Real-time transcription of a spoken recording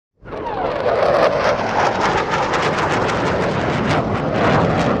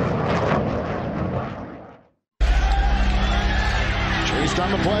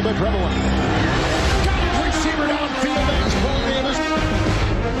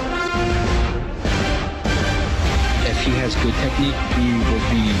has good technique, he will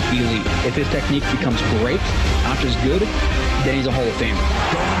be elite. If his technique becomes great, not just good, then he's a Hall of Famer.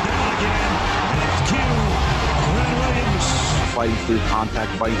 Going down again, and it's Q. Ren Williams. Fighting through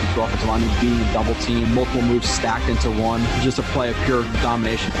contact, fighting through offensive line, being a double team, multiple moves stacked into one, just a play of pure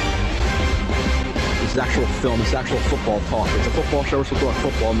domination. This is actual film, this is actual football talk. It's a football show, we're supposed to talk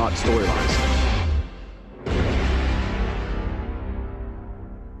football, not storylines.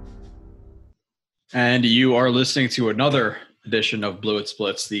 And you are listening to another edition of Blue It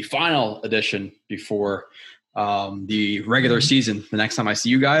Splits, the final edition before the regular season. The next time I see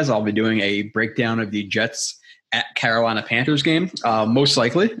you guys, I'll be doing a breakdown of the Jets at Carolina Panthers game, most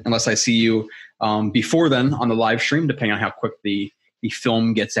likely, unless I see you before then on the live stream, depending on how quick the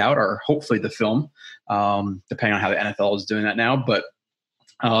film gets out, or hopefully the film, depending on how the NFL is doing that now. But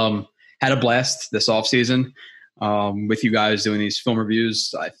had a blast this offseason. With you guys doing these film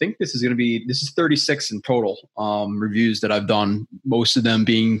reviews. I think this is 36 in total reviews that I've done, most of them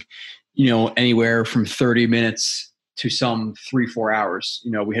being, anywhere from 30 minutes to some 3-4 hours.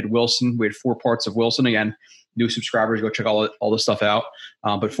 We had Wilson, we had 4 parts of Wilson. Again, new subscribers, go check all this stuff out.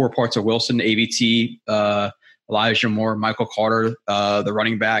 But 4 parts of Wilson, AVT, Elijah Moore, Michael Carter, the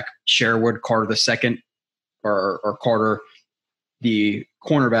running back, Sherwood, Carter the second, or Carter, the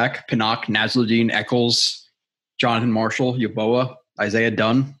cornerback, Pinnock, Nasruddin, Eccles, Jonathan Marshall, Yeboah, Isaiah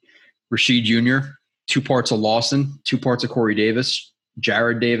Dunn, Rashid Jr., 2 parts of Lawson, 2 parts of Corey Davis,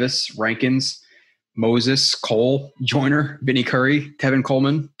 Jared Davis, Rankins, Moses, Cole, Joyner, Vinny Curry, Tevin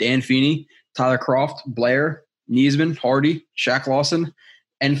Coleman, Dan Feeney, Tyler Croft, Blair, Niesman, Hardy, Shaq Lawson,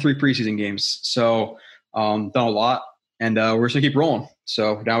 and 3 preseason games. So done a lot, and we're just going to keep rolling.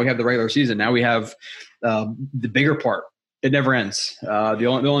 So now we have the regular season. Now we have the bigger part. It never ends. The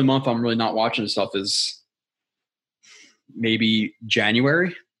only month I'm really not watching stuff is maybe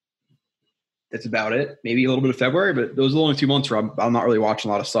January. That's about it. Maybe a little bit of February, but those are the only 2 months where I'm not really watching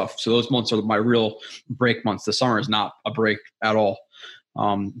a lot of stuff. So those months are my real break months. The summer is not a break at all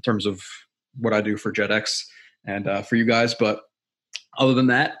in terms of what I do for JetX and for you guys. But other than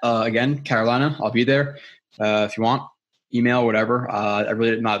that, again, Carolina, I'll be there. If you want, email, whatever. I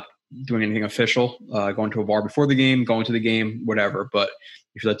really am not doing anything official, going to a bar before the game, going to the game, whatever. But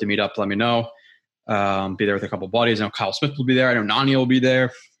if you'd like to meet up, let me know. Be there with a couple of buddies. I know Kyle Smith will be there. I know Nani will be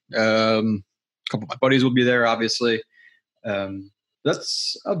there. A couple of my buddies will be there, obviously.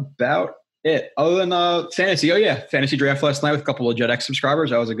 That's about it. Other than fantasy. Oh, yeah. Fantasy draft last night with a couple of JetX subscribers.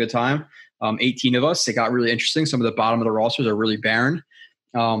 That was a good time. 18 of us. It got really interesting. Some of the bottom of the rosters are really barren.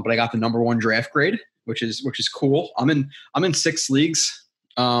 But I got the number 1 draft grade, which is cool. I'm in 6 leagues,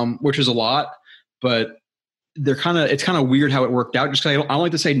 which is a lot. But it's kind of weird how it worked out. Just because I don't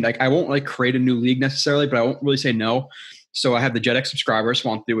like to say, like, I won't create a new league necessarily, but I won't really say no. So I have the JetX subscribers,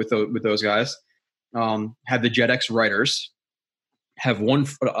 want to do with those guys. Have the JetX writers. Have one.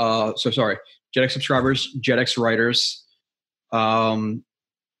 JetX subscribers, JetX writers. One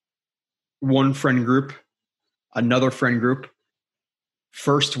friend group, another friend group.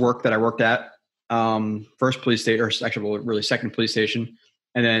 First work that I worked at. First police station, or actually, really second police station.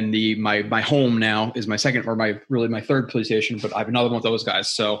 And then my home now is my second, or my third police station, but I have another one with those guys.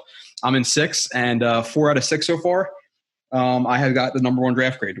 So I'm in 6, and 4 out of 6 so far. I have got the number 1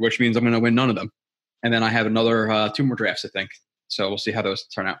 draft grade, which means I'm going to win none of them. And then I have another 2 more drafts, I think. So we'll see how those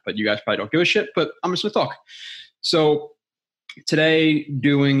turn out. But you guys probably don't give a shit, but I'm just going to talk. So today,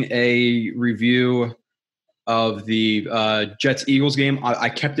 doing a review of the Jets-Eagles game. I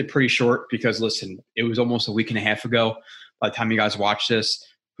kept it pretty short because, listen, it was almost a week and a half ago. By the time you guys watch this,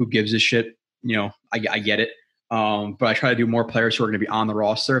 who gives a shit? I get it. But I try to do more players who are going to be on the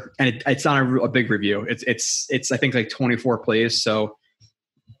roster, and it's not a big review. It's I think like 24 plays, so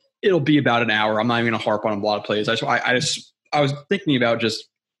it'll be about an hour. I'm not even going to harp on a lot of plays. I was thinking about just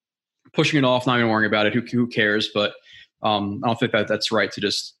pushing it off, not even worrying about it. Who cares? But I don't think that's right to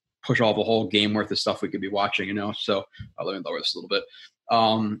just push off a whole game worth of stuff we could be watching. So let me lower this a little bit.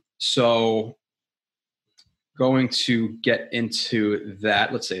 So going to get into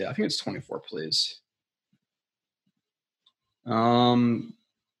that. Let's say I think it's 24 plays.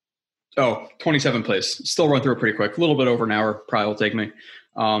 27 plays. Still run through it pretty quick. A little bit over an hour probably will take me.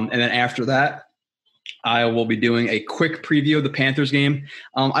 And then after that, I will be doing a quick preview of the Panthers game.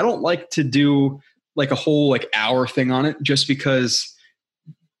 I don't like to do like a whole hour thing on it, just because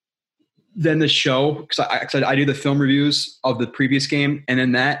then the show, because I do the film reviews of the previous game, and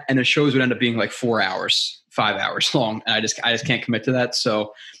then and the shows would end up being like 4 hours, 5 hours long, and I just can't commit to that.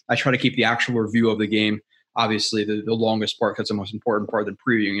 So I try to keep the actual review of the game, obviously the longest part, because it's the most important part than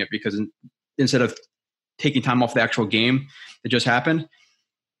previewing it, because instead of taking time off the actual game that just happened,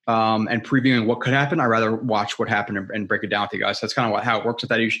 and previewing what could happen. I'd rather watch what happened and break it down with you guys. So that's kind of how it works with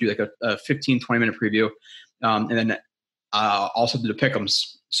that. You should do like a 15, 20-minute preview. And then also do the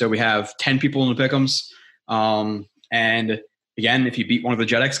pick'ems. So we have 10 people in the pick'ems. And again, if you beat one of the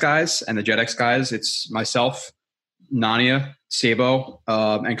JetX guys, and the JetX guys, it's myself, Nania, Sabo,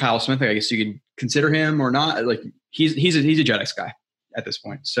 and Kyle Smith. I guess you can consider him or not. Like he's a JetX guy at this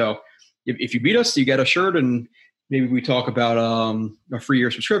point. So if you beat us, you get a shirt, and maybe we talk about a free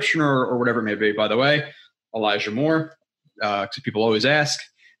year subscription or whatever it may be. By the way, Elijah Moore, because people always ask,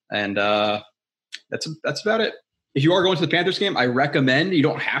 and that's about it. If you are going to the Panthers game, I recommend, you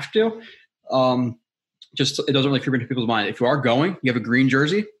don't have to. Just it doesn't really creep into people's mind. If you are going, you have a green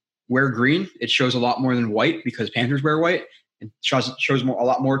jersey, wear green. It shows a lot more than white because Panthers wear white. It shows a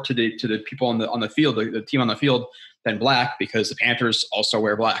lot more to the people on the field, the team on the field, than black, because the Panthers also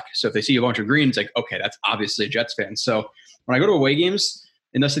wear black. So if they see a bunch of green, it's like, okay, that's obviously a Jets fan. So when I go to away games,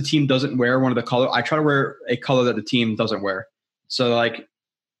 unless the team doesn't wear one of the color, I try to wear a color that the team doesn't wear. So like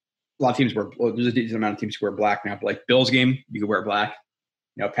a lot of teams there's a decent amount of teams who wear black now, but like Bills game, you can wear black.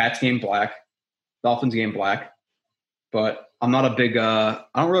 Pats game, black. Dolphins game, black. But I'm not a big I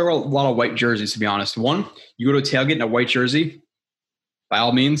don't really wear a lot of white jerseys, to be honest. One, you go to a tailgate in a white jersey, by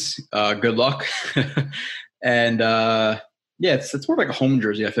all means, good luck. And it's more like a home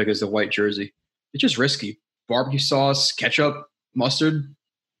jersey, I think, is the white jersey. It's just risky. Barbecue sauce, ketchup, mustard,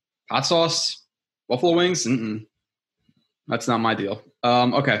 hot sauce, buffalo wings. That's not my deal.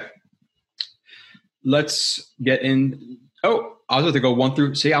 Okay. Let's get in. Oh, I was about to go 1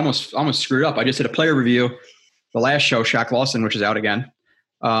 through. See, I almost screwed up. I just did a player review, the last show, Shaq Lawson, which is out again.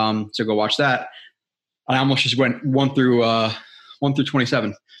 So go watch that. I almost just went 1 through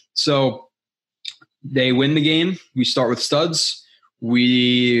 27. So they win the game. We start with studs.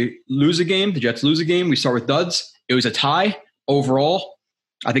 We lose a game. The Jets lose a game. We start with duds. It was a tie overall.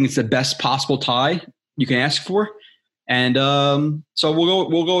 I think it's the best possible tie you can ask for. And so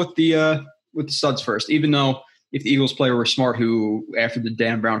we'll go with the studs first. Even though if the Eagles player were smart, who after the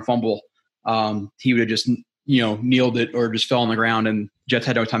Dan Brown fumble, he would have just kneeled it or just fell on the ground, and Jets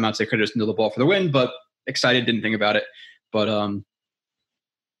had no timeouts. They could have just kneeled the ball for the win. But excited, didn't think about it. But I'm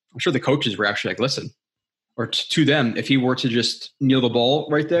sure the coaches were actually like, listen, or to them, if he were to just kneel the ball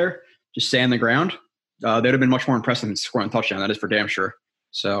right there, just stay on the ground, they'd have been much more impressive than scoring a touchdown. That is for damn sure.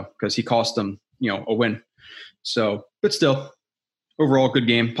 So, because he cost them, a win. So, but still, overall, good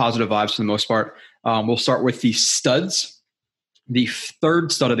game, positive vibes for the most part. We'll start with the studs. The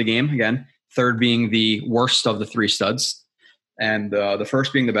third stud of the game, again, third being the worst of the three studs, and the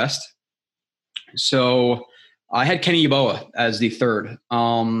first being the best. So I had Kenny Yeboah as the third.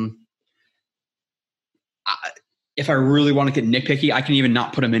 If I really want to get nitpicky, I can even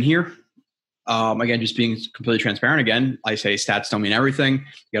not put him in here. Again, just being completely transparent. Again, I say stats don't mean everything. You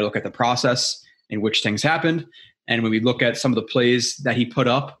got to look at the process in which things happened. And when we look at some of the plays that he put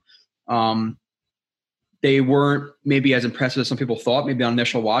up, they weren't maybe as impressive as some people thought, maybe on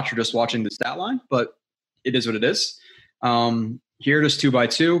initial watch or just watching the stat line, but it is what it is. Here, just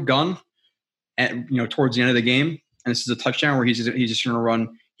 2x2 gun, and towards the end of the game, and this is a touchdown where he's just going to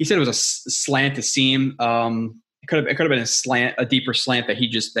run. He said it was a slant to seam. It could have been a deeper slant that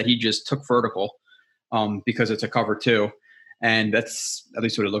he just took vertical, because it's a cover 2, and that's at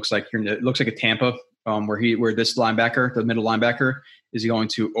least what it looks like. It looks like a Tampa, where this linebacker, the middle linebacker, is going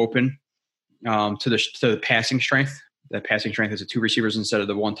to open to the passing strength. That passing strength is the 2 receivers instead of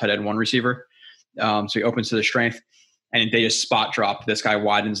the 1 tight end, 1 receiver. So he opens to the strength, and they just spot drop. This guy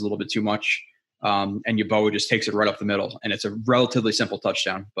widens a little bit too much, and Yeboah just takes it right up the middle, and it's a relatively simple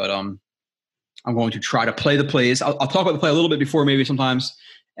touchdown. But I'm going to try to play the plays. I'll talk about the play a little bit before, maybe sometimes,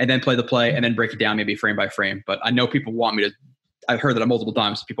 and then play the play, and then break it down maybe frame by frame. But I know people want me to. I've heard that multiple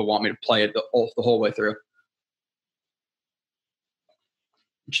times. People want me to play it the whole way through.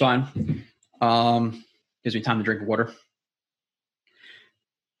 It's fine. Gives me time to drink water.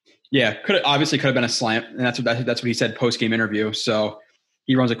 Yeah, obviously could have been a slant, and that's what he said post game interview. So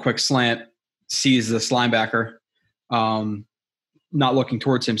he runs a quick slant, sees this linebacker, not looking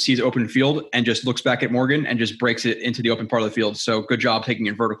towards him, sees open field, and just looks back at Morgan and just breaks it into the open part of the field. So good job taking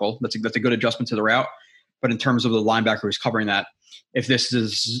it vertical. That's a good adjustment to the route. But in terms of the linebacker who's covering that, if this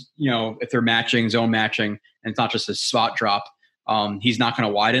is if they're matching, zone matching, and it's not just a spot drop, he's not going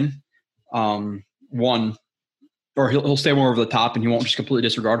to widen. Or he'll stay more over the top, and he won't just completely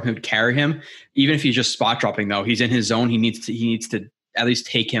disregard him. He would carry him, even if he's just spot dropping. Though he's in his zone, he needs to at least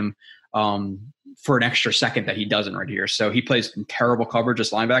take him for an extra second that he doesn't right here. So he plays in terrible coverage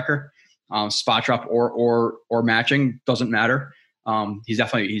as linebacker, spot drop or matching doesn't matter. He's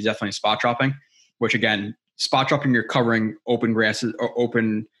definitely spot dropping, which again spot dropping, you're covering open grasses or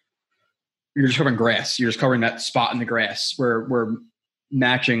open. You're just covering grass. You're just covering that spot in the grass. Where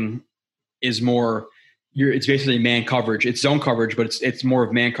matching is more. It's basically man coverage. It's zone coverage, but it's more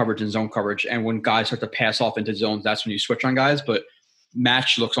of man coverage and zone coverage. And when guys start to pass off into zones, that's when you switch on guys. But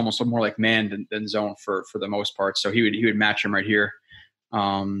match looks almost more like man than zone for the most part. So he would match him right here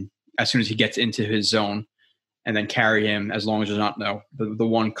as soon as he gets into his zone, and then carry him as long as there's not the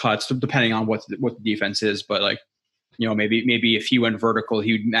one cuts, depending on what the defense is. But like, you know, maybe if he went vertical,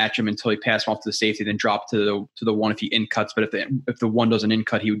 he would match him until he passed him off to the safety, then drop to the one if he in cuts. But if the one doesn't in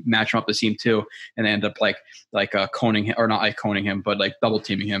cut, he would match him up the seam too, and end up like coning him, or not like coning him, but like double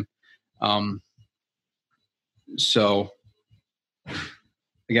teaming him. So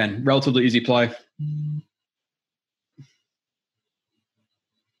again, relatively easy play.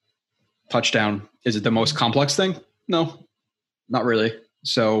 Touchdown. Is it the most complex thing? No, not really.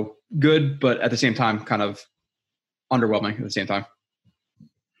 So good, but at the same time, kind of underwhelming at the same time.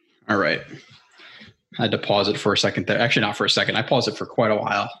 All right. I had to pause it for a second there. Actually, not for a second. I paused it for quite a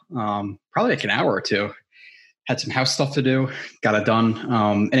while. Probably like an hour or two. Had some house stuff to do. Got it done.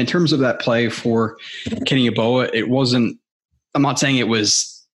 And in terms of that play for Kenny Yeboah, it wasn't – I'm not saying it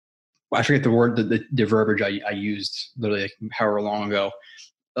was – I forget the word, the verbiage I used literally like however long ago.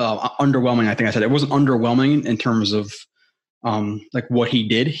 Underwhelming, I think I said. It wasn't underwhelming in terms of like what he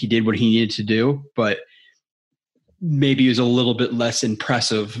did. He did what he needed to do, but – maybe it was a little bit less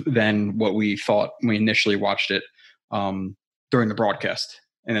impressive than what we thought when we initially watched it during the broadcast.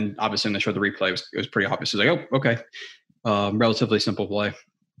 And then obviously when they showed the replay, it was pretty obvious. It was like, oh, okay. Relatively simple play.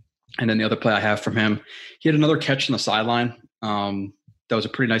 And then the other play I have from him, he had another catch on the sideline. That was a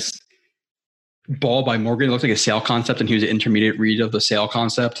pretty nice ball by Morgan. It looked like a sail concept, and he was an intermediate read of the sail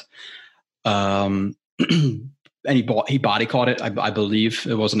concept. And he body caught it. I believe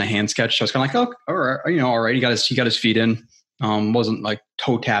it wasn't a hands catch. So I was kind of like, oh, all right. He got his feet in. Wasn't like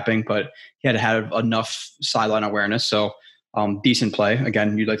toe tapping, but he had enough sideline awareness. So decent play.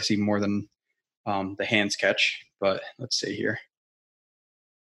 Again, you'd like to see more than the hands catch. But let's see here.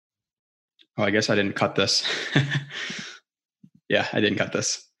 Oh, I guess I didn't cut this. Yeah, I didn't cut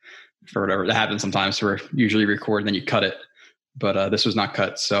this for whatever. That happens sometimes. We're usually record and then you cut it, but this was not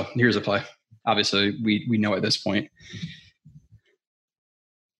cut. So here's a play. Obviously, we know at this point.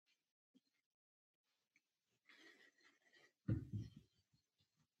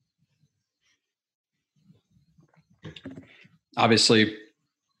 Obviously,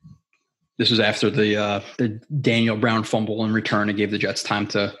 this was after the Daniel Brown fumble and return. It gave the Jets time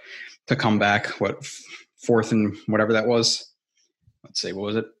to come back. What, 4th and whatever that was? Let's see, what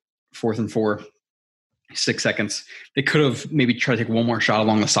was it? 4th and 4. 6 seconds. They could have maybe tried to take one more shot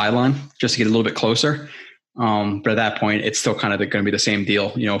along the sideline just to get a little bit closer. But at that point, it's still kind of going to be the same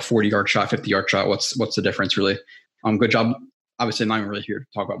deal. 40-yard shot, 50-yard shot. What's the difference really? Good job. Obviously, I'm not even really here to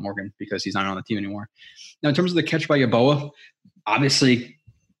talk about Morgan because he's not on the team anymore. Now, in terms of the catch by Yeboah, obviously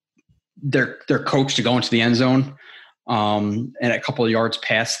they're coached to go into the end zone and a couple of yards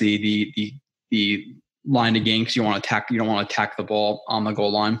past the line to gain because you don't want to attack the ball on the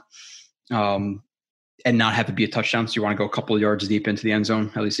goal line. And not have to be a touchdown. So you want to go a couple of yards deep into the end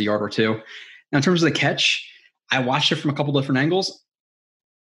zone, at least a yard or two. Now, in terms of the catch, I watched it from a couple different angles.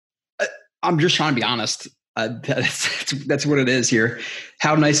 I'm just trying to be honest. That's what it is here.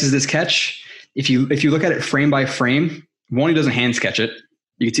 How nice is this catch? If you look at it frame by frame, one, he doesn't hands catch it.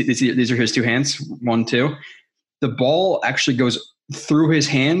 You can see these are his two hands, 1, 2. The ball actually goes through his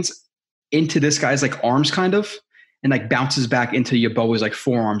hands into this guy's like arms kind of, and like bounces back into Yeboah's like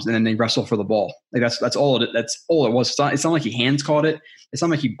forearms, and then they wrestle for the ball. Like that's all it was. It's not like he hands caught it. It's not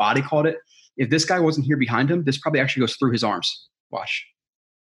like he body caught it. If this guy wasn't here behind him, this probably actually goes through his arms. Watch.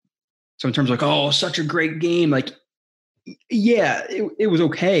 So in terms of like, oh, such a great game. Like, yeah, it was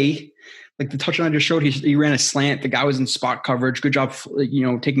okay. Like the touchdown I just showed, he ran a slant. The guy was in spot coverage. Good job,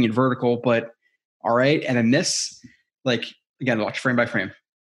 taking it vertical. But all right, and then this, like again, watch frame by frame.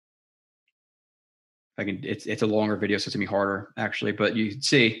 It's a longer video, so it's gonna be harder actually. But you can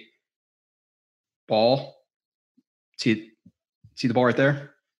see ball. See the ball right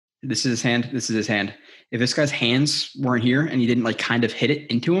there. This is his hand. This is his hand. If this guy's hands weren't here and he didn't like kind of hit it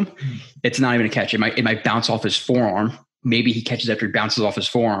into him, it's not even a catch. It might bounce off his forearm. Maybe he catches after he bounces off his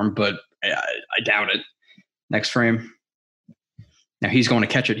forearm, but I doubt it. Next frame. Now he's going to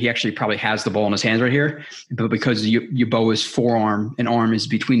catch it. He actually probably has the ball in his hands right here, but because Yeboah's forearm and arm is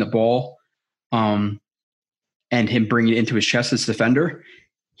between the ball, and him bringing it into his chest as defender,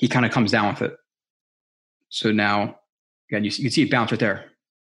 he kind of comes down with it. So now, again, you can see it bounce right there.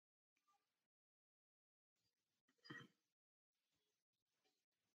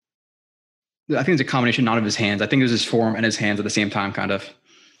 I think it's a combination not of his hands. I think it was his form and his hands at the same time, kind of.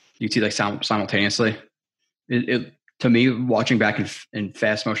 You could see like simultaneously. It to me, watching back in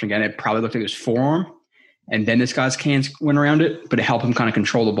fast motion again, it probably looked like his forearm, and then this guy's hands went around it, but it helped him kind of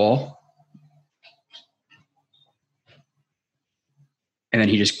control the ball. And then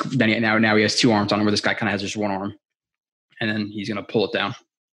now he has two arms on him, where this guy kind of has just one arm, and then he's gonna pull it down.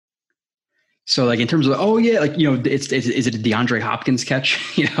 So like in terms of is it a DeAndre Hopkins catch?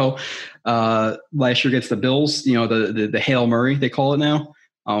 Last year against the Bills, the Hail Murray they call it now.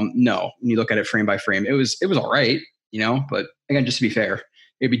 No, when you look at it frame by frame, it was all right, But again, just to be fair,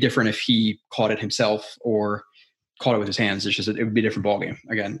 it'd be different if he caught it himself or caught it with his hands. It's just it would be a different ballgame.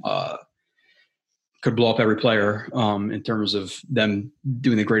 Again, could blow up every player in terms of them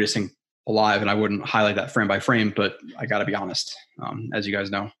doing the greatest thing alive, and I wouldn't highlight that frame by frame. But I got to be honest, as you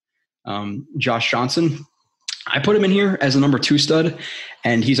guys know. Josh Johnson, I put him in here as a number 2 stud,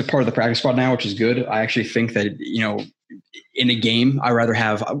 and he's a part of the practice squad now, which is good. I actually think that, in a game, I rather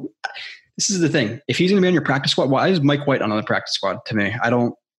have, this is the thing. If he's going to be on your practice squad, why is Mike White on the practice squad to me?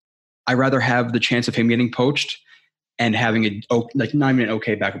 I rather have the chance of him getting poached and having not even an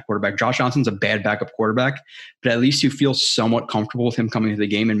okay backup quarterback. Josh Johnson's a bad backup quarterback, but at least you feel somewhat comfortable with him coming to the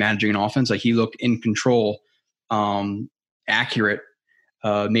game and managing an offense. Like he looked in control, accurate,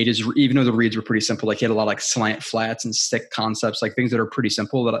 even though the reads were pretty simple, like he had a lot of like slant flats and stick concepts, like things that are pretty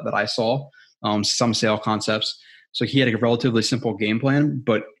simple that I saw, some sail concepts. So he had a relatively simple game plan,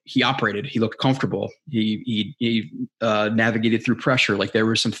 but he operated. He looked comfortable. He navigated through pressure. Like there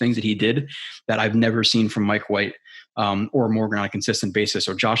were some things that he did that I've never seen from Mike White or Morgan on a consistent basis.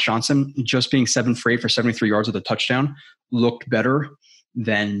 So Josh Johnson, just being 7 for 8 for 73 yards with a touchdown, looked better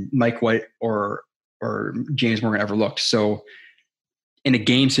than Mike White or James Morgan ever looked. So in a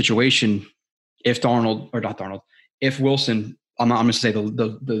game situation, if Wilson, I'm going to say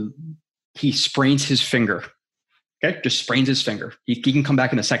he sprains his finger. Okay, just sprains his finger. He can come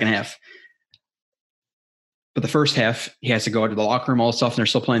back in the second half. But the first half, he has to go to the locker room, all this stuff, and they're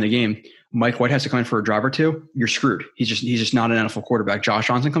still playing the game. Mike White has to come in for a drive or two. You're screwed. He's just not an NFL quarterback. Josh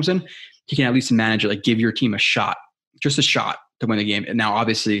Johnson comes in. He can at least manage it, like give your team a shot, just a shot to win the game. And now,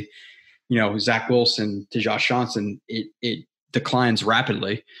 obviously, Zach Wilson to Josh Johnson, it declines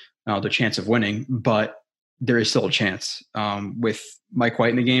rapidly, the chance of winning, but there is still a chance. With Mike White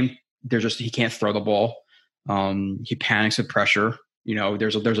in the game, he can't throw the ball. He panics with pressure.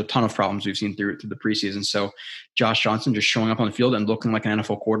 There's a ton of problems we've seen through the preseason. So Josh Johnson just showing up on the field and looking like an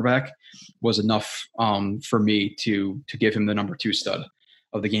NFL quarterback was enough for me to give him the number 2 stud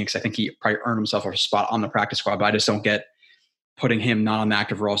of the game, because I think he probably earned himself a spot on the practice squad. But I just don't get putting him not on the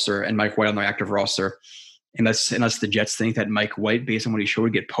active roster and Mike White on the active roster. Unless the Jets think that Mike White, based on what he showed,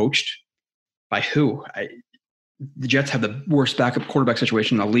 would get poached by who? The Jets have the worst backup quarterback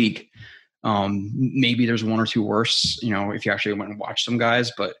situation in the league. Maybe there's one or two worse, if you actually went and watched some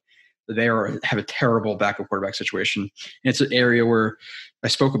guys, but they have a terrible backup quarterback situation. And it's an area where I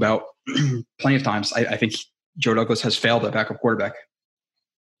spoke about plenty of times. I think Joe Douglas has failed at backup quarterback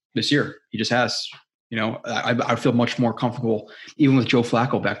this year. He just has. I feel much more comfortable even with Joe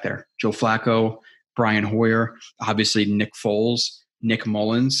Flacco back there. Joe Flacco, Brian Hoyer, obviously Nick Foles, Nick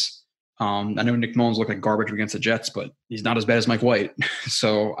Mullins. I know Nick Mullins looked like garbage against the Jets, but he's not as bad as Mike White.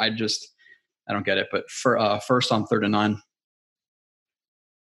 So I don't get it. But for first on 3rd and 9.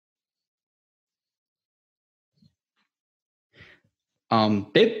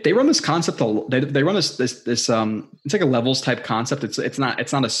 They run this concept. They run this it's like a levels type concept. It's not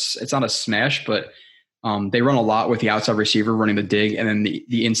a smash, but they run a lot with the outside receiver running the dig, and then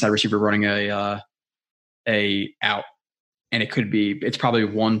the inside receiver running a out. And it's probably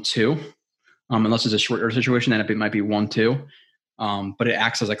 1-2, unless it's a short situation, then it might be 1-2. But it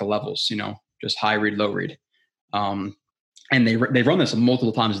acts as like a levels, just high read, low read. And they run this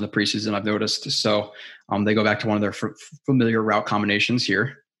multiple times in the preseason, I've noticed. So they go back to one of their familiar route combinations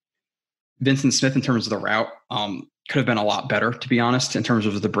here. Vincent Smith, in terms of the route, could have been a lot better, to be honest, in terms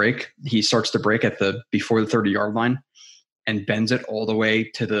of the break. He starts the break before the 30-yard line and bends it all the way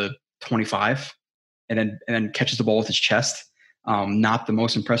to the 25, and then catches the ball with his chest. Not the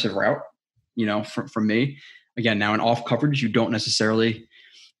most impressive route, from me. Again, now in off coverage, you don't necessarily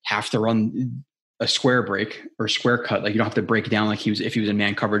have to run a square break or square cut. Like you don't have to break down like if he was in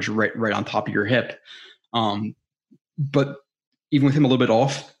man coverage right on top of your hip. But even with him a little bit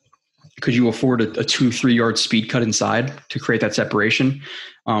off, could you afford a 2-3 yard speed cut inside to create that separation?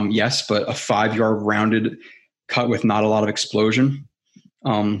 Yes, but a 5-yard rounded cut with not a lot of explosion.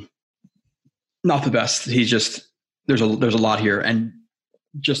 Not the best. There's a lot here. And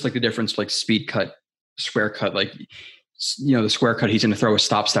just like the difference, like speed cut, square cut, like, the square cut, he's going to throw a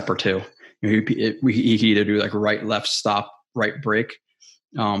stop step or two. He could either do like right, left, stop, right, break.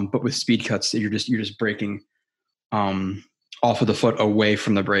 But with speed cuts, you're just breaking off of the foot away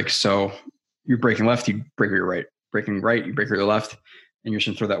from the brake. So you're breaking left, you break with your right. Breaking right, you break with your left. And you're just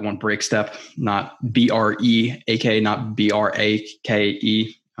going to throw that one brake step, not B-R-E-A-K, not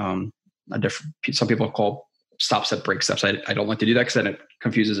B-R-A-K-E. Some people call stop step brake steps. I don't like to do that because then it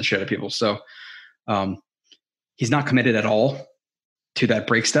confuses the shit out of people. So he's not committed at all to that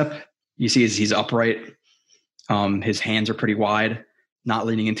brake step. You see he's upright. His hands are pretty wide, not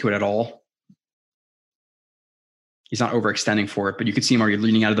leaning into it at all. He's not overextending for it, but you can see him already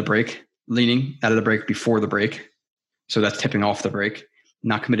leaning out of the brake before the brake. So that's tipping off the brake,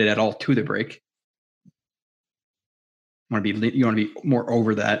 not committed at all to the brake. You want to be more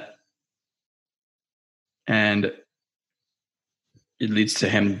over that. And it leads to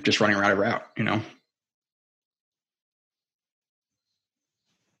him just running around a route,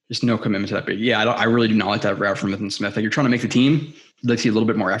 Just no commitment to that. But yeah, I really do not like that route from Vyncint Smith. Like, you're trying to make the team, I'd like to see a little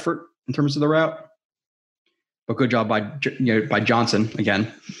bit more effort in terms of the route. But good job by Johnson.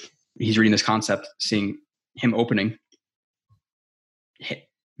 Again, he's reading this concept, seeing him opening. Hit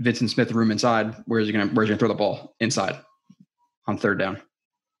Vyncint Smith room inside. Where's he gonna throw the ball? Inside on third down.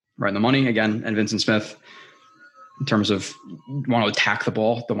 Right in the money again. And Vyncint Smith, in terms of want to attack the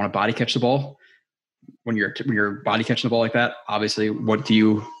ball, don't want to body catch the ball. When you're body catching the ball like that, obviously, I don't know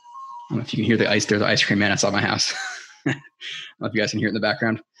if you can hear the ice. There's the ice cream man outside my house. I don't know if you guys can hear it in the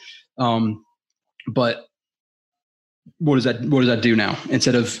background. But what does that do now?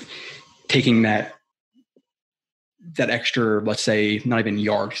 Instead of taking that extra, let's say, not even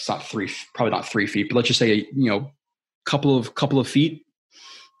yard, it's not probably not 3 feet, but let's just say, couple of feet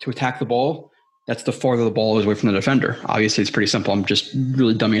to attack the ball. That's the farther the ball is away from the defender. Obviously, it's pretty simple. I'm just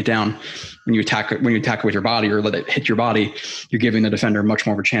really dumbing it down. When you attack it with your body or let it hit your body, you're giving the defender much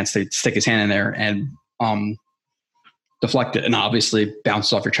more of a chance to stick his hand in there and deflect it, and obviously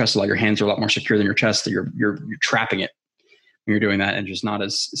bounces off your chest a lot. Your hands are a lot more secure than your chest. So you're trapping it when you're doing that, and just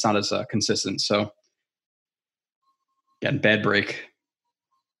it's not as consistent. So again, bad break.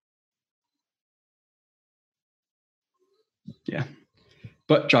 Yeah.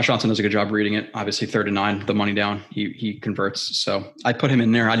 But Josh Johnson does a good job reading it. Obviously, 3rd and 9, the money down, he converts. So I put him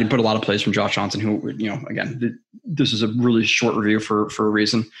in there. I didn't put a lot of plays from Josh Johnson, who, again, this is a really short review for a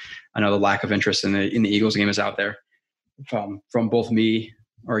reason. I know the lack of interest in the Eagles game is out there from both me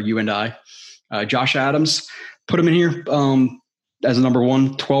or you and I. Josh Adams, put him in here as a number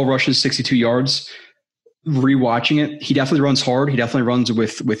 1, 12 rushes, 62 yards. Rewatching it, he definitely runs hard. He definitely runs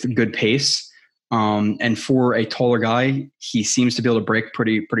with good pace. And for a taller guy, he seems to be able to break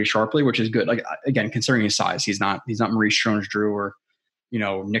pretty sharply, which is good. Like, again, considering his size, he's not Maurice Jones-Drew or,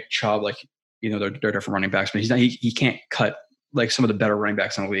 Nick Chubb, like, they're different running backs, but he can't cut like some of the better running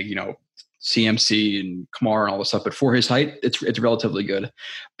backs in the league, CMC and Kamara and all this stuff. But for his height, it's relatively good.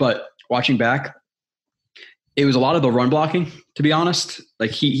 But watching back, it was a lot of the run blocking, to be honest.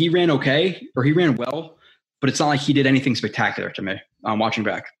 Like, he ran okay, or he ran well, but it's not like he did anything spectacular to me. Watching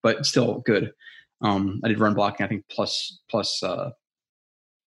back, but still good. I did run blocking, I think plus Josh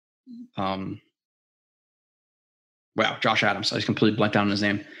Adams. I just completely blanked out on his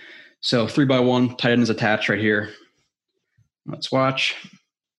name. So 3x1, tight end is attached right here. Let's watch.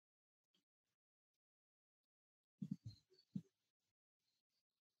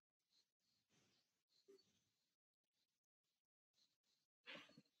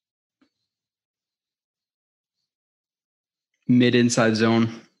 Mid inside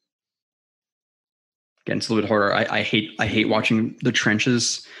zone. Again, it's a little bit harder. I hate watching the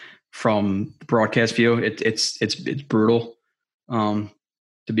trenches from broadcast view. It's brutal, to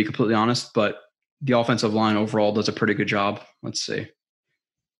be completely honest. But the offensive line overall does a pretty good job. Let's see.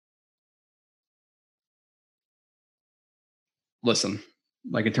 Listen,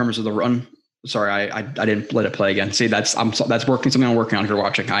 like in terms of the run. Sorry, I didn't let it play again. See, that's working. Something I'm working on if you're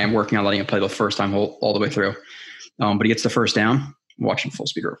watching. I am working on letting it play the first time all the way through. But he gets the first down. I'm watching full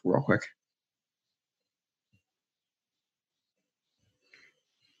speed real quick.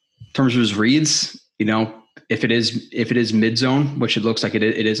 In terms of his reads, if it is mid zone, which it looks like it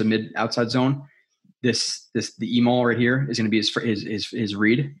is a mid outside zone, the E-maul right here is going to be his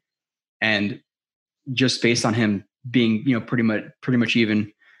read, and just based on him being pretty much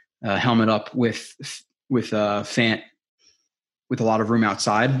even helmet up with Fant with a lot of room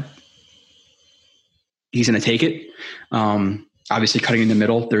outside, he's going to take it. Obviously, cutting in the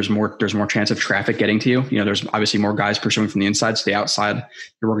middle, there's more chance of traffic getting to you. There's obviously more guys pursuing from the inside to the outside.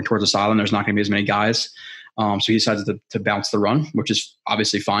 You're working towards the sideline. There's not going to be as many guys. So he decides to bounce the run, which is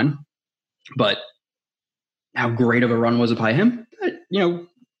obviously fine. But how great of a run was it by him?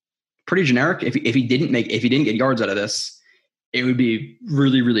 pretty generic. If he didn't get yards out of this, it would be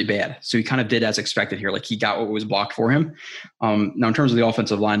really, really bad. So he kind of did as expected here. Like he got what was blocked for him. Now in terms of the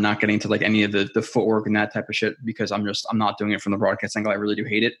offensive line, not getting into like any of the footwork and that type of shit, because I'm not doing it from the broadcast angle. I really do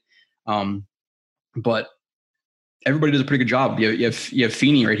hate it. But everybody does a pretty good job. You have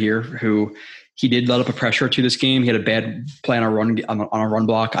Feeney right here, who he did let up a pressure to this game. He had a bad play on a run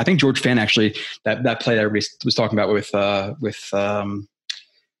block. I think George Fant actually, that play that everybody was talking about with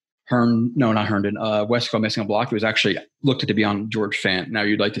Wesco missing a block. It was actually looked to be on George Fant. Now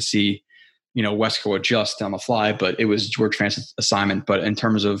you'd like to see, Wesco adjust on the fly, but it was George Fant's assignment. But in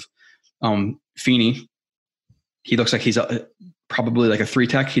terms of Feeney, he looks like he's probably like a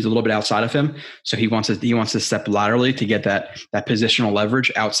 3-tech. He's a little bit outside of him, so he wants to step laterally to get that positional leverage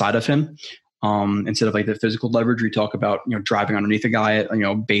outside of him, instead of like the physical leverage we talk about. Driving underneath a guy,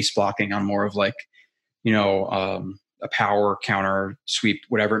 base blocking on more of like, a power counter sweep,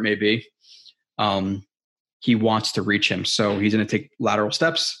 whatever it may be. He wants to reach him, so he's going to take lateral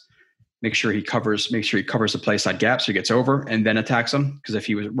steps. Make sure he covers the play side gap so he gets over and then attacks him. Because if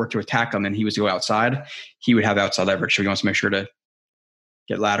he were to attack him and he was to go outside, he would have outside leverage. So he wants to make sure to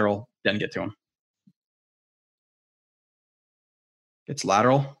get lateral, then get to him. Gets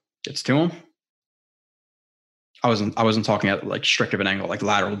lateral, gets to him. I wasn't talking at like strict of an angle, like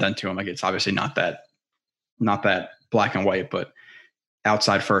lateral then to him. Like it's obviously not that black and white, but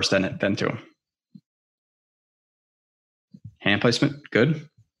outside first, then to him. Hand placement, good.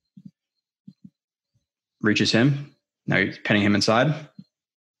 Reaches him. Now you're penning him inside.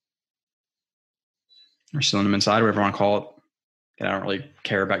 Or sealing him inside, whatever you want to call it. And I don't really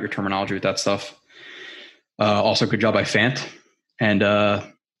care about your terminology with that stuff. Also, good job by Fant and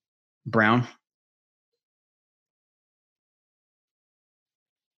Brown.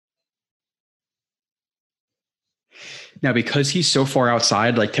 Now, because he's so far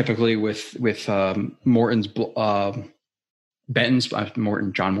outside, like typically with Morton's Benton's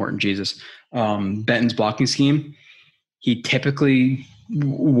Benton's blocking scheme, he typically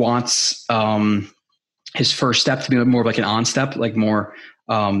wants his first step to be more of like an on step, like more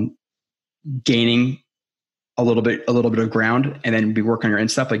gaining a little bit of ground, and then be working on your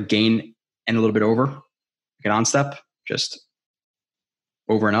instep, like gain and a little bit over, like an on step, just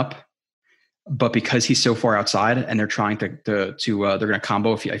over and up. But because he's so far outside, and they're trying to they're going to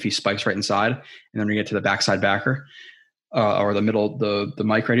combo if he spikes right inside, and then we get to the backside backer or the middle, the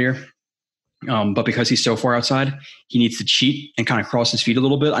mic right here. But because he's so far outside, he needs to cheat and kind of cross his feet a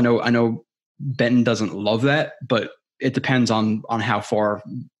little bit. I know Benton doesn't love that, but it depends on how far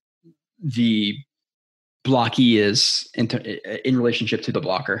the blockee is in relationship to the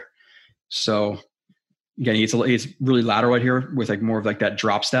blocker. So again, he's really lateral right here with like more of like that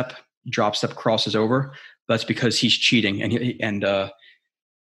drop step crosses over. That's because he's cheating, and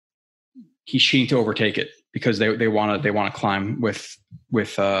he's cheating to overtake it because they want to climb with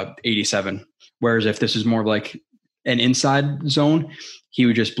 87. Whereas if this is more like an inside zone, he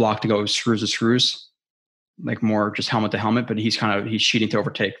would just block to go screws to screws, like more just helmet to helmet. But he's cheating to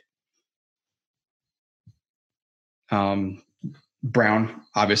overtake. Brown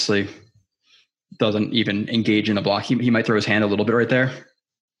obviously doesn't even engage in the block. He might throw his hand a little bit right there.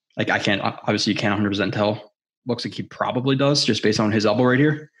 Like you can't 100% tell. Looks like he probably does just based on his elbow right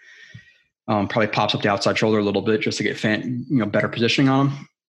here. Probably pops up the outside shoulder a little bit just to get Fant, better positioning on him.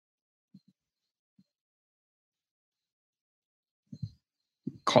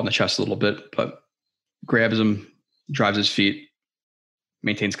 Caught in the chest a little bit, but grabs him, drives his feet,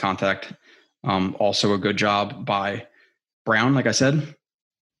 maintains contact. Also a good job by Brown, like I said,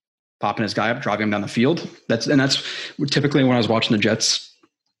 popping his guy up, driving him down the field. That's typically when I was watching the Jets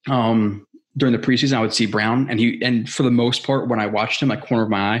during the preseason, I would see Brown, and for the most part, when I watched him, like corner of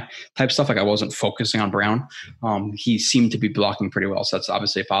my eye type stuff, like I wasn't focusing on Brown. He seemed to be blocking pretty well, so that's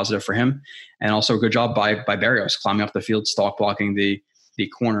obviously a positive for him. And also a good job by Berrios, climbing up the field, stalk blocking the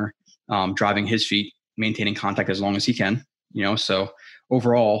corner, driving his feet, maintaining contact as long as he can. So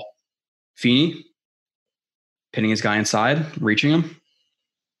overall, Feeney pinning his guy inside, reaching him,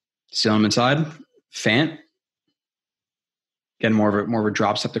 sealing him inside. Fant getting more of a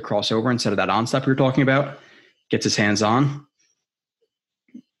drop step to cross over instead of that on step we were talking about. Gets his hands on.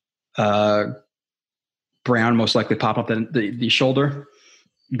 Brown most likely pop up the shoulder.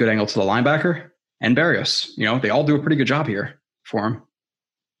 Good angle to the linebacker. And Berrios. They all do a pretty good job here for him.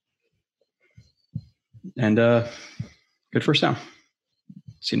 And good first down.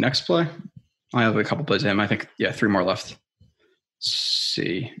 See next play. I have a couple plays in him. I think, 3 more left. Let's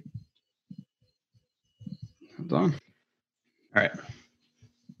see. Hold on. All right.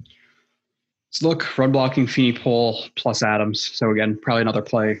 Let's Let's look. Run blocking, Feeney, Poole plus Adams. So again, probably another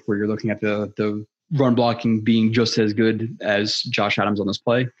play where you're looking at the run blocking being just as good as Josh Adams on this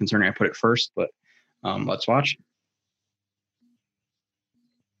play, considering I put it first. But let's watch.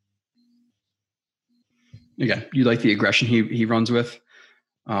 Again, you like the aggression he runs with.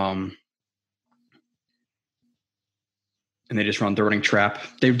 And they just run the running trap.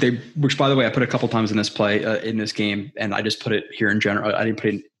 They which, by the way, I put a couple times in this play in this game, and I just put it here in general. I didn't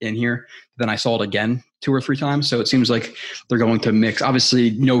put it in here. Then I saw it again 2 or 3 times. So it seems like they're going to mix.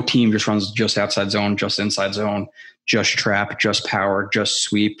 Obviously, no team just runs just outside zone, just inside zone, just trap, just power, just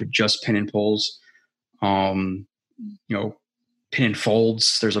sweep, just pin and pulls. Pin and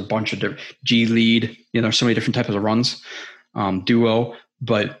folds. There's a bunch of different G lead. There's so many different types of runs, duo,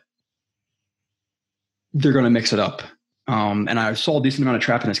 but they're going to mix it up. And I saw a decent amount of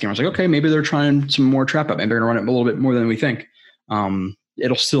trap in this game. I was like, okay, maybe they're trying some more trap up. Maybe they're going to run it a little bit more than we think.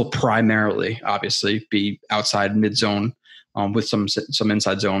 It'll still primarily, obviously, be outside mid zone with some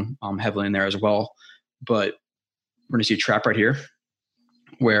inside zone heavily in there as well. But we're going to see a trap right here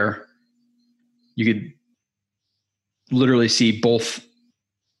where you could literally see both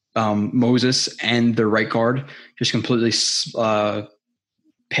Moses and the right guard just completely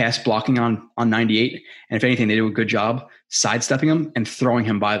pass blocking on 98. And if anything, they do a good job sidestepping him and throwing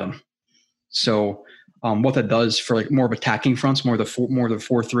him by them. So what that does for like more of attacking fronts, more of the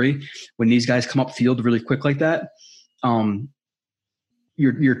 4-3, when these guys come up field really quick like that,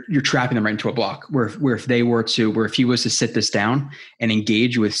 you're trapping them right into a block. Where if he was to sit this down and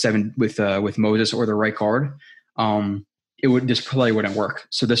engage with Moses or the right guard, this play wouldn't work.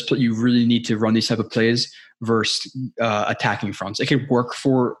 So you really need to run these type of plays versus attacking fronts. It could work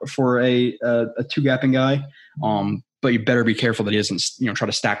for a 2-gapping guy, but you better be careful that he doesn't try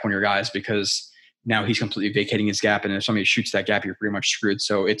to stack one of your guys, because now he's completely vacating his gap, and if somebody shoots that gap, you're pretty much screwed.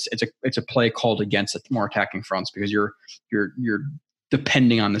 So it's a play called against more attacking fronts, because you're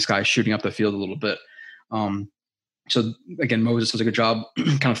depending on this guy shooting up the field a little bit. So again, Moses does a good job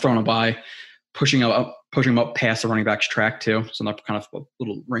kind of throwing him by, pushing him up past the running back's track too. So not kind of a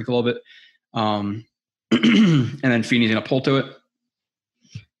little wrinkle a bit. And then Feeney's going to pull to it.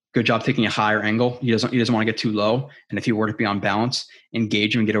 Good job taking a higher angle. He doesn't want to get too low. And if he were to be on balance,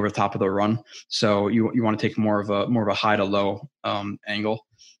 engage him and get over the top of the run. So you want to take more of a high to low angle.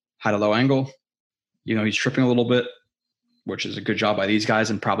 High to low angle. He's tripping a little bit, which is a good job by these guys,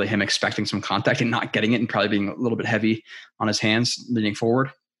 and probably him expecting some contact and not getting it, and probably being a little bit heavy on his hands, leaning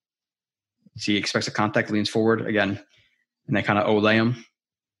forward. So he expects a contact, leans forward again, and they kind of olay him.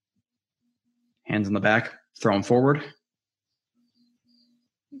 Hands in the back, throw him forward.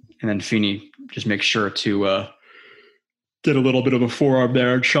 And then Feeney just makes sure to get a little bit of a forearm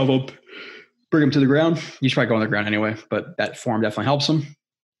there and shove him, bring him to the ground. He's probably going to the ground anyway, but that form definitely helps him.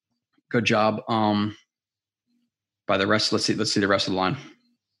 Good job by the rest. Let's see the rest of the line.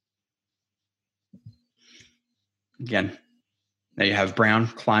 Again, now you have Brown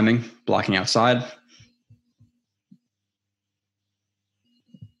climbing, blocking outside.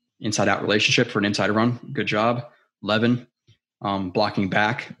 Inside-out relationship for an inside run. Good job. Levin blocking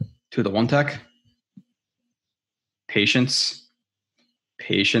back to the one tech. Patience.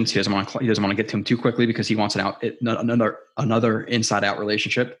 He doesn't want to get to him too quickly, because he wants another inside-out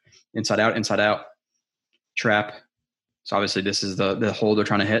relationship. Inside out. Trap. So obviously this is the hole they're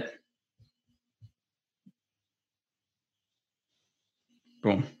trying to hit.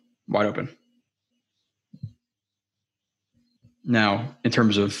 Boom. Wide open. Now, in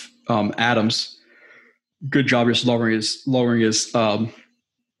terms of Adams, good job just lowering his helmet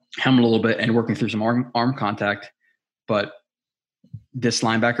a little bit and working through some arm contact. But this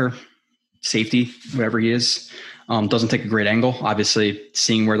linebacker, safety, whatever he is, doesn't take a great angle. Obviously,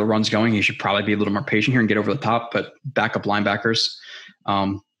 seeing where the run's going, he should probably be a little more patient here and get over the top. But backup linebackers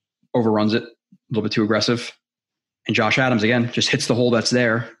overruns it, a little bit too aggressive. And Josh Adams, again, just hits the hole that's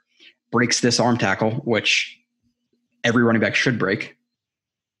there, breaks this arm tackle, which every running back should break.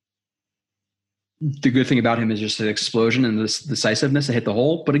 The good thing about him is just the explosion and this decisiveness to hit the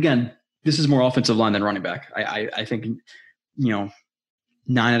hole. But again, this is more offensive line than running back. I think 9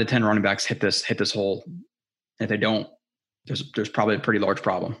 out of 10 running backs hit this hole. If they don't, there's probably a pretty large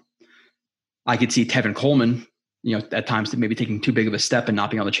problem. I could see Tevin Coleman, at times maybe taking too big of a step and not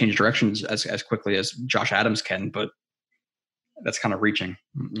being able to change directions as quickly as Josh Adams can, but that's kind of reaching,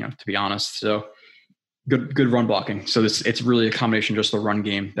 to be honest. So good run blocking. So it's really a combination, just the run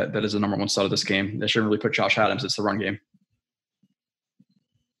game that is the number one side of this game. They shouldn't really put Josh Adams. It's the run game.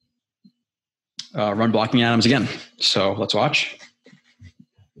 Run blocking Adams again. So let's watch.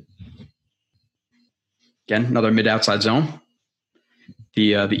 Again, another mid outside zone.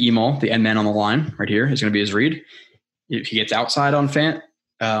 the Emall, the end man on the line right here is going to be his read. If he gets outside on Fant,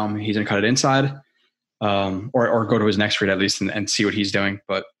 he's going to cut it inside, or go to his next read at least and see what he's doing.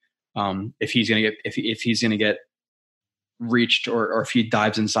 But if he's going to get if he's going to get reached, or if he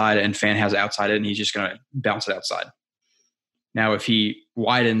dives inside and Fant has outside it, and he's just going to bounce it outside. Now, if he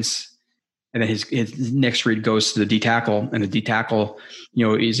widens and then his next read goes to the D tackle, and the D tackle,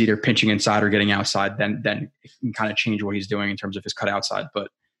 is either pinching inside or getting outside, then it can kind of change what he's doing in terms of his cut outside,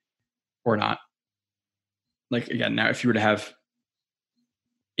 or not. Like, again, now if you were to have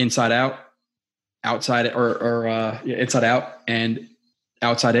inside out, outside, or inside out and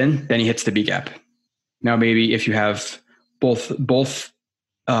outside in, then he hits the B gap. Now, maybe if you have both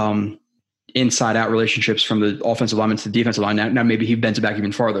inside out relationships from the offensive lineman to the defensive line, now maybe he bends it back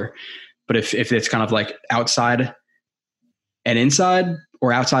even farther. But if it's kind of like outside and inside,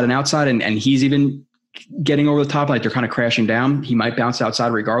 or outside and outside, and he's even getting over the top, like they're kind of crashing down, he might bounce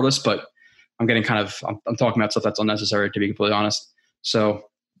outside regardless. But I'm getting I'm talking about stuff that's unnecessary, to be completely honest. So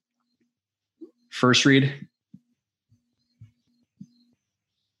first read,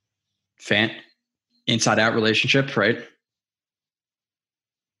 Fant, inside out relationship, right?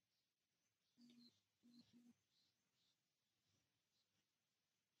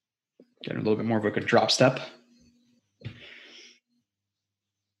 Getting a little bit more of a good drop step.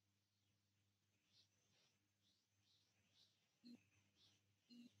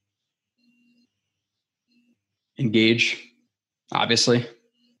 Engage, obviously.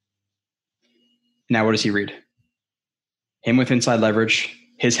 Now, what does he read? Him with inside leverage,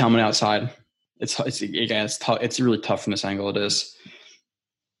 his helmet outside. It's tough. It's really tough from this angle. It is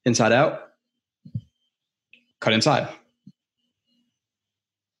inside out, cut inside.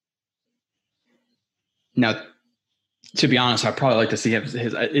 Now, to be honest, I'd probably like to see his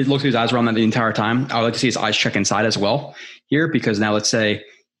it looks like his eyes were on that the entire time. I would like to see his eyes check inside as well here, because now let's say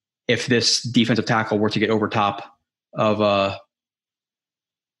if this defensive tackle were to get over top of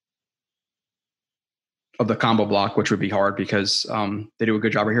the combo block, which would be hard because they do a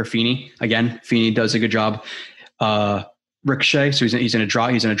good job right here. Feeney does a good job. Ricochet, so he's going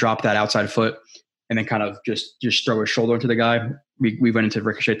to drop that outside foot and then kind of just throw his shoulder into the guy. We went into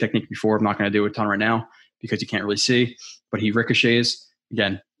ricochet technique before. I'm not going to do a ton right now because you can't really see, but he ricochets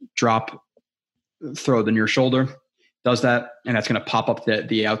again, drop, throw the near shoulder, does that. And that's going to pop up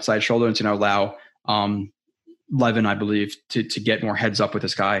the outside shoulder. And it's going to allow Levin, I believe, to get more heads up with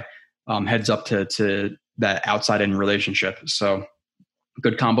this guy, heads up to that outside in relationship. So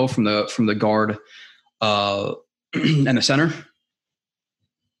good combo from the guard and the center.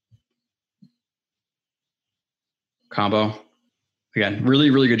 Combo. Again, really,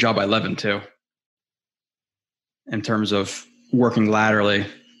 really good job by Levin too, in terms of working laterally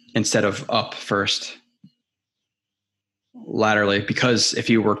instead of up first. Laterally, because if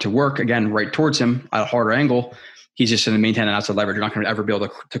you were to work again right towards him at a harder angle, he's just going to maintain an outside leverage. You're not going to ever be able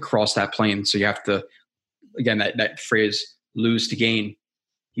to cross that plane. So you have to, again, that phrase, lose to gain.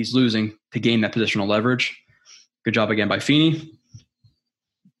 He's losing to gain that positional leverage. Good job again by Feeney.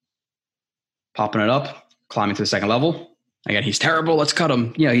 Popping it up, climbing to the second level. Again, he's terrible. Let's cut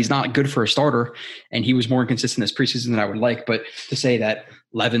him. Yeah, he's not good for a starter, and he was more inconsistent this preseason than I would like. But to say that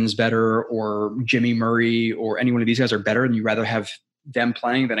Levin's better or Jimmy Murray or any one of these guys are better, and you rather have them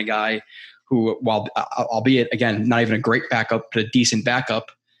playing than a guy who, while albeit, again, not even a great backup, but a decent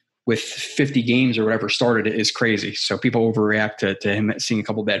backup with 50 games or whatever started, is crazy. So people overreact to him seeing a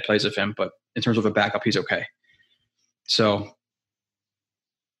couple bad plays of him. But in terms of a backup, he's okay. So,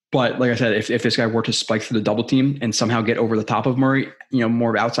 but like I said, if this guy were to spike through the double team and somehow get over the top of Murray,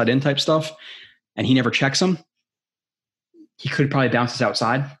 more outside in type stuff, and he never checks him, he could probably bounce this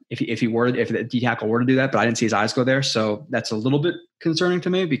outside if the D tackle were to do that. But I didn't see his eyes go there, so that's a little bit concerning to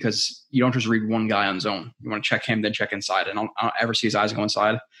me, because you don't just read one guy on zone. You want to check him, then check inside, and I don't ever see his eyes go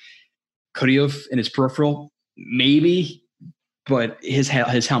inside. Could he have in his peripheral? Maybe, but his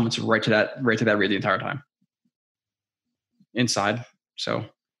helmet's right to that read the entire time. Inside, so.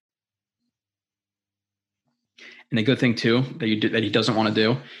 And the good thing too that he doesn't want to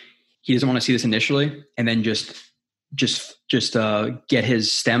do, he doesn't want to see this initially and then just get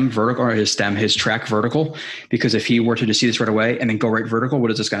his stem vertical, or his track vertical, because if he were to just see this right away and then go right vertical,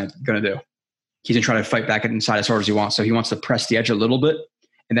 what is this going to do? He's going to try to fight back inside as hard as he wants. So he wants to press the edge a little bit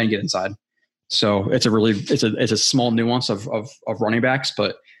and then get inside. So it's a small nuance of running backs,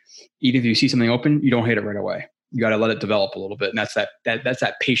 but even if you see something open, you don't hit it right away. You got to let it develop a little bit, and that's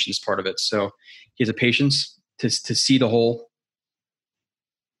that patience part of it. So he has a patience to see the hole,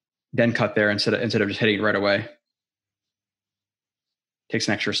 then cut there instead of just hitting it right away. Takes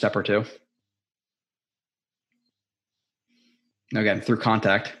an extra step or two. Again, through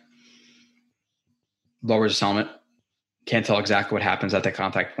contact, lowers his helmet. Can't tell exactly what happens at that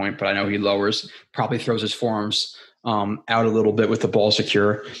contact point, but I know he lowers, probably throws his forearms out a little bit with the ball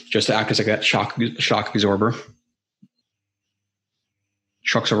secure, just to act as like that shock absorber.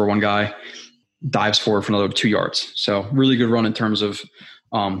 Trucks over one guy, dives forward for another 2 yards. So really good run in terms of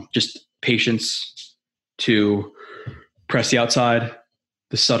just patience to press the outside,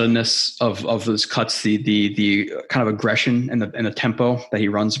 the suddenness of those cuts, the kind of aggression and the tempo that he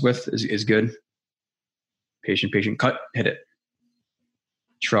runs with is good. Patient, cut, hit it.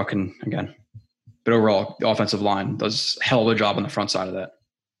 Truck, and again. But overall, the offensive line does a hell of a job on the front side of that.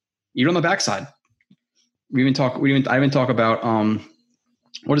 Even on the backside. I even talk about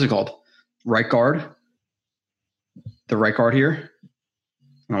what is it called? Right guard. The right guard here.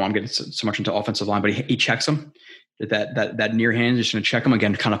 I don't know, I'm getting so much into offensive line, but he checks him. That near hand is just going to check him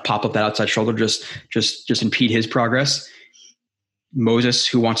again, kind of pop up that outside shoulder, just impede his progress. Moses,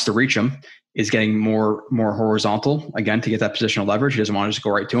 who wants to reach him, is getting more horizontal again to get that positional leverage. He doesn't want to just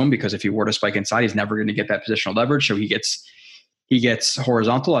go right to him, because if he were to spike inside, he's never going to get that positional leverage. So he gets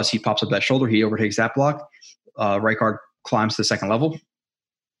horizontal as he pops up that shoulder. He overtakes that block. Right guard climbs to the second level.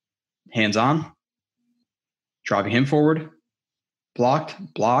 Hands on, driving him forward. Blocked.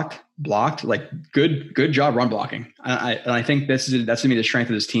 Like good job run blocking. I think that's to me the strength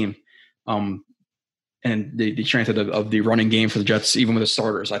of this team, and the strength of the running game for the Jets, even with the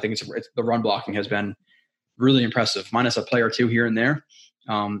starters. I think it's the run blocking has been really impressive. Minus a play or two here and there,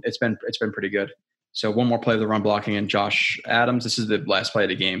 it's been pretty good. So one more play of the run blocking, and Josh Adams. This is the last play of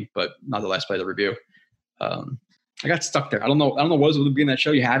the game, but not the last play of the review. I got stuck there. I don't know what was being that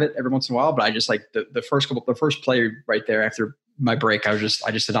show. You have it every once in a while, but I just like the first play right there after my break. I just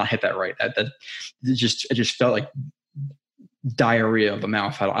did not hit that right. It just felt like diarrhea of the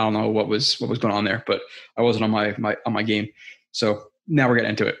mouth. I don't know what was going on there, but I wasn't on my game. So now we're getting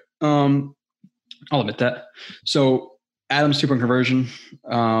into it. I'll admit that. So Adams 2-point conversion,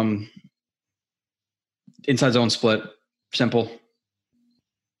 inside zone split, simple.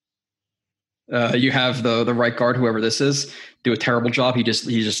 You have the right guard, whoever this is, do a terrible job. He's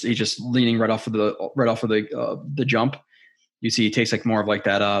just leaning right off of the jump. You see, he takes like more of like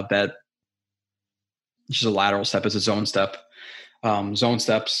that just a lateral step. It's a zone step, zone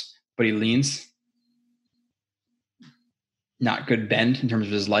steps, but he leans. Not good bend in terms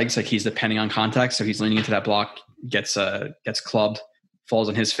of his legs. Like he's depending on contact, so he's leaning into that block, gets clubbed, falls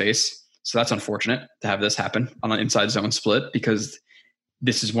on his face. So that's unfortunate to have this happen on an inside zone split, because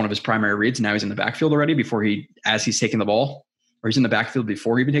this is one of his primary reads. Now he's in the backfield already as he's taking the ball, or he's in the backfield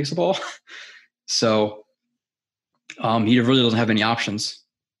before he even takes the ball. So he really doesn't have any options.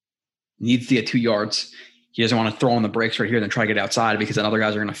 Needs to get 2 yards. He doesn't want to throw on the brakes right here and then try to get outside, because then other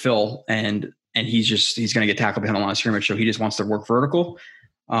guys are going to fill, and he's going to get tackled behind the line of scrimmage. So he just wants to work vertical,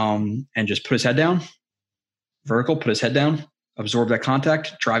 and just put his head down, absorb that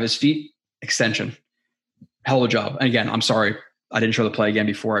contact, drive his feet, extension. Hell of a job. And again, I'm sorry, I didn't show the play again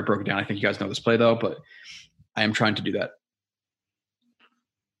before I broke it down. I think you guys know this play though, but I am trying to do that.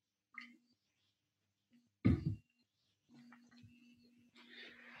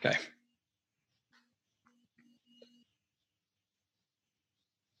 Okay.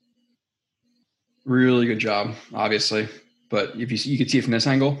 Really good job, obviously. But if you could see it from this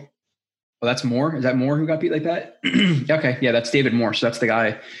angle. Oh, that's Moore. Is that Moore who got beat like that? Okay. Yeah, that's David Moore. So that's the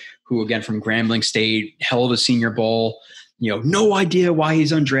guy who, again, from Grambling State, hell of a Senior Bowl. No idea why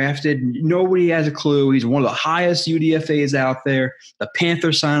he's undrafted. Nobody has a clue. He's one of the highest UDFAs out there. The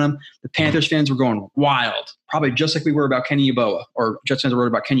Panthers signed him. The Panthers fans were going wild, probably just like we were about Kenny Yeboah, or Jets fans were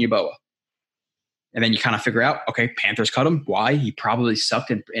about Kenny Yeboah. And then you kind of figure out, okay, Panthers cut him. Why? He probably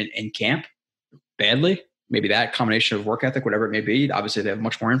sucked in camp badly. Maybe that combination of work ethic, whatever it may be. Obviously, they have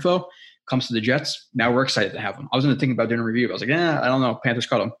much more info. Comes to the Jets. Now we're excited to have him. I was thinking about doing a review. I was like, I don't know. Panthers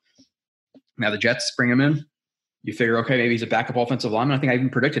cut him. Now the Jets bring him in. You figure, okay, maybe he's a backup offensive lineman. I think I even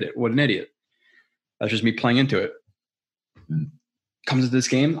predicted it. What an idiot. That's just me playing into it. Comes into this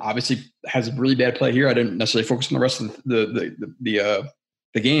game, obviously has a really bad play here. I didn't necessarily focus on the rest of the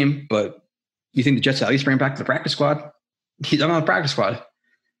game, but you think the Jets at least bring him back to the practice squad? He's not on the practice squad.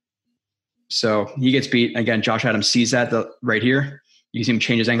 So he gets beat. Again, Josh Adams sees that right here. You see him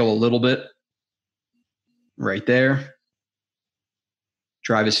change his angle a little bit. Right there.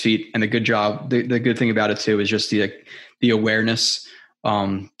 Drive his feet, and the good job. The good thing about it too is just the awareness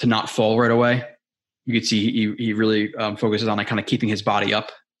to not fall right away. You can see he really focuses on kind of keeping his body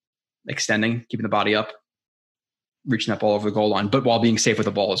up, extending, keeping the body up, reaching that ball over the goal line, but while being safe with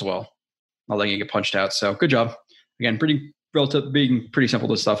the ball as well, not letting it get punched out. So good job. Again, being pretty simple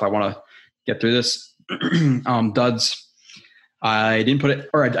to stuff. I want to get through this. Duds. I didn't put it,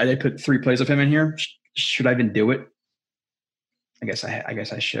 or I did put 3 plays of him in here. Should I even do it? I guess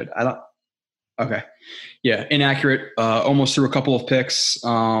I should. I don't. Okay. Yeah. Inaccurate. Almost threw a couple of picks.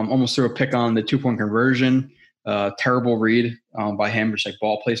 Almost threw a pick on the 2-point conversion. Terrible read by him. Just like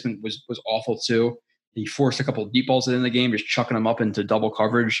ball placement was awful too. He forced a couple of deep balls in the game, just chucking them up into double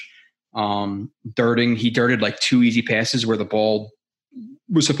coverage. He dirted like 2 easy passes where the ball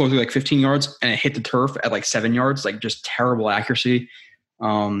was supposedly like 15 yards and it hit the turf at like 7 yards, like just terrible accuracy.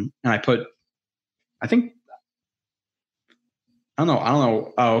 And I don't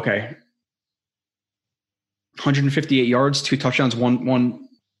know. Oh, okay. 158 yards, 2 touchdowns, one.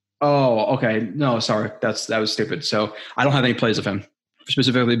 Oh, okay. No, sorry. That was stupid. So I don't have any plays of him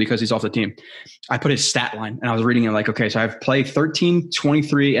specifically because he's off the team. I put his stat line and I was reading it like, okay, so I have played 13,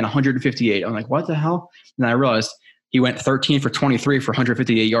 23, and 158. I'm like, what the hell? And I realized he went 13 for 23 for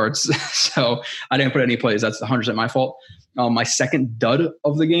 158 yards. So I didn't put any plays. That's 100% my fault. My second dud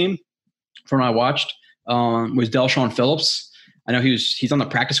of the game from when I watched was Delshon Phillips. I know he's on the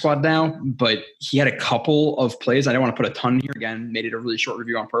practice squad now, but he had a couple of plays. I didn't want to put a ton here. Again, made it a really short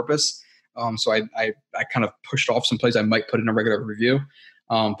review on purpose. So I kind of pushed off some plays I might put in a regular review.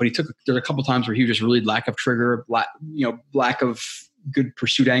 But there's a couple times where he was just really lack of trigger, lack of good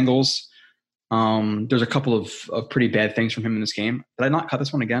pursuit angles. There's a couple of pretty bad things from him in this game. Did I not cut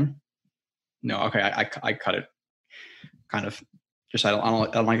this one again? No. Okay. I cut it kind of just, I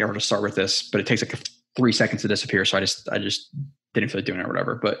don't like ever to start with this, but it takes like 3 seconds to disappear. So I just didn't feel like doing it or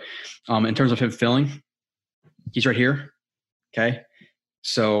whatever. But in terms of him filling, he's right here. Okay.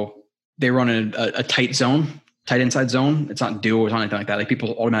 So they run a tight zone, tight inside zone. It's not duo or anything like that. Like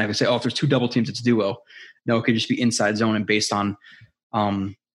people automatically say, oh, if there's 2 double teams, it's duo. No, it could just be inside zone and based on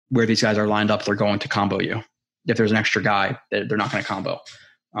where these guys are lined up, they're going to combo you. If there's an extra guy, they're not going to combo.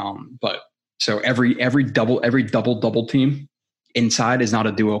 But so every double team inside is not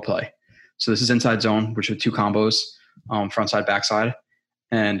a duo play. So this is inside zone, which are 2 combos, front side, back side,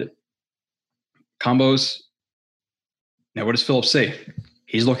 and combos. Now, what does Phillips see?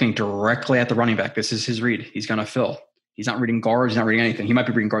 He's looking directly at the running back. This is his read. He's going to fill. He's not reading guards. He's not reading anything. He might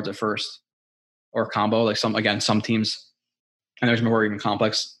be reading guards at first or combo. Like some teams, and there's more even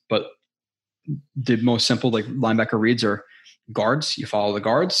complex, but the most simple like linebacker reads are guards. You follow the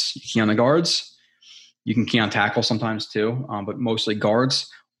guards. You key on the guards. You can key on tackle sometimes too, but mostly guards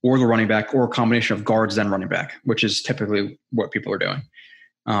or the running back or a combination of guards then running back, which is typically what people are doing.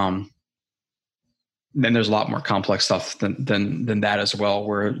 Then there's a lot more complex stuff than that as well,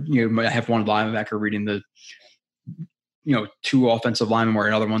 where you might have one linebacker reading the 2 offensive linemen where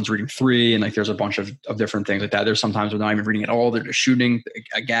another one's reading 3, and like there's a bunch of different things like that. There's sometimes they're not even reading at all. They're just shooting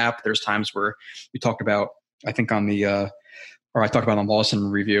a gap. There's times where we talked about, I think on the or I talked about on Lawson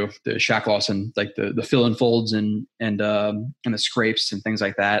review, the Shaq Lawson, like the fill in folds and the scrapes and things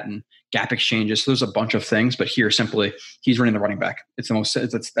like that, and gap exchanges. So there's a bunch of things, but here simply he's running the running back. It's the most.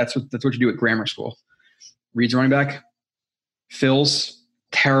 That's what you do at grammar school. Reads running back, fills,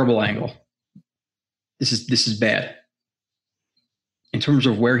 terrible angle. This is bad. In terms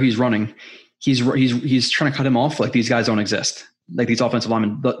of where he's running, he's trying to cut him off like these guys don't exist. Like these offensive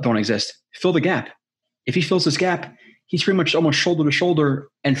linemen don't exist. Fill the gap. If he fills this gap, he's pretty much almost shoulder to shoulder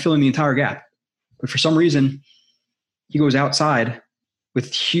and filling the entire gap. But for some reason, he goes outside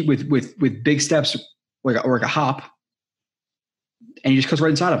with big steps or like a hop, and he just cuts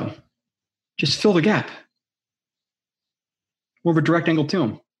right inside of him. Just fill the gap. More of a direct angle to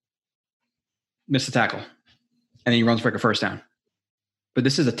him. Missed the tackle. And then he runs for like a first down. But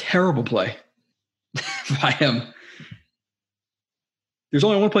this is a terrible play by him. There's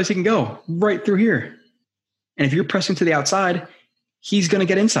only one place he can go, right through here. And if you're pressing to the outside, he's going to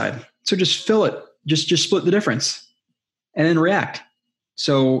get inside. So just fill it. Just split the difference and then react.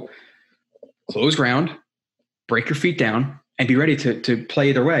 So close ground, break your feet down, and be ready to play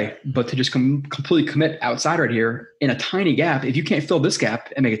either way. But to just completely commit outside right here in a tiny gap, if you can't fill this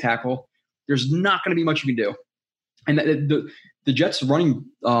gap and make a tackle, there's not going to be much you can do. And the Jets running,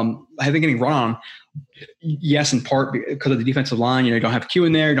 have been getting run on, yes, in part because of the defensive line. You don't have Q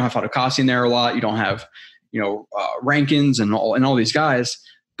in there. You don't have Fatukasi in there a lot. You don't have, Rankins and all these guys.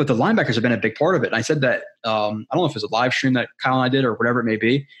 But the linebackers have been a big part of it. And I said that, I don't know if it was a live stream that Kyle and I did or whatever it may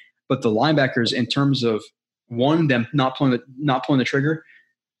be, but the linebackers in terms of, one, them not pulling the trigger.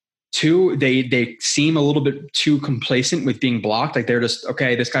 2, they seem a little bit too complacent with being blocked. Like they're just,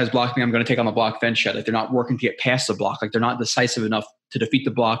 okay, this guy's blocking me, I'm going to take on the block then shut. Like they're not working to get past the block. Like they're not decisive enough to defeat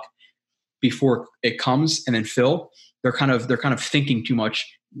the block before it comes and then fill. They're kind of thinking too much,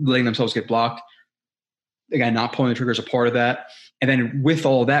 letting themselves get blocked. Again, not pulling the trigger is a part of that. And then with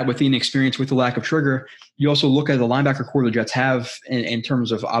all of that, with the inexperience, with the lack of trigger, you also look at the linebacker core the Jets have in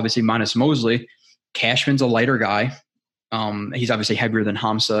terms of obviously minus Mosley. Cashman's a lighter guy. He's obviously heavier than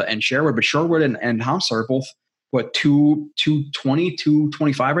Hamza and Sherwood, but Sherwood and Hamza are both, 220,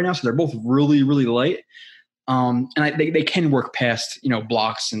 225 right now. So they're both really, really light. And they can work past,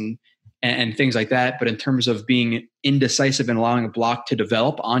 blocks and things like that. But in terms of being indecisive and allowing a block to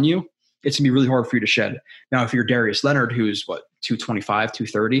develop on you, it's going to be really hard for you to shed. Now, if you're Darius Leonard, who's 225,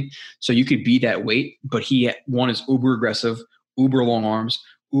 230, so you could be that weight, but one is uber aggressive, uber long arms,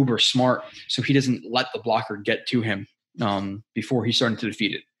 uber smart, so he doesn't let the blocker get to him before he's starting to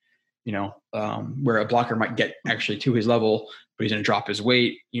defeat it. Where a blocker might get actually to his level, but he's going to drop his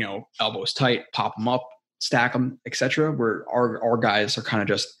weight, elbows tight, pop him up, stack him, etc. Where our guys are kind of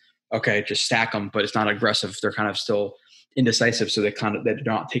just stack them, but it's not aggressive. They're kind of still indecisive, so they're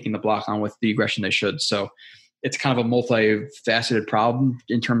not taking the block on with the aggression they should. So it's kind of a multifaceted problem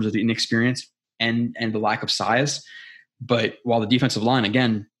in terms of the inexperience and the lack of size. But while the defensive line,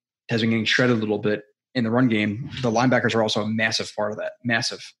 again, has been getting shredded a little bit in the run game, the linebackers are also a massive part of that.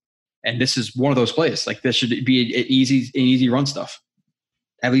 Massive. And this is one of those plays. Like, this should be an easy run stuff.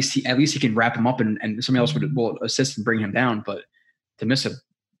 At least he can wrap him up and somebody else will assist and bring him down. But to miss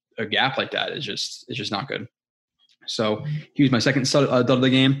a gap like that is just not good. So he was my second dud of the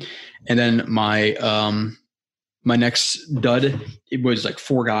game. And then my next dud, it was like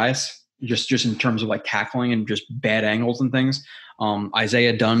four guys, just in terms of like tackling and just bad angles and things.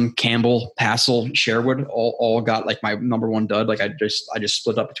 Isaiah Dunn, Campbell, Hassel, Sherwood all got like my number one dud. Like I just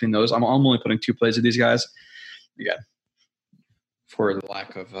split up between those. I'm only putting two plays of these guys. Yeah. For the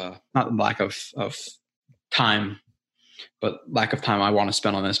lack of not lack of time, but lack of time I want to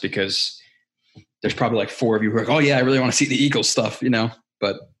spend on this, because there's probably like four of you who are like, oh yeah, I really want to see the Eagles stuff,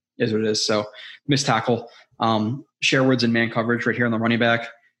 but it is what it is. So missed tackle. Sherwood's in man coverage right here on the running back.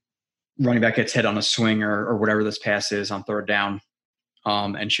 Running back gets hit on a swing or whatever this pass is on third down.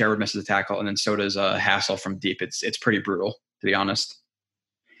 And Sherwood misses the tackle, and then so does Hassel from deep. It's pretty brutal, to be honest.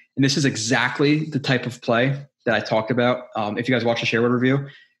 And this is exactly the type of play that I talked about. If you guys watch the Sherwood review,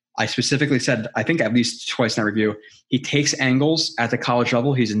 I specifically said, I think at least twice in that review, he takes angles at the college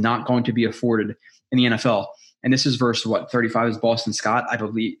level he's not going to be afforded in the NFL. And this is versus 35 is Boston Scott, I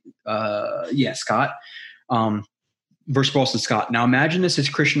believe. Scott. Versus Boston Scott. Now imagine this is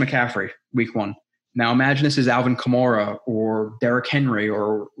Christian McCaffrey, week one. Now imagine this is Alvin Kamara or Derrick Henry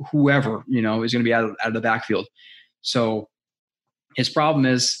or whoever, is going to be out of the backfield. So his problem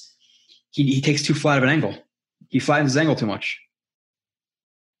is he takes too flat of an angle. He flattens his angle too much.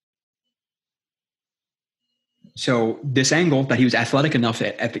 So this angle that he was athletic enough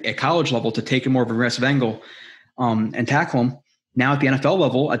at college level to take a more of an aggressive angle and tackle him, now at the NFL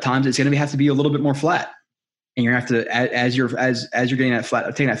level, at times it's going to have to be a little bit more flat. And you're going to have to, as you're getting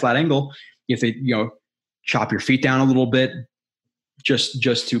taking that flat angle, you have to, chop your feet down a little bit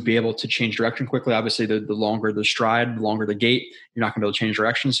just to be able to change direction quickly. Obviously, the longer the stride, the longer the gait, you're not going to be able to change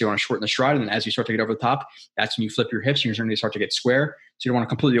direction. So you want to shorten the stride. And then as you start to get over the top, that's when you flip your hips and you're going to start to get square. So you don't want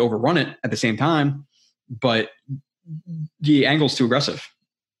to completely overrun it at the same time, but the angle's too aggressive.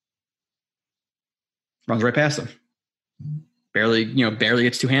 Runs right past him. Barely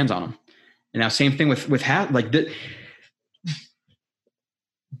gets two hands on him. And now same thing with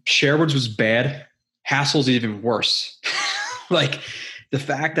Sherwood's was bad. Hassel's even worse. Like the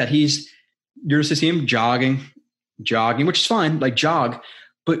fact that you're just to see him jogging, which is fine, like jog.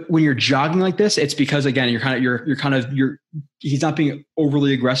 But when you're jogging like this, it's because again, he's not being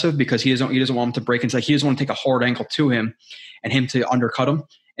overly aggressive because he doesn't want him to break inside. He doesn't want to take a hard ankle to him and him to undercut him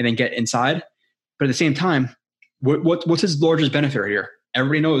and then get inside. But at the same time, what's his largest benefit here?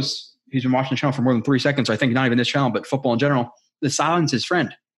 Everybody knows he's been watching the channel for more than 3 seconds. So I think not even this channel, but football in general. The sideline's his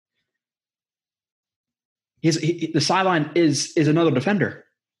friend. The sideline is another defender.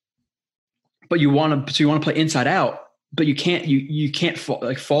 But you want to play inside out, but you can't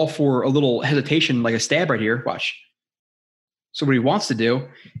fall for a little hesitation like a stab right here. Watch. So what he wants to do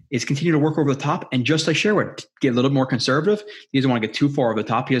is continue to work over the top, and just like Sherwood, get a little more conservative. He doesn't want to get too far over the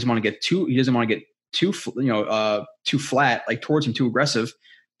top. He doesn't want to get too flat, like towards him, too aggressive,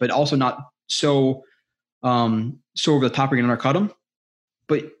 but also not so over the top you're going to undercut him.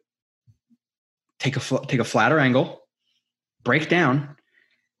 But take a flatter angle, break down,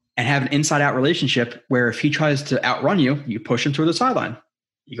 and have an inside-out relationship where if he tries to outrun you, you push him toward the sideline.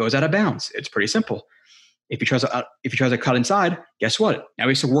 He goes out of bounds. It's pretty simple. If he tries to cut inside, guess what? Now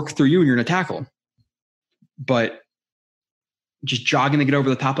he has to work through you and you're going to tackle him. But just jogging to get over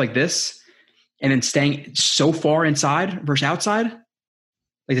the top like this and then staying so far inside versus outside,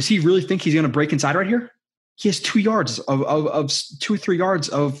 like does he really think he's going to break inside right here? he has 2 yards of 2 or 3 yards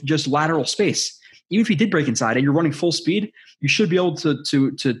of just lateral space. Even if he did break inside and you're running full speed, you should be able to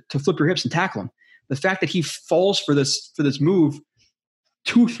flip your hips and tackle him. The fact that he falls for this move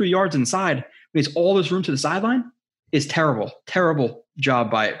 2 or 3 yards inside, when he has all this room to the sideline, is terrible. Terrible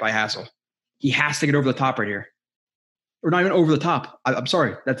job by Hassel. He has to get over the top right here. Or not even over the top. I'm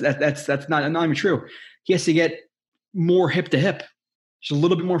sorry. That's not even true. He has to get more hip to hip. Just a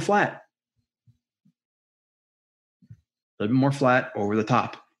little bit more flat. A little bit more flat over the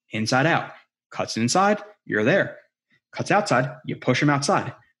top. Inside out. Cuts inside, you're there. Cuts outside, you push him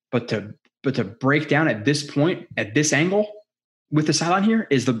outside. But to break down at this point, at this angle, with the sideline here,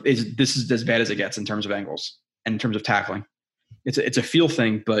 this is as bad as it gets in terms of angles and in terms of tackling. It's a feel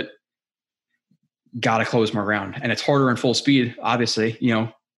thing, but gotta close more ground. And it's harder in full speed, obviously. You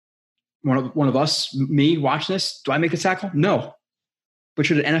know, one of us, me, watching this, do I make a tackle? No. But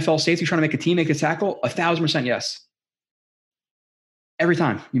should an NFL safety trying to make a team make a tackle? 1,000% yes. Every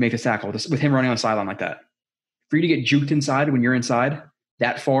time you make a tackle with him running on the sideline like that. For you to get juked inside when you're inside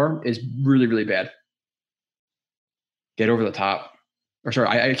that far is really, really bad. Get over the top. Or sorry,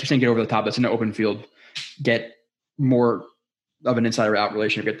 I keep saying get over the top. That's in the open field. Get more of an inside-out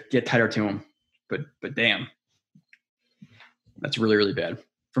relationship. Get tighter to him. But damn, that's really, really bad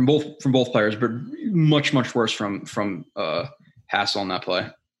from both players. But much worse from Hassel on that play.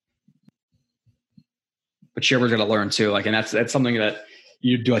 But Sherwood's got to learn too. Like, and that's something that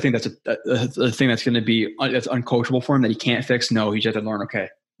you do. I think that's a thing that's going to be that's uncoachable for him that he can't fix. No, he just have to learn. Okay, a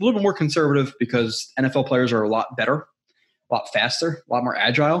little bit more conservative because NFL players are a lot better, a lot faster, a lot more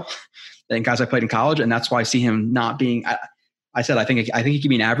agile than guys I played in college, and that's why I see him not being. I think he can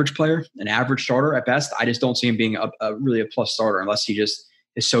be an average player, an average starter at best. I just don't see him being really a plus starter unless he just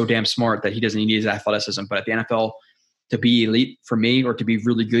is so damn smart that he doesn't need his athleticism. But at the NFL, to be elite for me or to be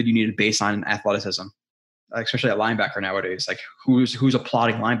really good, you need a baseline athleticism. Especially at linebacker nowadays, like who's a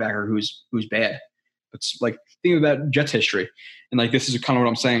plotting linebacker who's bad. It's like think about Jets history, and like this is kind of what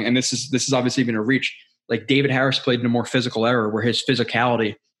I'm saying. And this is obviously going to reach. Like David Harris played in a more physical era where his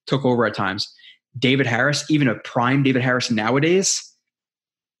physicality took over at times. David Harris, even a prime David Harris nowadays,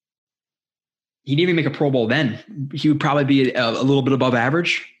 he didn't even make a Pro Bowl then. He would probably be a little bit above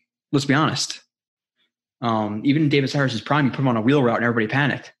average. Let's be honest. Even in David Harris's prime, you put him on a wheel route and everybody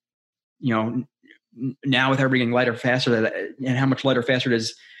panicked. You know. Now with everybody getting lighter, faster, and how much lighter, faster it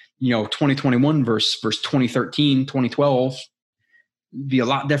is, 2021 versus 2013, 2012, be a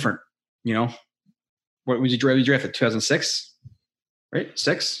lot different. What was he drafted? 2006, right?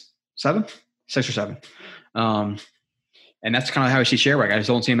 6, 7, 6 or 7. And that's kind of how I see Sherwood. I just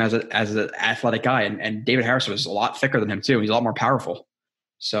don't see him as an athletic guy. And David Harris was a lot thicker than him too. He's a lot more powerful.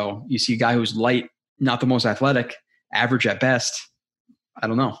 So you see a guy who's light, not the most athletic, average at best. I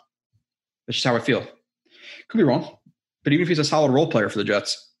don't know. That's just how I feel. Could be wrong, but even if he's a solid role player for the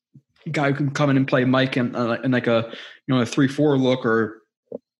Jets, a guy who can come in and play Mike and like a 3-4 look or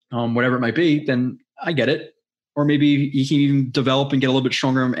whatever it might be, then I get it. Or maybe he can even develop and get a little bit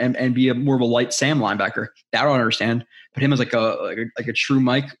stronger and be more of a light Sam linebacker. That I don't understand. But him as like a true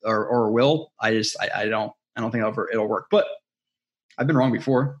Mike or a Will, I don't think it'll work. But I've been wrong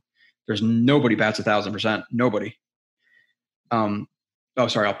before. There's nobody bats 1,000%. Nobody. Oh,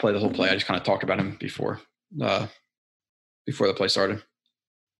 sorry. I'll play the whole play. I just kind of talked about him before the play started.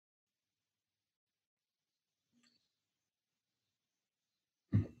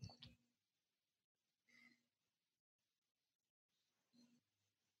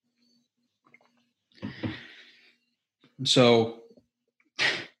 So,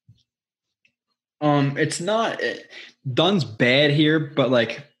 it's not Dunn's bad here, but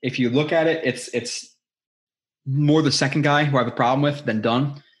like if you look at it, it's more the second guy who I have a problem with than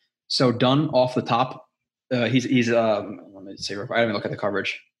Dunn. So Dunn off the top, he's let me see. I didn't even look at the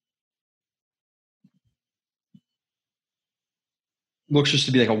coverage. Looks just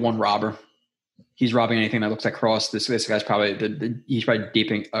to be like a one robber. He's robbing anything that looks like cross. This guy's probably he's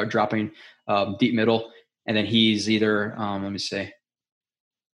probably dropping deep middle, and then he's either let me see.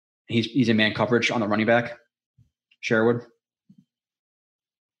 He's in man coverage on the running back, Sherwood.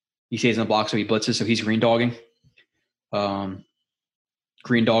 He stays in the block, so he blitzes. So he's green dogging.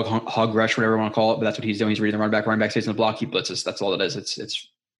 Green dog, hug rush, whatever you want to call it, but that's what he's doing. He's reading the running back stays in the block, he blitzes. That's all it is. It's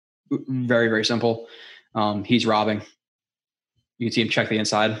very, very simple. He's robbing. You can see him check the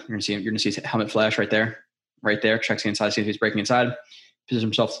inside. You're gonna see his helmet flash right there. Checks the inside, see if he's breaking inside. Positions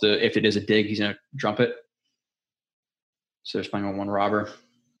himself if it is a dig, he's gonna jump it. So they're playing on one robber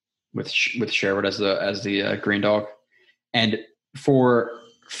with Sherwood as the green dog. And for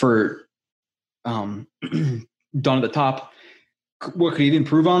Dunn at the top, what could he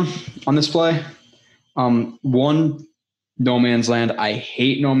improve on this play? One, no man's land. I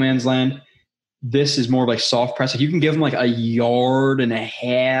hate no man's land. This is more like soft press. Like you can give them like a yard and a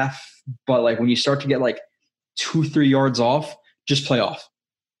half, but like when you start to get like 2-3 yards off, just play off.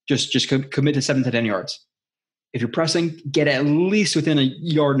 Just commit to 7 to 10 yards. If you're pressing, get at least within a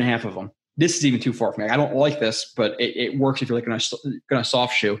yard and a half of them. This is even too far from me. I don't like this, but it works if you're like going to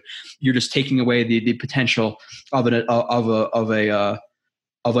soft shoe. You're just taking away the potential of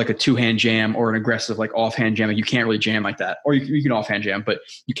like a two-hand jam or an aggressive like offhand jam. You can't really jam like that, or you can offhand jam, but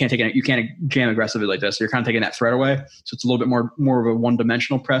you can't jam aggressively like this. So you're kind of taking that threat away. So it's a little bit more of a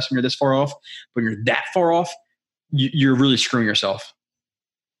one-dimensional press when you're this far off. But when you're that far off, you're really screwing yourself.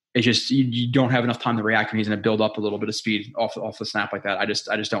 It's just you don't have enough time to react when he's going to build up a little bit of speed off the snap like that. I just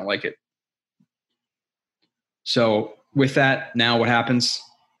don't like it. So with that, now what happens?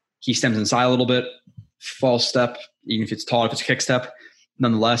 He stems inside a little bit, false step, even if it's tall, if it's a kick step,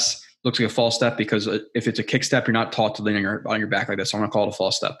 nonetheless, looks like a false step because if it's a kick step, you're not taught to lean on your back like this. So I'm going to call it a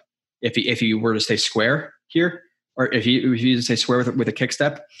false step. If he were to stay square here, or if he to stay square with a kick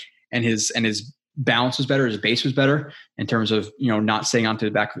step, and his balance was better, his base was better in terms of not staying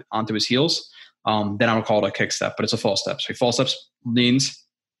onto his heels, then I would call it a kick step. But it's a false step. So he false steps, leans.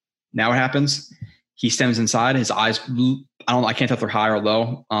 Now what happens? He stems inside. His eyes, I can't tell if they're high or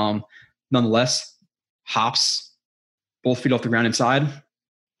low. Nonetheless, hops, both feet off the ground inside.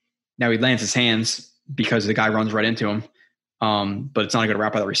 Now he lands his hands because the guy runs right into him. But it's not a good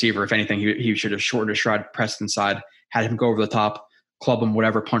route by the receiver. If anything, he should have shortened his stride, pressed inside, had him go over the top, club him,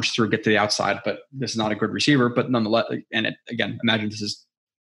 whatever, punch through, get to the outside. But this is not a good receiver. But nonetheless, and again, imagine this is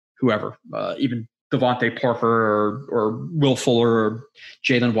whoever, even Devontae Parker or Will Fuller or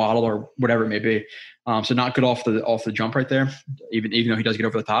Jalen Waddle or whatever it may be. So not good off the jump right there, even though he does get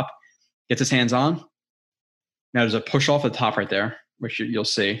over the top. Gets his hands on. Now there's a push off the top right there, which you'll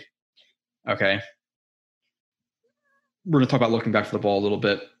see. Okay. We're going to talk about looking back for the ball a little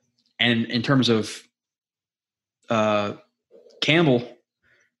bit. And in terms of Campbell,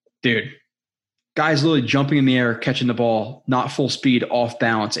 dude, guy's literally jumping in the air, catching the ball, not full speed, off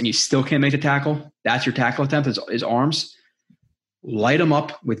balance, and you still can't make the tackle. That's your tackle attempt, his arms. Light him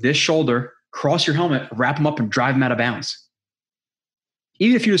up with this shoulder, cross your helmet, wrap him up, and drive him out of bounds.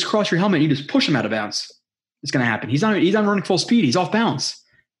 Even if you just cross your helmet and you just push him out of bounds, it's going to happen. He's not running full speed. He's off balance.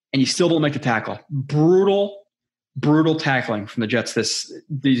 And you still don't make the tackle. Brutal tackling from the Jets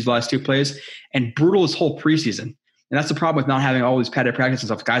these last two plays, and brutal this whole preseason. And that's the problem with not having all these padded practice and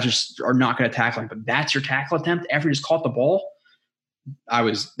stuff. Guys just are not going to tackle him. But that's your tackle attempt after you just caught the ball.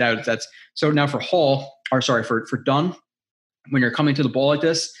 That's so now for Dunn, when you're coming to the ball like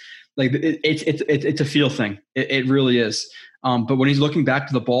this, like it's a feel thing. It really is. But when he's looking back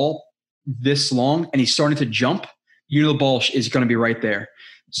to the ball this long and he's starting to jump, the ball is going to be right there.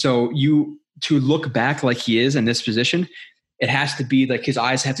 So to look back like he is in this position, it has to be like his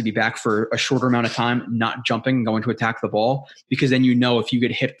eyes have to be back for a shorter amount of time, not jumping and going to attack the ball, because then if you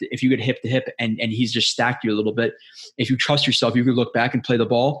get hip to hip and he's just stacked you a little bit, if you trust yourself, you could look back and play the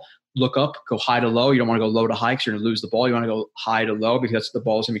ball, look up, go high to low. You don't want to go low to high because you're going to lose the ball. You want to go high to low because the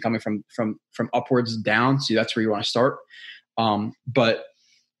ball is going to be coming from upwards down. So that's where you want to start. But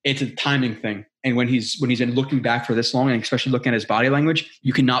it's a timing thing. And when he's been looking back for this long, and especially looking at his body language,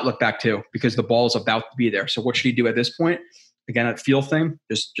 you cannot look back too, because the ball is about to be there. So what should he do at this point? Again, that feel thing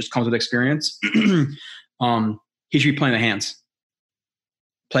just comes with experience. He should be playing the hands.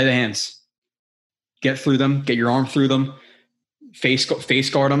 Play the hands. Get through them. Get your arm through them. Face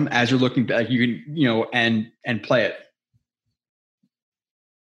guard them as you're looking back. You can and play it.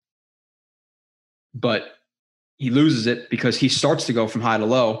 But he loses it because he starts to go from high to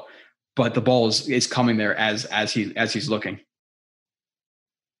low, but the ball is coming there as he's looking.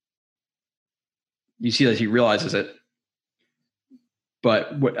 You see that he realizes it.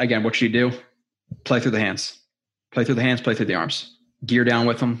 But what should you do? Play through the hands. Play through the hands, play through the arms. Gear down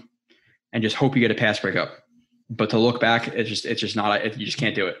with them and just hope you get a pass break up. But to look back, it's just not, you just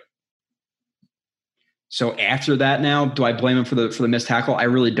can't do it. So after that now, do I blame him for the missed tackle? I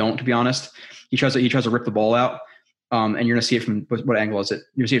really don't, to be honest. He tries to rip the ball out. And you're going to see it from, what angle is it?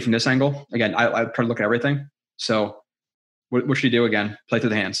 You're going to see it from this angle. Again, I try to look at everything. So what should he do again? Play through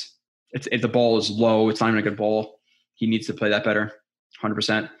the hands. If the ball is low, it's not even a good ball. He needs to play that better.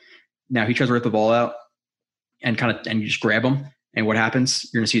 100%. Now he tries to rip the ball out and you just grab him. And what happens?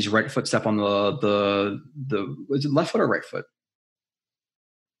 You're going to see his right foot step on the is it left foot or right foot?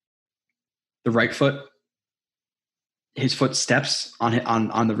 The right foot. His foot steps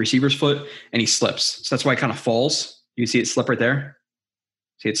on the receiver's foot and he slips. So that's why it kind of falls. You see it slip right there.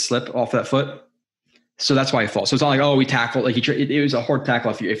 See it slip off that foot. So that's why he falls. So it's not like, oh, we tackled. Like it was a hard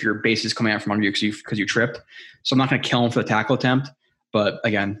tackle if your base is coming out from under you because you tripped. So I'm not going to kill him for the tackle attempt. But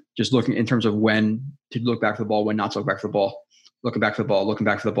again, just looking in terms of when to look back for the ball, when not to look back for the ball, looking back for the ball, looking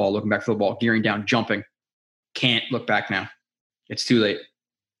back for the ball, looking back for the ball, gearing down, jumping. Can't look back now. It's too late.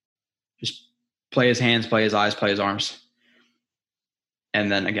 Just play his hands, play his eyes, play his arms.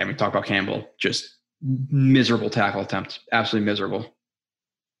 And then again, we talk about Campbell. Just miserable tackle attempt. Absolutely miserable.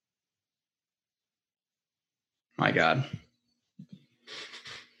 My God.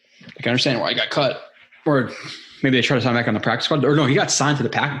 I can understand why he got cut. Or maybe they tried to sign back on the practice squad. Or no, he got signed to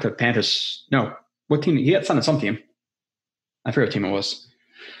the Panthers. No. What team? He got signed to some team. I forget what team it was.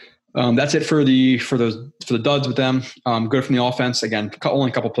 That's it for the duds with them. Good from the offense. Again,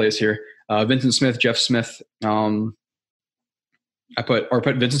 only a couple plays here. Vincent Smith, Jeff Smith. I put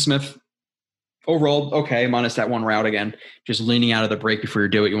Vincent Smith overall okay, minus that one route again. Just leaning out of the break before you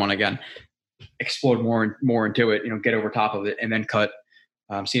do it. You want to again explode more into it. Get over top of it and then cut.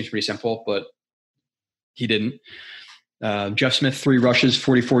 Seems pretty simple, but he didn't. Jeff Smith, 3 rushes,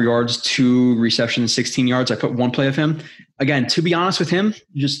 44 yards, 2 receptions, 16 yards. I put one play of him. Again, to be honest with him,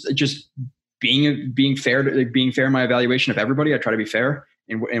 just being fair in my evaluation of everybody. I try to be fair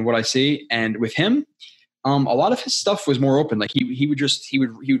in what I see. And with him, a lot of his stuff was more open. Like he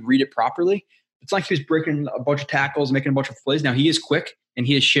would read it properly. It's like he was breaking a bunch of tackles, making a bunch of plays. Now he is quick and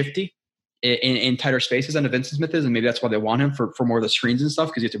he is shifty in tighter spaces than Vincent Smith is, and maybe that's why they want him for more of the screens and stuff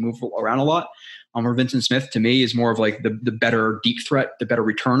because you have to move around a lot. Where Vincent Smith to me is more of like the better deep threat, the better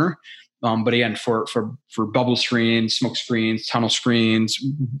returner. But again, for bubble screens, smoke screens, tunnel screens,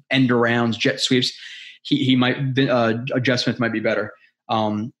 end arounds, jet sweeps, he might Jeff Smith might be better.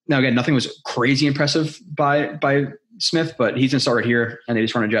 Now again, nothing was crazy impressive by Smith, but he's gonna start right here, and they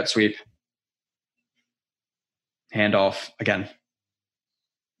just run a jet sweep, handoff again.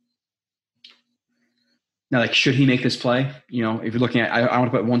 Now, like, should he make this play? If you're looking at, I want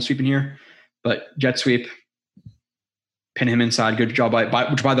to put one sweep in here, but jet sweep, pin him inside. Good job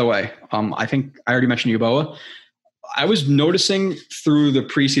which by the way, I think I already mentioned Yeboah. I was noticing through the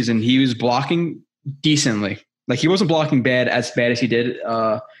preseason, he was blocking decently. Like he wasn't blocking as bad as he did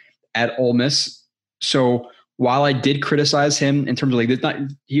at Ole Miss. So while I did criticize him in terms of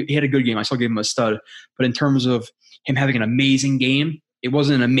he had a good game. I still gave him a stud, but in terms of him having an amazing game, it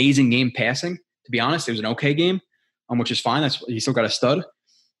wasn't an amazing game passing. To be honest, it was an okay game, which is fine. He still got a stud.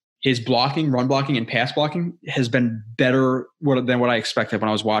 His blocking, run blocking, and pass blocking has been better than what I expected when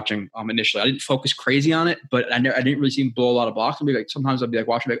I was watching initially. I didn't focus crazy on it, but I didn't really see him blow a lot of blocks. Sometimes I'd be like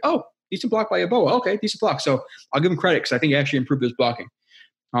watching, like, oh, decent block by Yeboah. Okay, decent block. So I'll give him credit because I think he actually improved his blocking.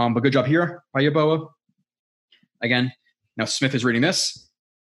 But good job here by Yeboah. Again, now Smith is reading this.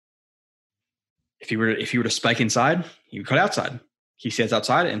 If he were to spike inside, he would cut outside. He stays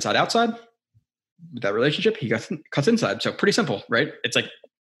outside, inside, outside. With that relationship, he cuts inside. So pretty simple, right? It's like,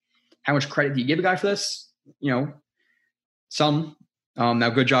 how much credit do you give a guy for this? Some. Now,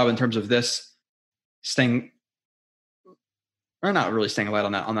 good job in terms of this staying, or not really staying light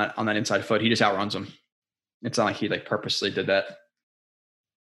on that inside foot. He just outruns him. It's not like he purposely did that.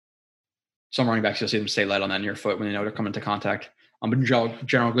 Some running backs, you'll see them stay light on that near foot when they know they're coming into contact. But in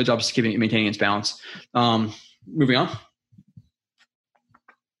general, good job just maintaining its balance. Moving on.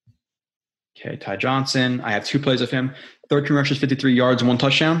 Okay, Ty Johnson. I have 2 plays of him. 13 rushes, 53 yards, 1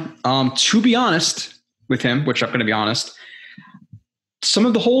 touchdown. To be honest with him, which I'm going to be honest, some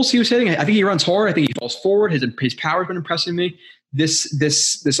of the holes he was hitting, I think he runs hard. I think he falls forward. His power has been impressing me this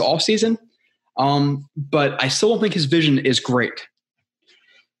offseason. But I still don't think his vision is great.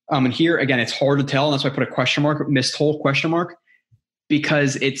 And here, again, it's hard to tell. And that's why I put a question mark, missed hole question mark,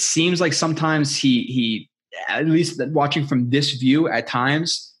 because it seems like sometimes he at least watching from this view at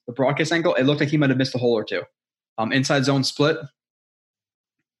times, the broadcast angle, it looked like he might have missed a hole or two. Inside zone split.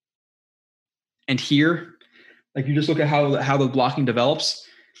 And here, you just look at how the blocking develops.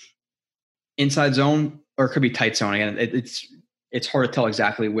 Inside zone, or it could be tight zone. Again, it's hard to tell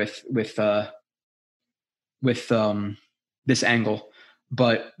exactly with this angle.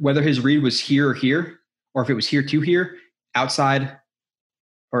 But whether his read was here or here, or if it was here to here, outside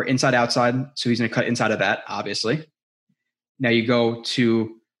or inside outside, so he's going to cut inside of that, obviously. Now you go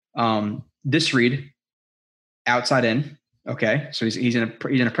to this read, outside in, okay, so he's in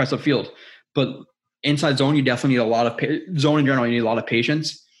a press up field, but inside zone you definitely need a lot of zone in general. You need a lot of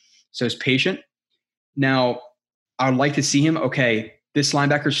patience, so he's patient. Now I would like to see him. Okay, this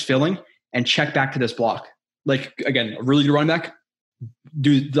linebacker's filling and check back to this block. Again, a really good running back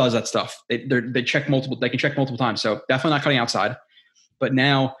does that stuff. They check multiple. They can check multiple times. So definitely not cutting outside. But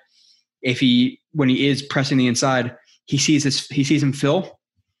now, when he is pressing the inside, he sees him fill.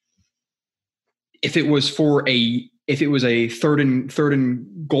 if it was a third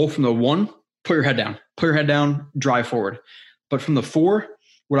and goal from the 1, put your head down, drive forward. But from the 4,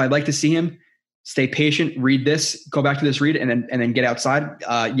 would I like to see him stay patient, read this, go back to this read, and then get outside?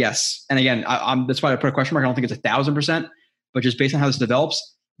 Yes. And again, that's why I put a question mark. I don't think it's 1,000%, but just based on how this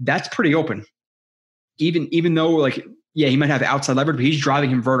develops, that's pretty open. Even though, like, yeah, he might have outside leverage, but he's driving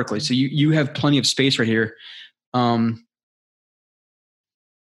him vertically. So you have plenty of space right here. He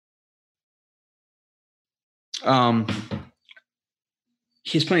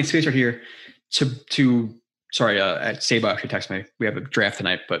has plenty of space right here to sorry, Saba actually texted me. We have a draft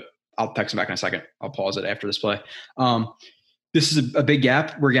tonight, but I'll text him back in a second. I'll pause it after this play. This is a big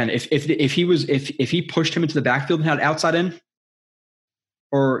gap where, again, if he pushed him into the backfield and had outside in,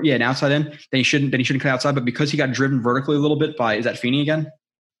 an outside in, then he shouldn't cut outside. But because he got driven vertically a little bit by, is that Feeney again?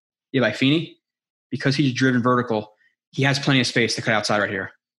 Yeah, by Feeney. Because he's driven vertical, he has plenty of space to cut outside right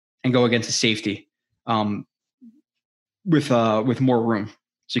here and go against the safety with more room.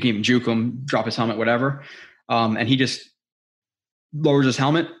 So you can even juke him, drop his helmet, whatever. And he just lowers his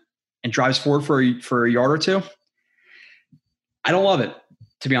helmet and drives forward for a yard or two. I don't love it,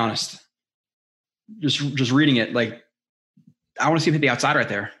 to be honest. Just reading it, like, I want to see him hit the outside right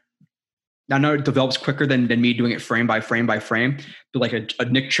there. Now, I know it develops quicker than me doing it frame by frame by frame, but like a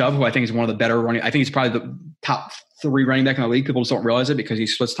Nick Chubb, who I think is one of the better running. I think he's probably the top 3 running back in the league. People just don't realize it because he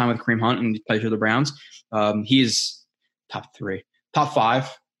splits time with Kareem Hunt and he plays for the Browns. He is top 3, top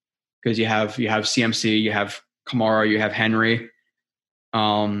 5, because you have CMC, you have Kamara, you have Henry.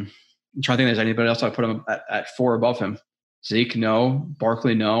 I'm trying to think if there's anybody else I put him at 4 above him. Zeke, no.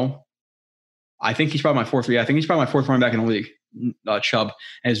 Barkley, no. I think he's probably my 4th. Yeah, I think he's probably my 4th running back in the league, Chubb.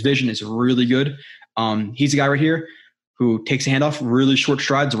 And his vision is really good. He's the guy right here who takes a handoff, really short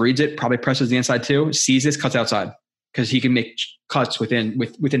strides, reads it, probably presses the inside too, sees this, cuts outside, because he can make cuts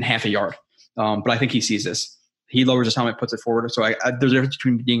within half a yard. But I think he sees this. He lowers his helmet, puts it forward. So there's a difference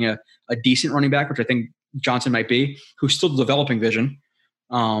between being a decent running back, which I think Johnson might be, who's still developing vision,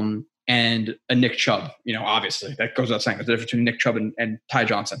 and a Nick Chubb. Obviously that goes without saying. There's a difference between Nick Chubb and Ty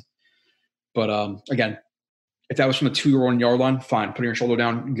Johnson. But again, if that was from the 2-1 yard line, fine. Putting your shoulder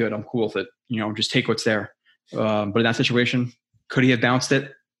down, good. I'm cool with it. Just take what's there. But in that situation, could he have bounced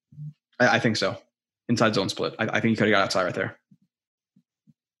it? I think so. Inside zone split. I think he could have got outside right there.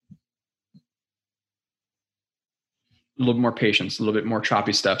 A little bit more patience, a little bit more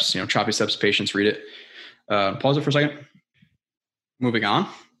choppy steps. Choppy steps, patience, read it. Pause it for a second. Moving on.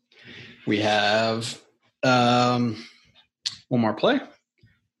 We have one more play.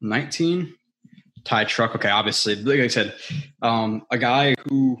 19. Ty Truck. Okay, obviously, like I said, a guy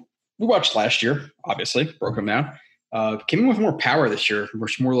who we watched last year, obviously, broke him down. Came in with more power this year,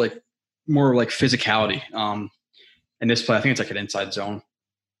 which more like physicality. In this play, I think it's like an inside zone.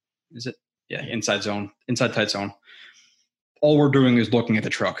 Is it? Yeah, inside zone, inside tight zone. All we're doing is looking at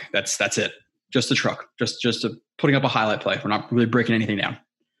the truck. That's it. Just the truck. Just putting up a highlight play. We're not really breaking anything down.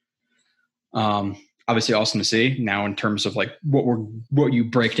 Obviously awesome to see. Now in terms of like what you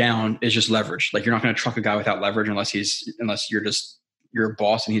break down is just leverage. Like you're not going to truck a guy without leverage unless you're a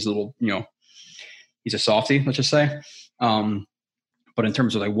boss and he's a little, he's a softie, let's just say. But in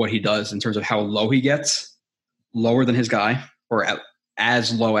terms of like what he does, in terms of how low he gets, lower than his guy or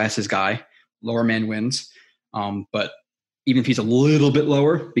as low as his guy, lower man wins. But even if he's a little bit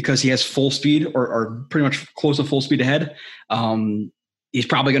lower because he has full speed or pretty much close to full speed ahead, he's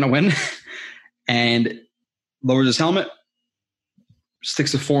probably going to win. And lowers his helmet,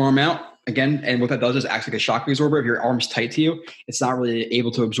 sticks the forearm out again. And what that does is acts like a shock absorber. If your arm's tight to you, it's not really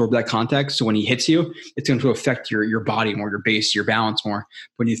able to absorb that contact. So when he hits you, it's going to affect your body more, your base, your balance more.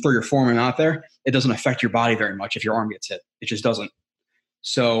 When you throw your forearm out there, it doesn't affect your body very much if your arm gets hit. It just doesn't.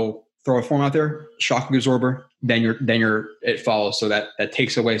 So throw a forearm out there, shock absorber, then it follows. So that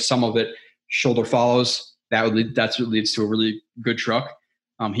takes away some of it. Shoulder follows. That's what leads to a really good truck.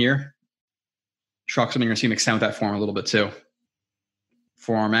 Here. Truck, something you're going to see him extend with that forearm a little bit too.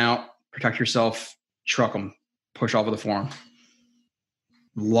 Forearm out, protect yourself, truck them, push off with the forearm.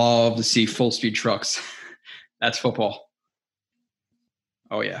 Love to see full speed trucks. That's football.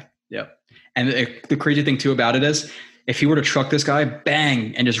 Oh yeah. Yep. And the crazy thing too about it is if he were to truck this guy,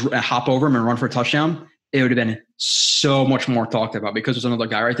 bang, and just hop over him and run for a touchdown, it would have been so much more talked about because there's another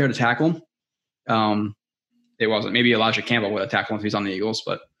guy right there to tackle him. It wasn't. Maybe Elijah Campbell would have tackled him if he's on the Eagles,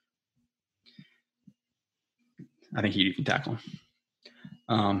 but I think he'd even tackle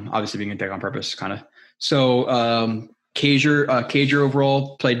him. Obviously being a dick on purpose, kind of. So Cager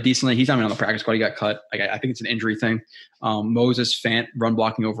overall played decently. He's not even on the practice squad. He got cut. I think it's an injury thing. Moses Fant, run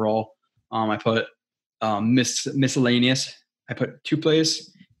blocking overall. I put miscellaneous. I put 2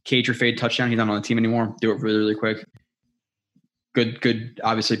 plays. Cage or fade touchdown. He's not on the team anymore. Do it really, really quick. Good.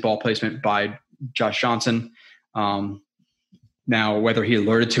 Obviously, ball placement by Josh Johnson. Now, whether he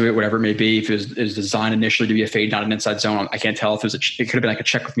alerted to it, whatever it may be, if it was designed initially to be a fade, not an inside zone, I can't tell. If it could have been like a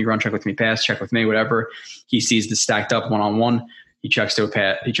check with me run, check with me pass, check with me, whatever. He sees the stacked up one-on-one. He checks to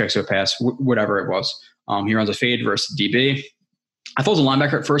a pass, whatever it was. He runs a fade versus DB. I thought it was a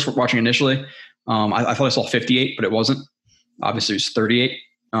linebacker at first watching initially. I thought I saw 58, but it wasn't. Obviously, it was 38.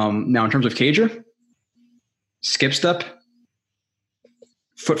 Now, in terms of Cager, skip step,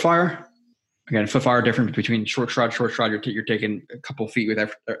 foot fire. Again, foot fire different between short stride. You're taking a couple of feet with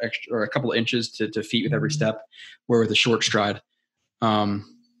extra, or a couple of inches to feet with every step. Where with a short stride, with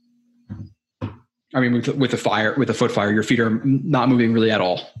the foot fire, your feet are not moving really at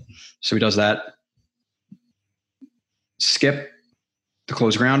all. So he does that. Skip to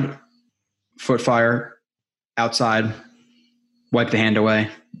close ground, foot fire, outside, wipe the hand away,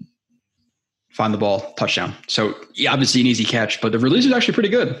 find the ball, touchdown. So obviously an easy catch, but the release is actually pretty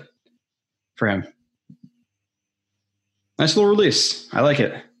good for him. Nice little release. I like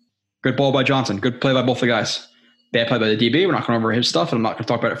it. Good ball by Johnson. Good play by both the guys. Bad play by the DB. We're not going over his stuff, and I'm not going to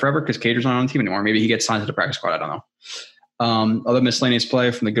talk about it forever because Cager's not on the team anymore. Maybe he gets signed to the practice squad. I don't know. Other miscellaneous play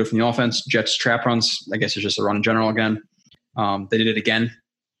from the offense. Jets trap runs. I guess it's just a run in general again. They did it again.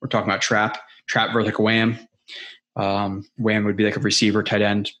 We're talking about trap versus like a wham. Wham would be like a receiver, tight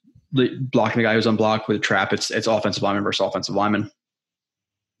end, blocking the guy who's unblocked. With a trap, it's offensive lineman versus offensive lineman.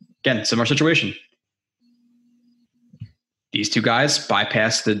 Again, similar situation. These two guys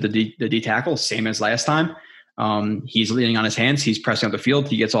bypass the D tackle, same as last time. He's leaning on his hands. He's pressing up the field.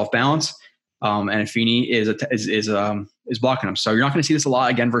 He gets off balance, and Feeney is blocking him. So you're not going to see this a lot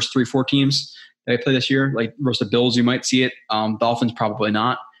again versus 3-4 teams that I play this year. Like versus the Bills, you might see it. Dolphins probably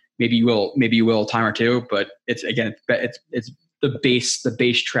not. Maybe you will. Maybe you will a time or two. But it's the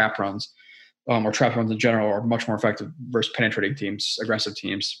base trap runs, or trap runs in general are much more effective versus penetrating teams, aggressive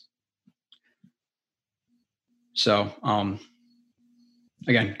teams. So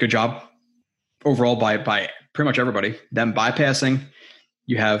again, good job overall by pretty much everybody. Them bypassing,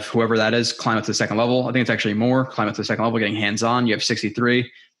 you have whoever that is climb up to the second level. I think it's actually more climb up to the second level, getting hands on. You have 63.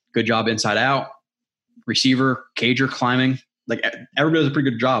 Good job inside out. Receiver, Cager climbing. Like everybody does a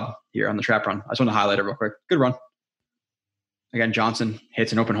pretty good job here on the trap run. I just want to highlight it real quick. Good run. Again, Johnson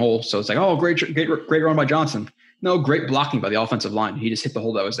hits an open hole. So it's like, oh, great run by Johnson. No, great blocking by the offensive line. He just hit the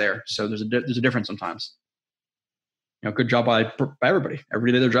hole that was there. So there's a difference sometimes. Good job by everybody.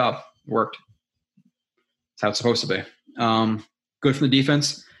 Everybody did their job. It worked. That's how it's supposed to be. Good from the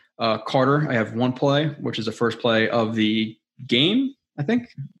defense. Carter, I have one play, which is the first play of the game, I think.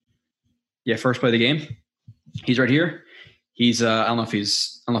 Yeah, first play of the game. He's right here. He's I don't know if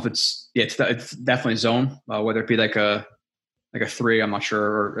it's definitely zone. Whether it be like a 3, I'm not sure,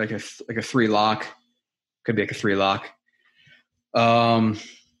 or like a 3 lock. Could be like a 3 lock. But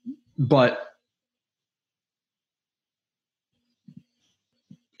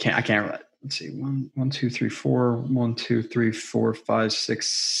I can't. Let's see. 1, 2, 3, 4. 1, 2, 3, 4, 5,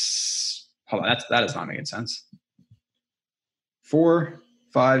 6. Hold on. That is not making sense. 4,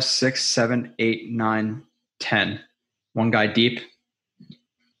 5, 6, 7, 8, 9, 10. One guy deep.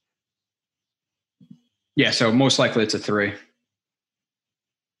 Yeah. So most likely it's a 3.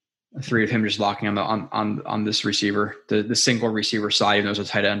 A 3 of him just locking on this receiver, the single receiver side, even though it's a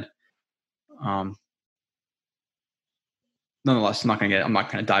tight end. Nonetheless, I'm not going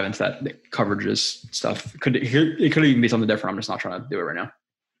to dive into that coverages stuff. It could even be something different. I'm just not trying to do it right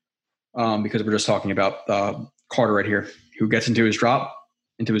now, because we're just talking about Carter right here, who gets into his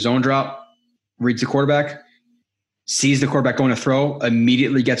own drop, reads the quarterback, sees the quarterback going to throw,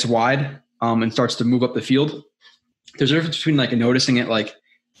 immediately gets wide, and starts to move up the field. There's a difference between like noticing it like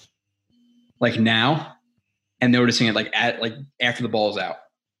now and noticing it like after the ball is out.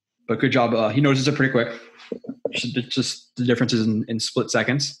 But good job. He notices it pretty quick. Just the differences in split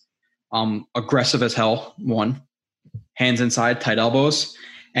seconds. Aggressive as hell. 1, hands inside, tight elbows,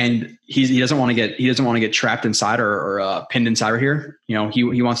 and he doesn't want to get trapped inside or pinned inside right here.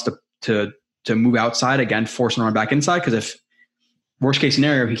 He wants to move outside again, force and run back inside. Because if worst case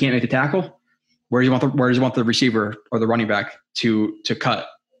scenario, he can't make the tackle, where does he want the receiver or the running back to cut?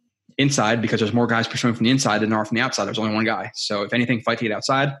 Inside, because there's more guys pursuing from the inside than there are from the outside. There's only one guy. So if anything, fight to get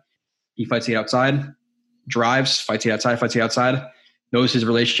outside. He fights to get outside. Drives, fights to get outside, knows his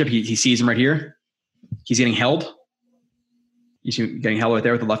relationship. He sees him right here. He's getting held. He's getting held right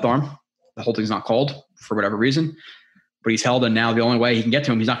there with the left arm. The holding's not called for whatever reason, but he's held, and now the only way he can get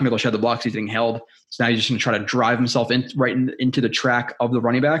to him, he's not going to be able to shed the blocks. He's getting held. So now he's just going to try to drive himself into the track of the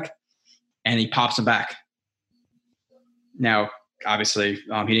running back, and he pops him back. Now, obviously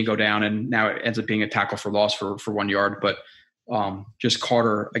he didn't go down, and now it ends up being a tackle for loss for 1 yard. But just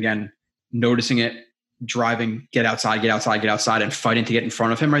Carter, again, noticing it, driving, get outside, and fighting to get in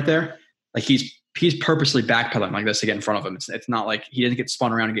front of him right there. Like he's purposely backpedaling like this to get in front of him. It's not like he doesn't get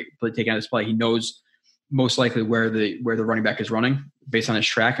spun around and get taken out of his play. He knows most likely where the running back is running based on his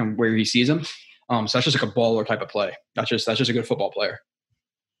track and where he sees him. So that's just like a baller type of play. That's just a good football player.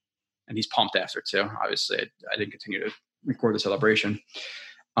 And he's pumped after it too. Obviously, I didn't continue to record the celebration.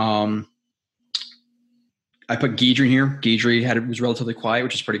 I put Guidry here. Guidry was relatively quiet,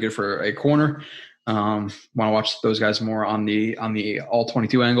 which is pretty good for a corner. Want to watch those guys more on the all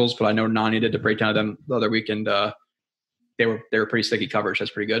 22 angles, but I know Nani did a breakdown of them the other week, and they were pretty sticky coverage.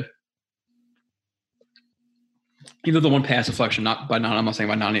 That's pretty good. Even the one pass deflection, not by Nani, I'm not saying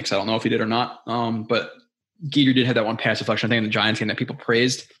by Nani because I don't know if he did or not. But Guidry did have that one pass deflection, I think, in the Giants game that people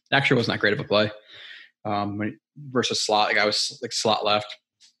praised. It actually wasn't that great of a play. Versus slot, the guy was like slot left.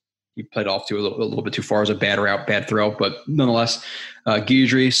 He played off to a little bit too far. It was a bad route, bad throw, but nonetheless,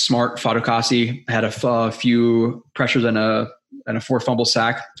 Guidry, smart. Fatukasi had a few pressures and a forced fumble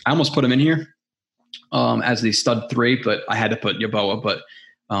sack. I almost put him in here as the stud 3, but I had to put Yeboah. But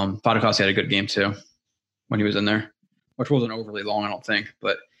Fatukasi had a good game too when he was in there, which wasn't overly long, I don't think.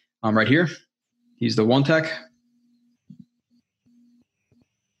 But right here, he's the one tech.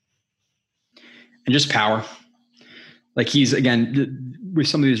 And just power. Like he's, again, with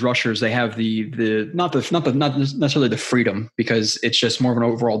some of these rushers, they have not necessarily the freedom, because it's just more of an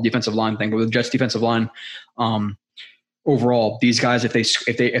overall defensive line thing. But with the Jets defensive line, overall, these guys, if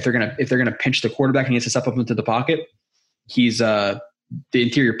they're gonna pinch the quarterback and he has to step up into the pocket, he's the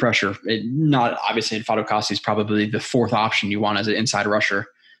interior pressure. Not obviously, in Fatukasi is probably the 4th option you want as an inside rusher.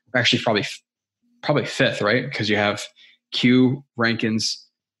 Actually, probably 5th, right? Because you have Q, Rankins,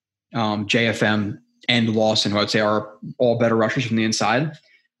 JFM, and Lawson, who I would say are all better rushers from the inside.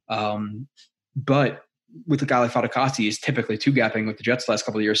 But with a guy like Fatukasi, he's typically 2-gapping with the Jets the last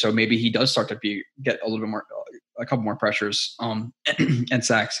couple of years. So maybe he does start to get a little bit more, a couple more pressures and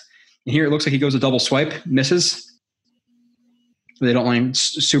sacks. And here it looks like he goes a double swipe, misses. They don't line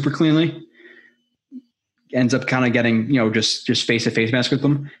super cleanly. Ends up kind of getting, just face-to-face mask with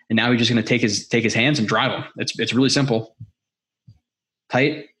them. And now he's just going to take his hands and drive them. It's really simple.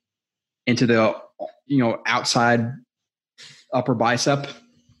 Tight into the outside upper bicep,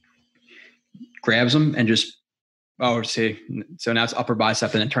 grabs them and just, so now it's upper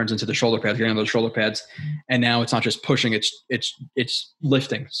bicep and it turns into the shoulder pads, getting those shoulder pads. And now it's not just pushing, it's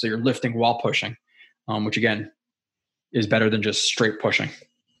lifting. So you're lifting while pushing, which again is better than just straight pushing.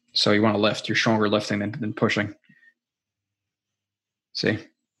 So you want to lift, you're stronger lifting than pushing. See,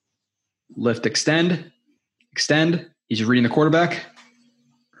 lift, extend. He's reading the quarterback,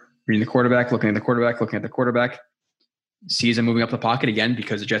 looking at the quarterback, sees him moving up the pocket again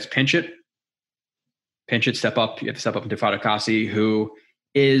because the Jets pinch it, step up. You have to step up into Fatukasi, who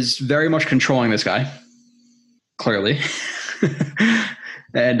is very much controlling this guy, clearly.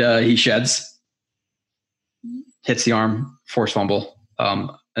 And he sheds, hits the arm, forced fumble.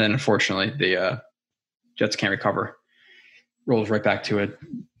 And then unfortunately the Jets can't recover. Rolls right back to it.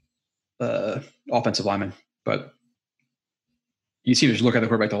 Offensive lineman. But you see him just look at the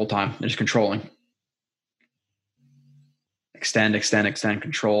quarterback the whole time. They're just controlling. Extend,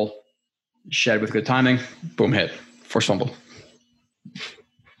 control. Shed with good timing. Boom, hit. Forced fumble.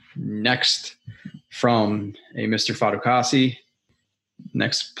 Next from a Mr. Fatukasi.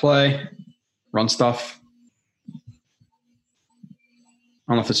 Next play. Run stuff.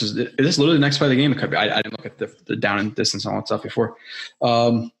 I don't know if is this literally the next play of the game? It could be. I didn't look at the down and distance and all that stuff before.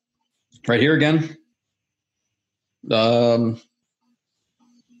 Right here again.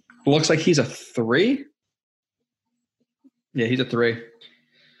 Looks like he's a 3. Yeah, he's a 3.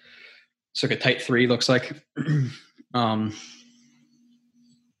 It's like a tight 3, looks like. Got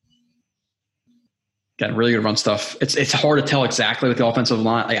really good run stuff. It's hard to tell exactly with the offensive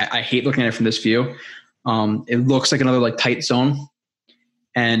line. I hate looking at it from this view. It looks like another tight zone.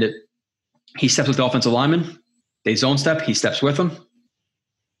 And he steps with the offensive lineman. They zone step. He steps with them.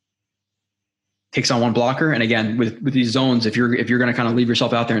 Takes on one blocker. And again, with these zones, if you're going to kind of leave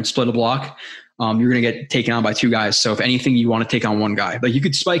yourself out there and split a block, you're going to get taken on by 2 guys. So if anything, you want to take on one guy. Like you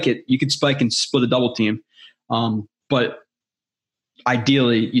could spike it. You could spike and split a double team. But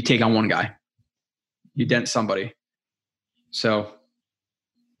ideally, you take on one guy. You dent somebody. So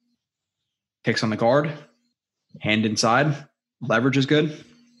takes on the guard. Hand inside. Leverage is good.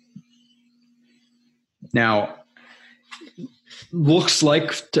 Now, looks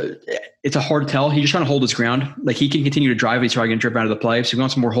like it's hard to tell. He's just trying to hold his ground. Like he can continue to drive. He's trying to get driven out of the play. So he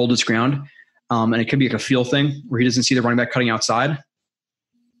wants to more hold his ground. and it could be like a feel thing where he doesn't see the running back cutting outside.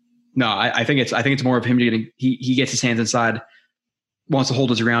 No, I think it's more of him getting he gets his hands inside, wants to hold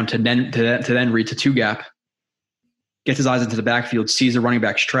his ground to then read to two gap, gets his eyes into the backfield, sees the running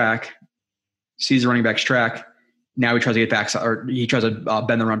back's track. Now he tries to get back, or he tries to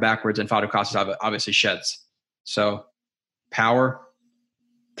bend the run backwards, and Fatukasi obviously sheds. So power,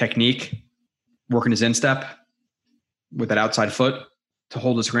 technique, working his instep with that outside foot to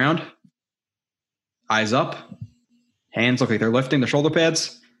hold his ground. Eyes up, hands look like they're lifting the shoulder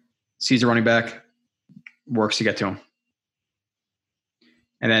pads. Sees the running back, works to get to him.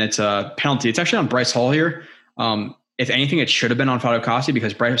 And then it's a penalty. It's actually on Bryce Hall here. If anything, it should have been on Fatukasi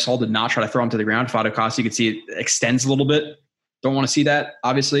because Bryce Hall did not try to throw him to the ground. Fatukasi, you can see it extends a little bit. Don't want to see that,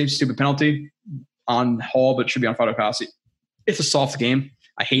 obviously. Stupid penalty on Hall, but it should be on Fatukasi. It's a soft game.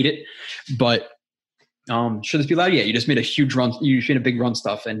 I hate it. But should this be allowed? Yeah, you just made a huge run. You just made a big run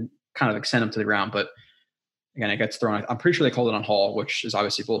stuff and kind of extend him to the ground. But again, it gets thrown. I'm pretty sure they called it on Hall, which is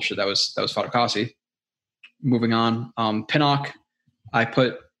obviously bullshit. That was Fatukasi. Moving on. Pinnock, I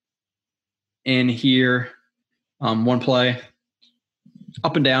put in here one play.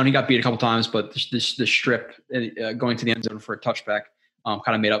 Up and down. He got beat a couple times, but the strip going to the end zone for a touchback kind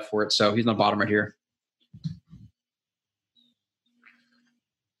of made up for it. So he's on the bottom right here.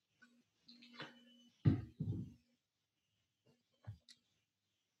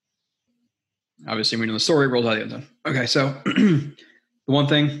 Obviously, we know the story, rolls out of the end zone. Okay, so the one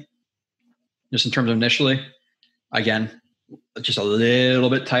thing, just in terms of initially, again, just a little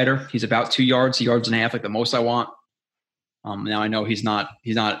bit tighter. He's about 2 yards, 2.5 yards, like the most I want. Now I know he's not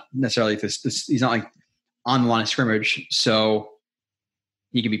necessarily he's not like on the line of scrimmage, so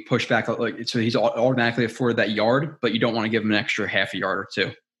he can be pushed back. So he's automatically afforded that yard, but you don't want to give him an extra half a yard or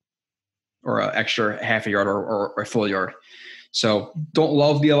two, or an extra half a yard or a full yard. So don't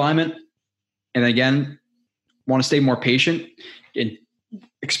love the alignment. And again, want to stay more patient, and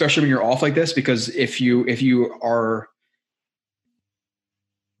especially when you're off like this, because if you are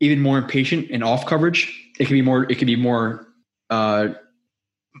even more impatient in off coverage, it can be more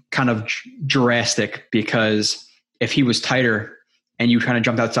kind of drastic, because if he was tighter and you kind of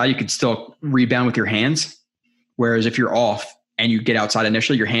jumped outside, you could still rebound with your hands. Whereas if you're off and you get outside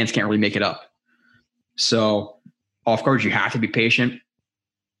initially, your hands can't really make it up. So off coverage, you have to be patient.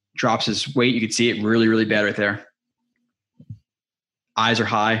 Drops his weight. You can see it really, really bad right there. Eyes are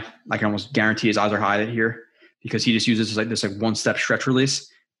high. I can almost guarantee his eyes are high here, because he just uses this one-step stretch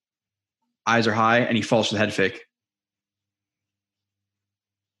release. Eyes are high, and he falls for the head fake.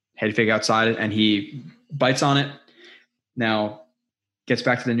 Head fake outside, and he bites on it. Now gets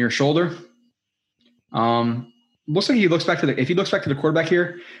back to the near shoulder. Looks like he looks back to if he looks back to the quarterback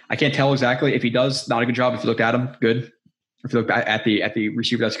here, I can't tell exactly. If he does, not a good job. If you look at him, good. If you look at the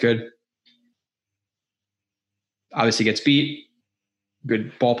receiver, that's good. Obviously gets beat.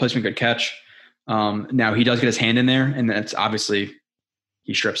 Good ball placement, good catch. Now he does get his hand in there, and that's obviously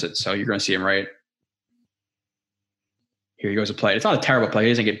he strips it. So you're going to see him right here. He goes to play. It's not a terrible play.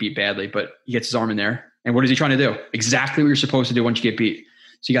 He doesn't get beat badly, but he gets his arm in there. And what is he trying to do? Exactly what you're supposed to do once you get beat.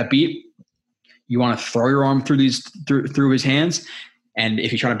 So you got beat. You want to throw your arm through his hands, and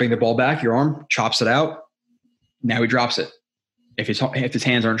if you're trying to bring the ball back, your arm chops it out. Now he drops it. If his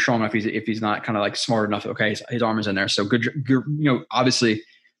hands aren't strong enough, if he's not kind of like smart enough, okay, his arm is in there. So good, obviously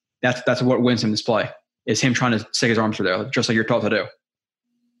that's what wins him this play, is him trying to stick his arm through there, just like you're taught to do.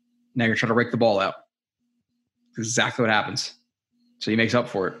 Now you're trying to rake the ball out. That's exactly what happens. So he makes up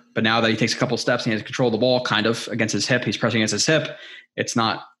for it. But now that he takes a couple of steps and he has to control the ball kind of against his hip, he's pressing against his hip. It's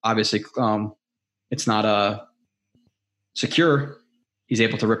not obviously, it's not secure. He's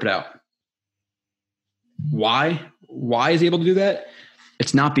able to rip it out. Why is he able to do that?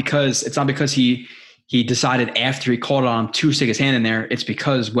 It's not because he decided after he called it on him to stick his hand in there. It's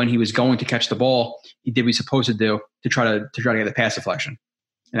because when he was going to catch the ball, he did what he's supposed to do to try to get the pass deflection.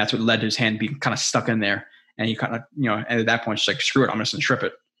 And that's what led to his hand being kind of stuck in there. And he kind of, and at that point, just like, screw it, I'm just going to strip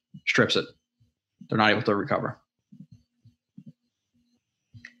it. Strips it. They're not able to recover.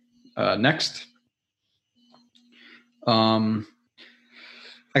 Next.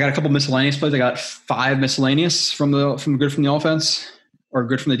 I got a couple miscellaneous plays. I got 5 miscellaneous from the offense, or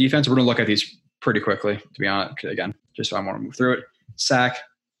good from the defense. We're going to look at these pretty quickly, to be honest. Again, just so I want to move through it. Sack.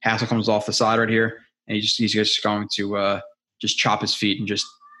 Hassel comes off the side right here, and he's just going to just chop his feet and just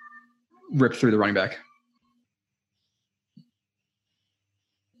rip through the running back.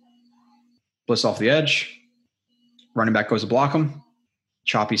 Bliss off the edge. Running back goes to block him.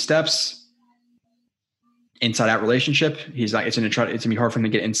 Choppy steps. Inside out relationship. It's gonna be hard for him to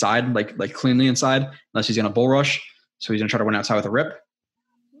get inside, like cleanly inside, unless he's gonna bull rush. So he's gonna try to win outside with a rip.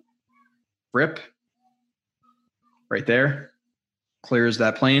 Rip. Right there. Clears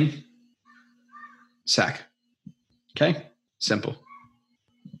that plane. Sack. Okay? Simple.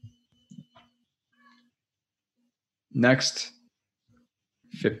 Next.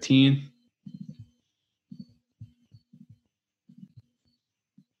 15.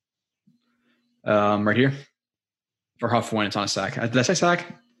 Right here. For Huff when it's on a sack. Did I say sack?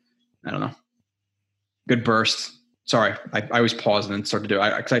 I don't know. Good burst. Sorry, I always pause and then start to do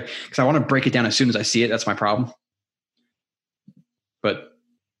it because I want to break it down as soon as I see it. That's my problem. But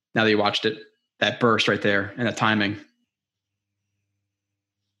now that you watched it, that burst right there and the timing.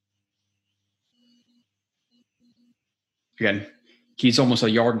 Again, he's almost a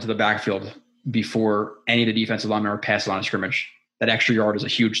yard into the backfield before any of the defensive linemen are past the line of scrimmage. That extra yard is a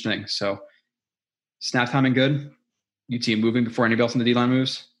huge thing. So snap timing good. You'd see him moving before anybody else in the D-line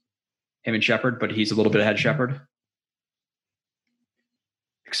moves. Him and Shepard, but he's a little bit ahead of Shepard.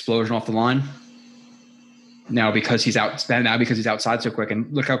 Explosion off the line. Now because he's outside so quick,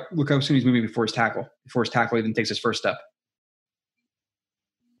 and look how soon he's moving before his tackle. Before his tackle even takes his first step.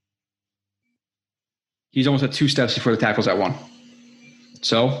 He's almost at 2 steps before the tackle's at 1.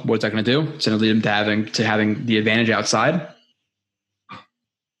 So what's that going to do? It's going to lead him to having the advantage outside.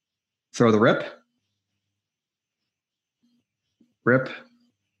 Throw the rip. Rip.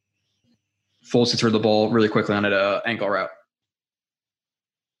 Folds to throw the ball really quickly on an angle route.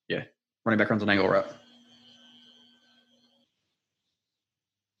 Yeah, running back runs an angle route.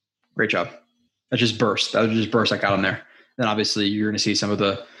 Great job. That was just burst. I got him there. Then obviously you're going to see some of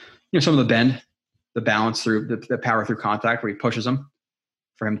the bend, the balance through the power through contact where he pushes him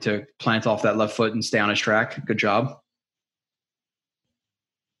for him to plant off that left foot and stay on his track. Good job.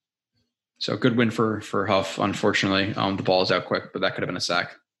 So good win for Huff. Unfortunately, the ball is out quick, but that could have been a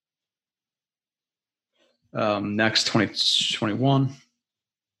sack. Next, 2021.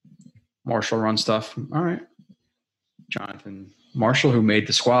 Marshall run stuff. All right. Jonathan Marshall, who made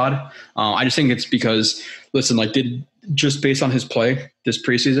the squad. I just think it's because, listen, just based on his play this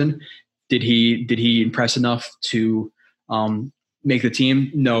preseason, did he impress enough to make the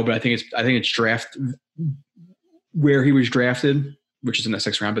team? No, but I think it's draft where he was drafted, which is in the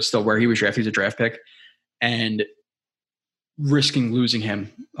 6th round, but still where he was drafted, he's a draft pick, and risking losing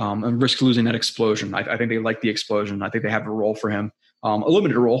him and risk losing that explosion. I think they like the explosion. I think they have a role for him, a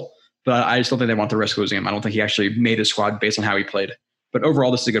limited role, but I just don't think they want to risk losing him. I don't think he actually made a squad based on how he played. But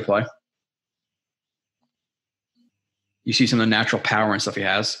overall, this is a good play. You see some of the natural power and stuff he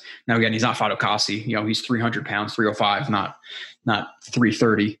has. Now, again, he's not Fadokasi. He's 300 pounds, 305, not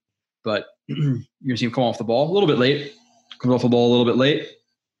 330. But you're going to see him come off the ball a little bit late. Comes off the ball a little bit late.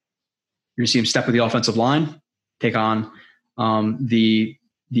 You're going to see him step with the offensive line, take on the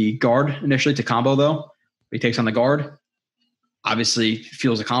guard initially to combo, though. He takes on the guard. Obviously,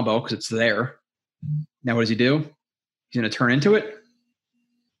 feels a combo because it's there. Now, what does he do? He's going to turn into it.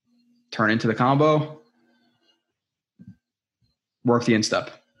 Turn into the combo. Work the instep.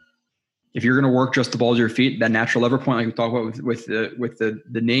 If you're going to work just the balls of your feet, that natural lever point, like we talked about with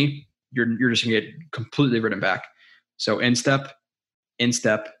the knee, you're just going to get completely ridden back. So instep.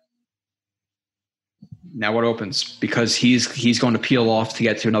 Now what opens? Because he's going to peel off to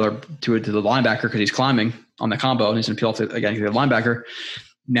get to the linebacker because he's climbing on the combo and he's going to peel off to the linebacker.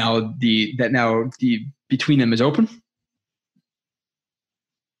 Now the between them is open.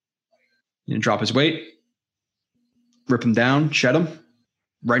 You drop his weight, rip him down, shed him,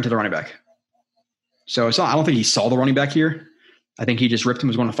 right into the running back. So I don't think he saw the running back here. I think he just ripped him,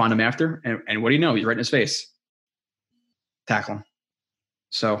 was going to find him after. And what do you know? He's right in his face. Tackle him.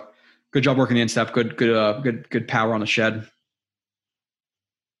 So good job working the instep. Good power on the shed.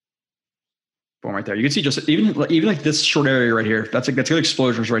 Boom, right there. You can see just even like this short area right here. That's good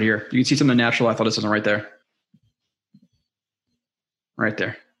explosions right here. You can see some of the natural athleticism right there. Right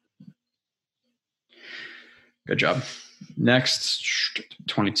there. Good job. Next,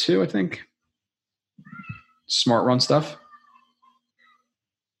 22, I think. Smart run stuff.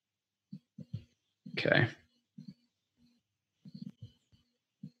 Okay.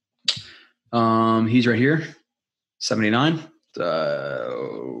 He's right here. 79.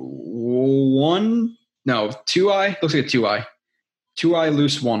 2-eye. Looks like a 2-eye. 2-eye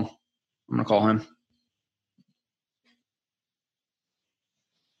loose 1. I'm going to call him.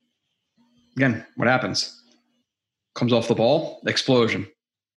 Again, what happens? Comes off the ball, explosion.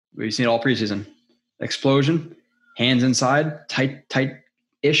 We've seen it all preseason. Explosion, hands inside,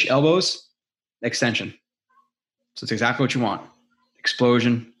 tight-ish elbows, extension. So it's exactly what you want.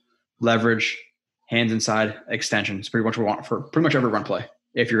 Explosion, leverage, hands inside, extension. It's pretty much what we want for pretty much every run play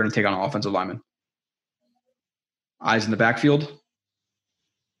if you're going to take on an offensive lineman. Eyes in the backfield.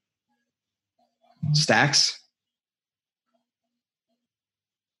 Stacks.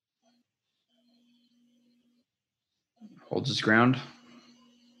 Holds his ground.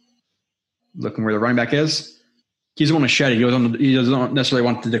 Looking where the running back is. He doesn't want to shed it. He doesn't necessarily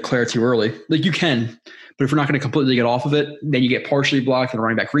want to declare too early. Like you can, but if we're not going to completely get off of it, then you get partially blocked and the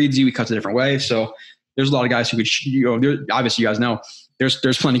running back reads you. He cuts a different way. So there's a lot of guys who could, obviously you guys know there's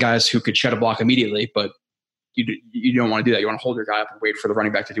plenty of guys who could shed a block immediately, but you don't want to do that. You want to hold your guy up and wait for the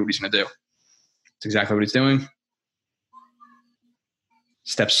running back to do what he's going to do. That's exactly what he's doing.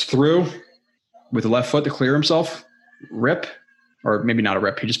 Steps through with the left foot to clear himself. Rip, or maybe not a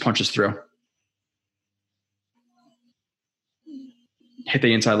rip. He just punches through. Hit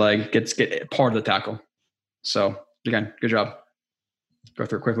the inside leg, get part of the tackle. So again, good job. Go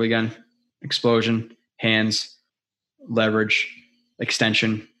through it quickly again. Explosion, hands, leverage,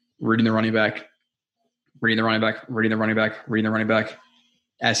 extension, reading the running back, reading the running back, reading the running back, reading the running back.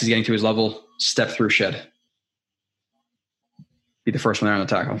 As he's getting to his level, step through shed. Be the first one there on the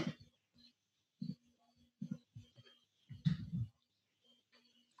tackle.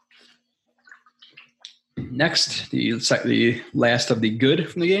 Next, the last of the good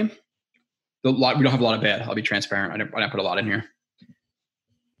from the game. We don't have a lot of bad. I'll be transparent. I didn't put a lot in here.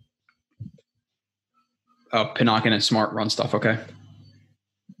 Pinnock and Smart run stuff, okay?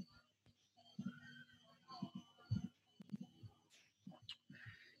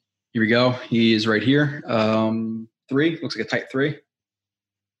 Here we go. He is right here. 3. Looks like a tight 3.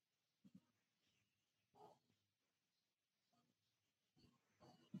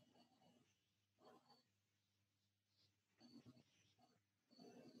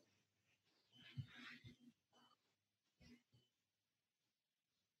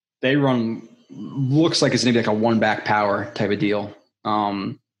 They run, looks like it's going to be like a one-back power type of deal.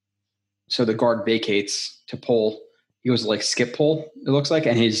 So the guard vacates to pull. He goes like skip pull, it looks like,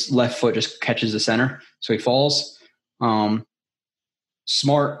 and his left foot just catches the center. So he falls.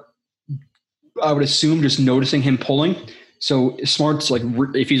 Smart, I would assume, just noticing him pulling. So Smart's like,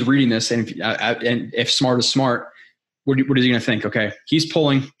 if he's reading this, and if Smart is smart, what is he going to think? Okay, he's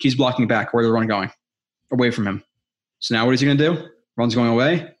pulling, he's blocking back. Where's the run going? Away from him. So now what is he going to do? Run's going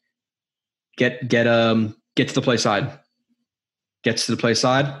away. Get to the play side. Gets to the play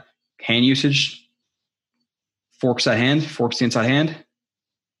side. Hand usage. Forks that hand. Forks the inside hand.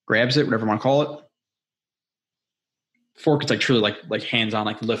 Grabs it, whatever you want to call it. Fork is like truly like hands on,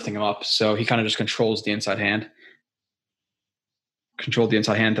 like lifting him up. So he kind of just controls the inside hand. Control the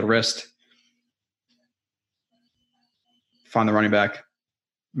inside hand to the wrist. Find the running back.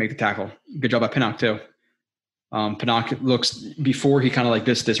 Make the tackle. Good job by Pinnock too. Pinnock looks, before he kind of like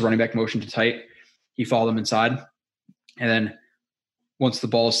this running back motion to tight, he followed him inside. And then once the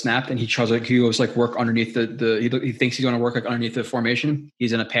ball is snapped and he goes like work underneath he thinks he's going to work like underneath the formation.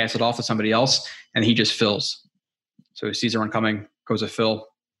 He's going to pass it off to somebody else and he just fills. So he sees the run coming, goes to fill,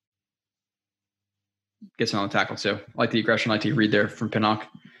 gets on the tackle too. I like the aggression, I like to read there from Pinnock.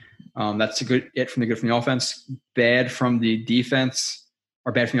 That's a good from the offense. Bad from the defense.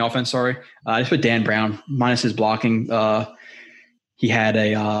 Or bad from the offense, sorry. I just put Dan Brown, minus his blocking. He had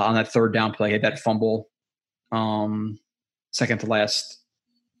on that third down play, he had that fumble, second to last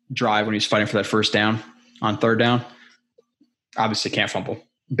drive when he was fighting for that first down on third down. Obviously can't fumble.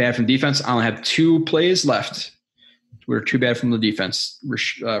 Bad from defense. I only have 2 plays left. We're too bad from the defense.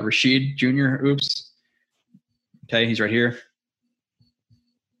 Rashid Jr., oops. Okay, he's right here.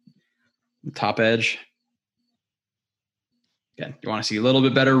 The top edge. Again, you want to see a little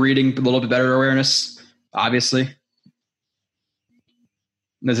bit better reading, a little bit better awareness, obviously.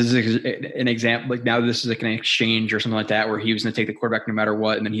 This is an example. Like now, this is like an exchange or something like that, where he was going to take the quarterback no matter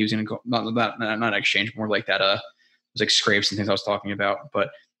what, and then he was going to go not an exchange, more like that. It was like scrapes and things I was talking about.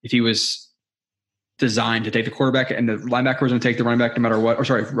 But if he was designed to take the quarterback and the linebacker was going to take the running back no matter what, or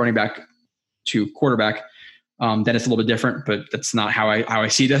sorry, running back to quarterback, then it's a little bit different. But that's not how I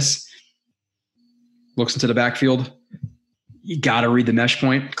see this. Looks into the backfield. You got to read the mesh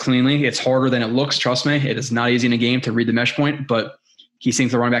point cleanly. It's harder than it looks. Trust me. It is not easy in a game to read the mesh point, but he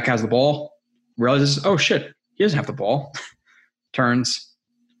thinks the running back has the ball, realizes, oh shit, he doesn't have the ball, turns,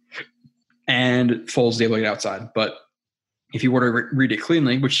 and Foles is able to get outside. But if you were to read it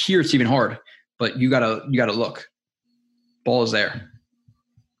cleanly, which here it's even hard, but you gotta look. Ball is there.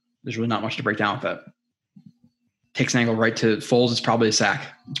 There's really not much to break down with that. Takes an angle right to Foles. It's probably a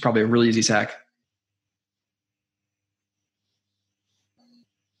sack. It's probably a really easy sack.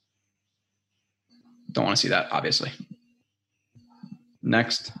 Don't want to see that, obviously.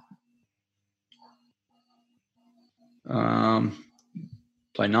 Next. Play 9,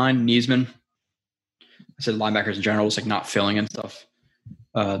 Niesman. I said linebackers in general, just like not filling and stuff.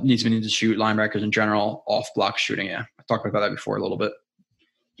 needs to shoot. Linebackers in general, off block shooting. Yeah, I talked about that before a little bit.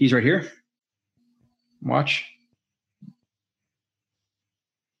 He's right here. Watch.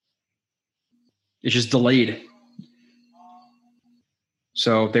 It's just delayed.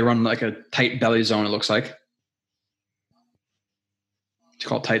 So they run like a tight belly zone, it looks like. It's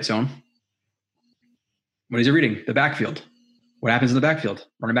called tight zone. What is he reading? The backfield. What happens in the backfield?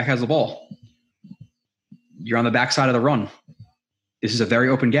 Running back has the ball. You're on the backside of the run. This is a very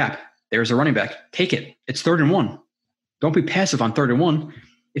open gap. There's a running back. Take it. It's 3rd and 1. Don't be passive on 3rd and 1.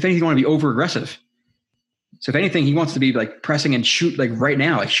 If anything, you want to be over aggressive. So if anything, he wants to be like pressing and shoot like right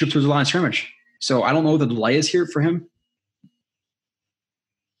now, like shoot through the line of scrimmage. So I don't know what the delay is here for him.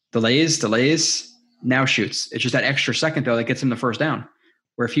 Delays, now shoots. It's just that extra second though that gets him the first down.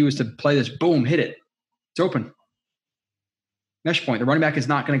 Where if he was to play this, boom, hit it. It's open. Mesh point. The running back is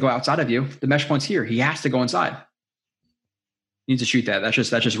not going to go outside of you. The mesh point's here. He has to go inside. He needs to shoot that. That's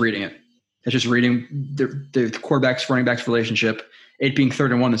just reading it. That's just reading the quarterback's running back's relationship, it being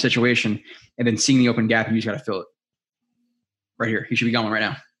 3rd and 1 in the situation, and then seeing the open gap, and you just got to fill it. Right here. He should be going right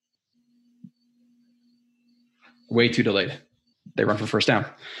now. Way too delayed. They run for first down.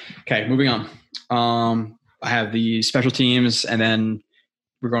 Okay, moving on. I have the special teams, and then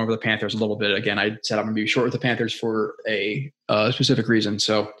we're going over the Panthers a little bit. Again, I said I'm going to be short with the Panthers for a specific reason.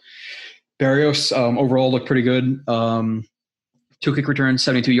 So Berrios overall looked pretty good. 2 kick returns,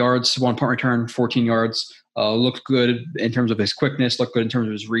 72 yards, 1 punt return, 14 yards. Looked good in terms of his quickness, looked good in terms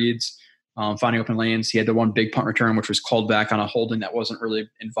of his reads, finding open lanes. He had the 1 big punt return, which was called back on a holding that wasn't really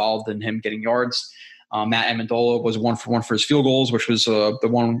involved in him getting yards. Matt Amendola was 1 for 1 for his field goals, which was the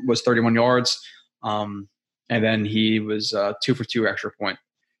one was 31 yards. And then he was 2 for 2 extra point.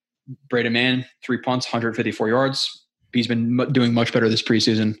 Braden Mann, 3 punts, 154 yards. He's been doing much better this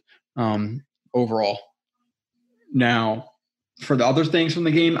preseason overall. Now, for the other things from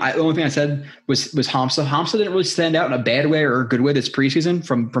the game, the only thing I said was Hamza. Hamza didn't really stand out in a bad way or a good way this preseason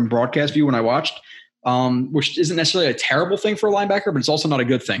from broadcast view when I watched, which isn't necessarily a terrible thing for a linebacker, but it's also not a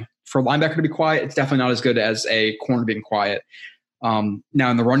good thing. For a linebacker to be quiet, it's definitely not as good as a corner being quiet. Now,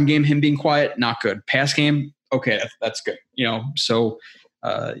 in the run game, him being quiet, not good. Pass game, okay, that's good. So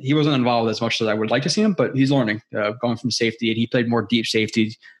he wasn't involved as much as I would like to see him, but he's learning, going from safety, and he played more deep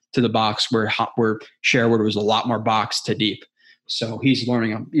safety to the box where Sherwood was a lot more box to deep. So he's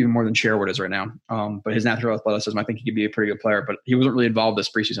learning even more than Sherwood is right now. But his natural athleticism, I think he could be a pretty good player, but he wasn't really involved this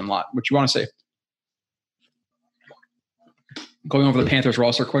preseason a lot. What you want to say? Going over the Panthers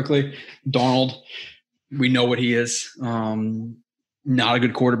roster quickly, Darnold, we know what he is. Not a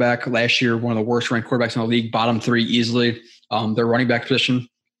good quarterback. Last year, one of the worst ranked quarterbacks in the league, bottom 3 easily. Their running back position,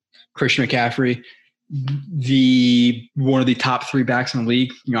 Christian McCaffrey, one of the top 3 backs in the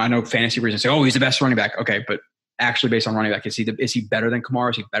league. I know fantasy reasons say, oh, he's the best running back. Okay, but actually based on running back, is he better than Kamara?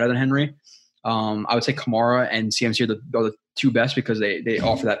 Is he better than Henry? I would say Kamara and CMC are the 2 best because they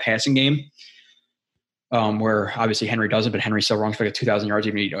offer that passing game. Where obviously Henry doesn't, but Henry still runs for like 2,000 yards,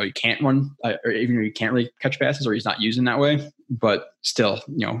 even though he can't run, or even though he can't really catch passes, or he's not using that way. But still,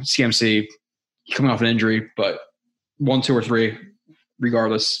 CMC coming off an injury, but 1, 2, or 3,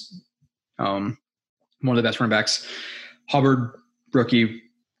 regardless, one of the best running backs. Hubbard, rookie,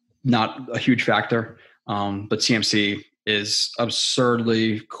 not a huge factor, but CMC is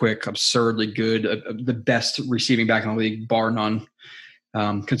absurdly quick, absurdly good, the best receiving back in the league, bar none,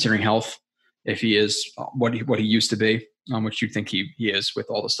 considering health. If he is what he used to be, which you'd think he is with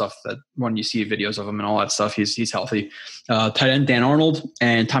all the stuff that when you see videos of him and all that stuff, he's healthy. Tight end Dan Arnold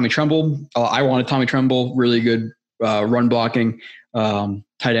and Tommy Tremble. I wanted Tommy Tremble, really good run blocking.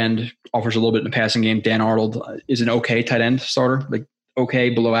 Tight end offers a little bit in the passing game. Dan Arnold is an okay tight end starter, like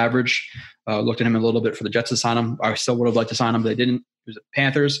okay, below average. Looked at him a little bit for the Jets to sign him. I still would have liked to sign him, but they didn't. It was the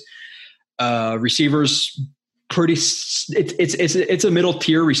Panthers. Receivers, it's a middle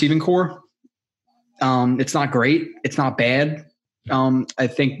tier receiving core. It's not great. It's not bad. I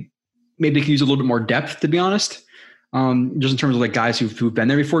think maybe they could use a little bit more depth, to be honest. Just in terms of like guys who've been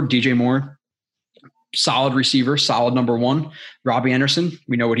there before. DJ Moore, solid receiver, solid number 1. Robbie Anderson,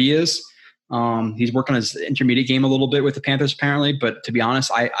 we know what he is. He's working on his intermediate game a little bit with the Panthers apparently. But to be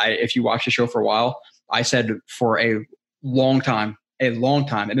honest, I if you watch the show for a while, I said for a long time,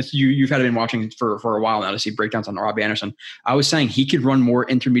 and it's you've had been watching for a while now to see breakdowns on Robbie Anderson. I was saying he could run more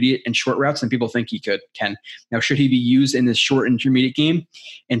intermediate and short routes than people think he can. Now, should he be used in this short intermediate game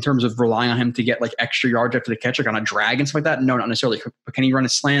in terms of relying on him to get like extra yards after the catch, like on a drag and stuff like that? No, not necessarily. But can he run a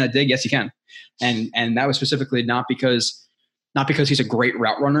slant, a dig? Yes, he can. And that was specifically not because he's a great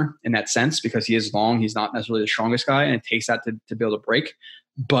route runner in that sense, because he is long. He's not necessarily the strongest guy, and it takes that to be able to break.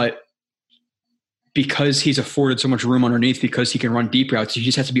 But because he's afforded so much room underneath, because he can run deep routes, he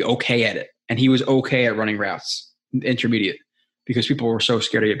just has to be okay at it. And he was okay at running routes, intermediate, because people were so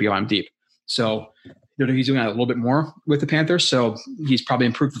scared to get behind him deep. So he's doing that a little bit more with the Panthers. So he's probably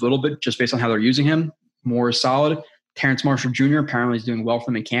improved a little bit just based on how they're using him. More is solid. Terrence Marshall Jr. apparently is doing well for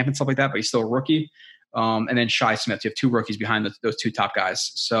them in camp and stuff like that, but he's still a rookie. And then Shi Smith. You have two rookies behind those two top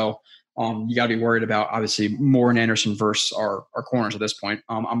guys. So you got to be worried about, obviously, Moore and Anderson versus our corners at this point.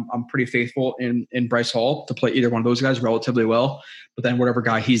 I'm pretty faithful in Bryce Hall to play either one of those guys relatively well. But then whatever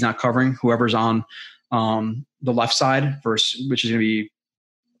guy he's not covering, whoever's on the left side versus, which is going to be,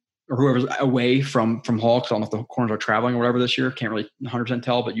 or whoever's away from Hall, because I don't know if the corners are traveling or whatever this year. Can't really 100%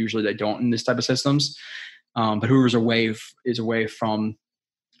 tell, but usually they don't in this type of systems. But whoever's away from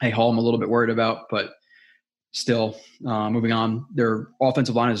Hall, I'm a little bit worried about. But still, moving on, their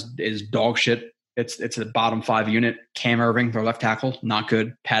offensive line is dog shit. It's a bottom 5 unit. Cam Irving, their left tackle, not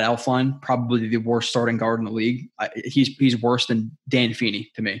good. Pat Elflein, probably the worst starting guard in the league. He's worse than Dan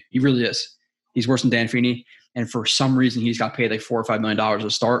Feeney to me. He really is. He's worse than Dan Feeney. And for some reason, he's got paid like $4 or $5 million to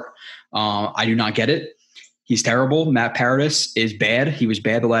start. I do not get it. He's terrible. Matt Paradis is bad. He was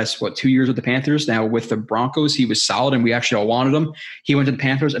bad the last, 2 years with the Panthers. Now with the Broncos, he was solid, and we actually all wanted him. He went to the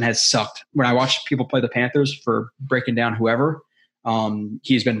Panthers and has sucked. When I watch people play the Panthers for breaking down whoever,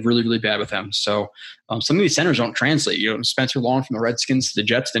 he's been really, really bad with them. So some of these centers don't translate. Spencer Long from the Redskins to the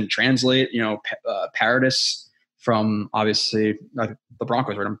Jets didn't translate. Paradis from obviously the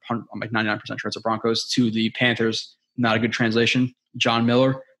Broncos, right? I'm like 99% sure it's the Broncos, to the Panthers. Not a good translation. John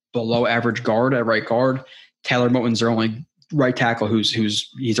Miller, below average guard at right guard. Taylor Moton's their only right tackle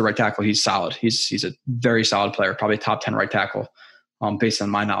he's a right tackle. He's solid. He's a very solid player, probably top 10 right tackle, based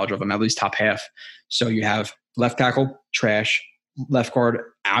on my knowledge of him, at least top half. So you have left tackle, trash, left guard,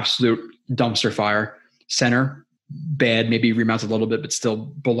 absolute dumpster fire, center, bad, maybe remounts a little bit, but still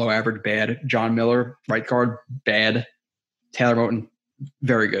below average, bad. John Miller, right guard, bad. Taylor Moton,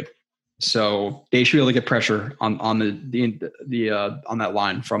 very good. So they should be able to get pressure on the on that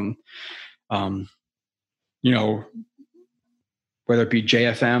line from, whether it be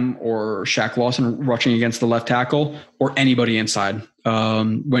JFM or Shaq Lawson rushing against the left tackle, or anybody inside.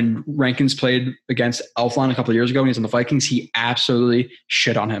 When Rankins played against Elflein a couple of years ago when he was on the Vikings, he absolutely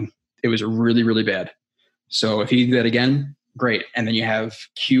shit on him. It was really, really bad. So if he did that again, great. And then you have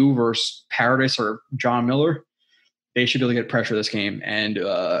Q versus Paradis or John Miller. They should be able to get pressure this game. And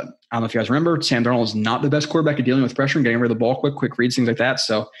I don't know if you guys remember, Sam Darnold is not the best quarterback at dealing with pressure and getting rid of the ball quick reads, things like that.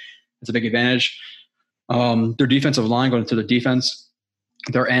 So it's a big advantage. Their defensive line, going to the defense,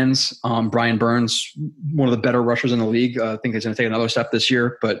 their ends, Brian Burns, one of the better rushers in the league. I think he's going to take another step this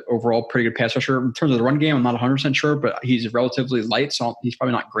year, but overall pretty good pass rusher. In terms of the run game, I'm not 100% sure, but he's relatively light, so he's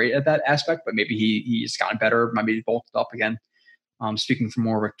probably not great at that aspect, but maybe he's gotten better, maybe bulked up again. Speaking from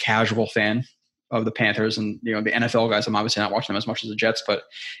more of a casual fan of the Panthers and the NFL guys, I'm obviously not watching them as much as the Jets, but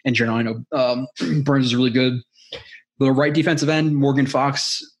in general, I know Burns is really good. The right defensive end, Morgan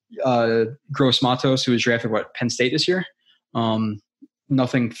Fox, Gross Matos, who was drafted Penn State this year.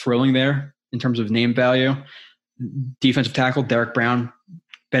 Nothing thrilling there in terms of name value. Defensive tackle, Derek Brown,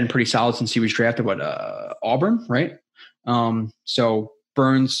 been pretty solid since he was drafted. Auburn, right? So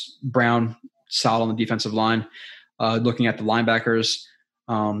Burns, Brown, solid on the defensive line. Looking at the linebackers,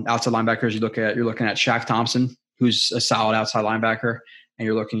 outside linebackers, you're looking at Shaq Thompson, who's a solid outside linebacker, and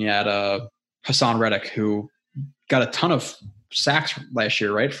you're looking at Hassan Reddick, who got a ton of sacks last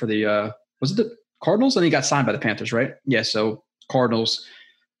year, right? For the was it the Cardinals? And he got signed by the Panthers, right? Yeah, so Cardinals,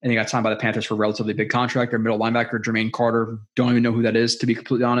 and he got signed by the Panthers for a relatively big contract. Their middle linebacker, Jermaine Carter, don't even know who that is, to be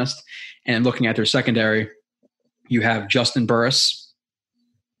completely honest. And looking at their secondary, you have Justin Burris,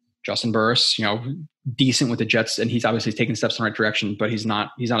 decent with the Jets, and he's obviously taking steps in the right direction, but he's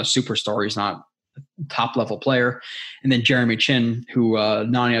not a superstar. He's not a top level player. And then Jeremy Chin, who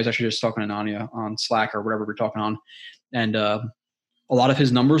Nania, I was actually just talking to Nania on Slack or whatever we're talking on. And a lot of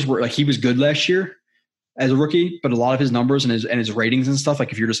his numbers were he was good last year as a rookie, but a lot of his numbers and his ratings and stuff,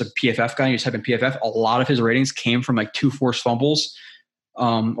 like if you're just a PFF guy and you just type in PFF, a lot of his ratings came from 2 forced fumbles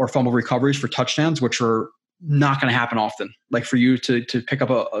or fumble recoveries for touchdowns, which are not going to happen often. Like for you to pick up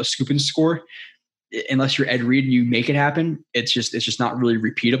a scoop and score, unless you're Ed Reed and you make it happen, it's just not really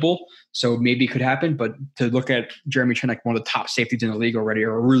repeatable. So maybe it could happen, but to look at Jeremy Chin, one of the top safeties in the league already,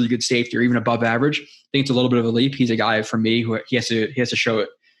 or a really good safety, or even above average, I think it's a little bit of a leap. He's a guy for me who he has to show it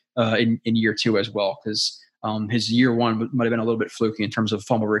in year 2 as well, because his year 1 might have been a little bit fluky in terms of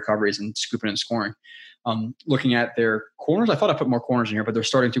fumble recoveries and scooping and scoring. Looking at their corners, I thought I put more corners in here, but they're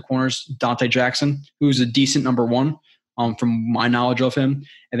starting 2 corners. Dante Jackson, who's a decent number 1 from my knowledge of him,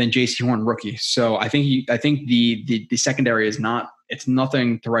 and then J.C. Horn, rookie. So I think the secondary is not it's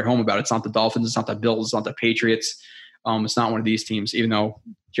nothing to write home about. It's not the Dolphins. It's not the Bills. It's not the Patriots. It's not one of these teams, even though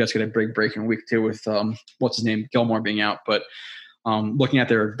Jets get a big break in week 2 with what's his name, Gilmore being out. But looking at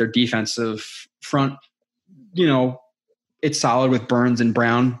their defensive front, it's solid with Burns and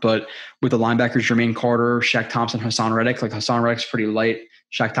Brown, but with the linebackers, Jermaine Carter, Shaq Thompson, Hassan Reddick. Like Hassan Reddick's pretty light.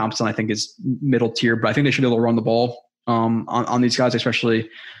 Shaq Thompson, I think, is middle tier, but I think they should be able to run the ball on these guys, especially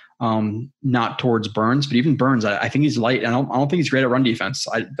not towards Burns. But even Burns, I think he's light, and I don't think he's great at run defense.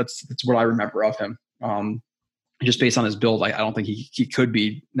 That's what I remember of him. Just based on his build, I don't think he could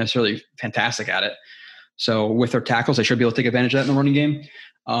be necessarily fantastic at it. So with their tackles, they should be able to take advantage of that in the running game.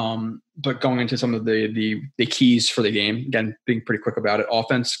 But going into some of the keys for the game, again, being pretty quick about it.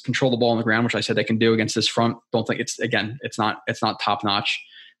 Offense, control the ball on the ground, which I said they can do against this front. Don't think it's not top notch.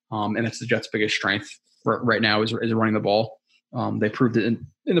 And it's the Jets' biggest strength right now is running the ball. They proved it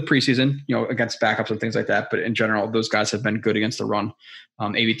in the preseason, against backups and things like that. But in general, those guys have been good against the run.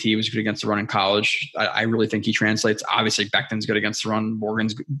 ABT was good against the run in college. I really think he translates. Obviously, Becton's good against the run. Morgan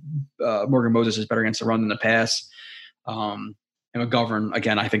Moses is better against the run than the pass. And McGovern,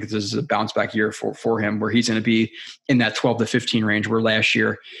 again, I think this is a bounce back year for him, where he's going to be in that 12 to 15 range, where last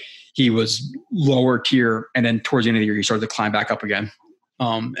year he was lower tier, and then towards the end of the year he started to climb back up again.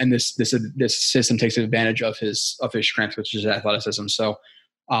 And this system takes advantage of his strength, which is athleticism. So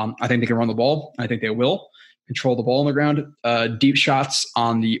I think they can run the ball. I think they will control the ball on the ground. Deep shots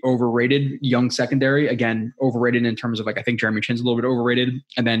on the overrated young secondary. Again, overrated in terms of, I think Jeremy Chin's a little bit overrated.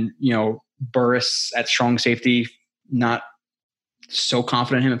 And then, Burris at strong safety, not so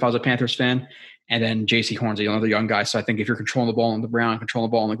confident in him if I was a Panthers fan. And then J.C. Horn's another young guy. So I think if you're controlling the ball on the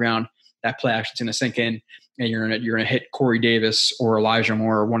ground, that play action's going to sink in, and you're going to hit Corey Davis or Elijah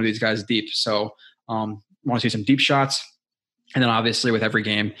Moore or one of these guys deep. So want to see some deep shots. And then obviously with every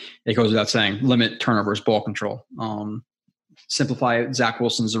game, it goes without saying, limit turnovers, ball control. Simplify Zach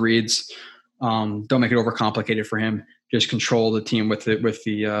Wilson's reads. Don't make it overcomplicated for him. Just control the team with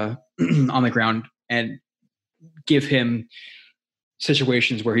the on the ground, and give him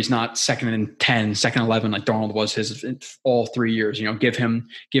situations where he's not 2nd and 10, 2nd and 11 like Darnold was his all 3 years. Give him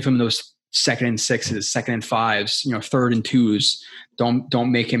those 2nd and 6s, 2nd and 5s, 3rd and 2s.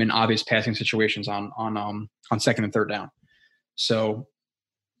 Don't make him in obvious passing situations on 2nd and 3rd down. So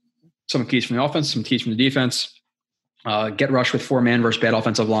some keys from the offense, some keys from the defense. Get rushed with 4-man versus bad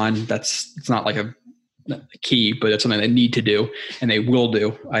offensive line. It's not like a key, but it's something they need to do, and they will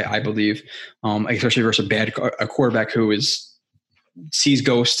do, I believe, especially versus a quarterback who sees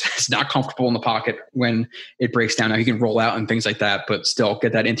ghosts, is not comfortable in the pocket when it breaks down. Now he can roll out and things like that, but still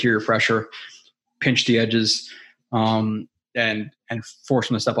get that interior pressure, pinch the edges, and force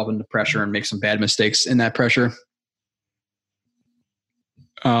him to step up into pressure and make some bad mistakes in that pressure.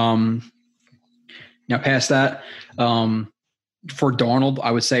 Now past that, for Darnold,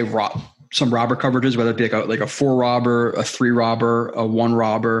 I would say some robber coverages, whether it be like a 4 robber, a 3 robber, a 1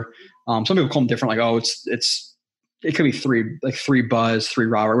 robber. Some people call them different, like, it could be 3 buzz, 3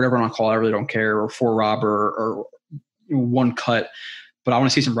 robber, whatever I want to call it. I really don't care, or 4 robber, or 1 cut. But I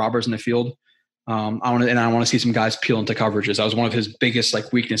want to see some robbers in the field. I want to see some guys peel into coverages. That was one of his biggest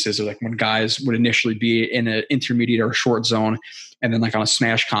weaknesses, of when guys would initially be in an intermediate or a short zone, and then on a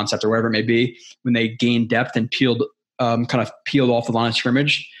smash concept or whatever it may be, when they gained depth and peeled off the line of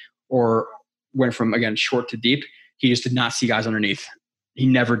scrimmage, or went from, again, short to deep, he just did not see guys underneath. He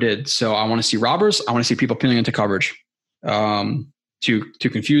never did. So I want to see robbers. I want to see people peeling into coverage to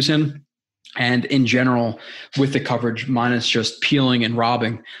confuse him. And in general, with the coverage, minus just peeling and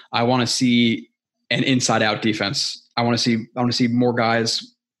robbing, I want to see an inside-out defense. I want to see more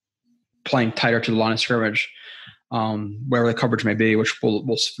guys playing tighter to the line of scrimmage, wherever the coverage may be, which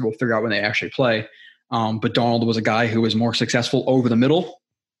we'll figure out when they actually play. But Darnold was a guy who was more successful over the middle.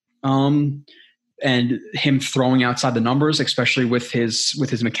 And him throwing outside the numbers, especially with his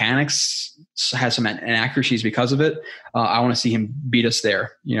mechanics, has some inaccuracies because of it. I want to see him beat us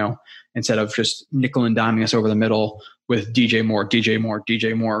there, instead of just nickel and diming us over the middle with DJ Moore,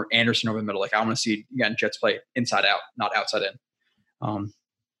 Anderson over the middle. I want to see, again, Jets play inside out, not outside in.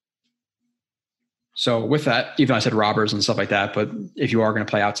 So with that, even I said robbers and stuff like that, but if you are going to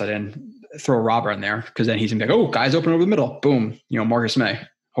play outside in, throw a robber in there, because then he's going to be like, oh, guys open over the middle. Boom. Marcus May,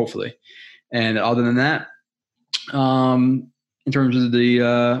 hopefully. And other than that, in terms of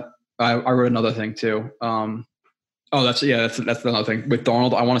I wrote another thing too. That's another thing with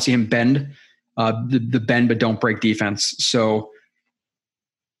Darnold. I want to see him bend, the bend but don't break defense. So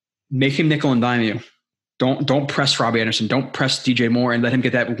make him nickel and dime you. Don't press Robbie Anderson. Don't press DJ Moore and let him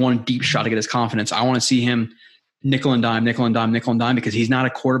get that 1 deep shot to get his confidence. I want to see him nickel and dime, because he's not a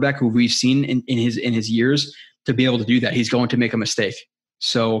quarterback who we've seen in his years to be able to do that, he's going to make a mistake.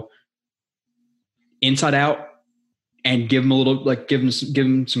 So inside out, and give him a little, like give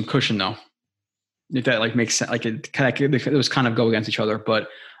him some cushion though. If that like makes sense, like it was kind of go against each other, but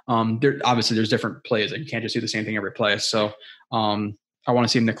obviously there's different plays. Like you can't just do the same thing every play. So I want to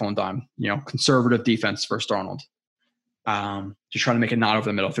see him nickel and dime, conservative defense versus Darnold. Just trying to make it not over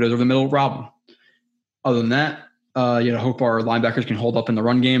the middle. If it is over the middle, rob him. Other than that, hope our linebackers can hold up in the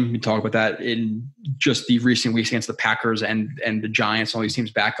run game. We talked about that in just the recent weeks against the Packers and the Giants. All these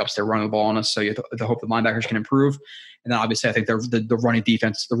teams backups, they're running the ball on us. So you have to hope the linebackers can improve. And then obviously I think the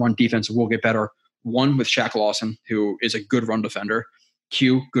run defense will get better. One with Shaq Lawson, who is a good run defender.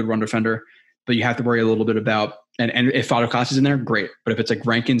 Q, good run defender. But you have to worry a little bit about, and if Fatukasi is in there, great. But if it's like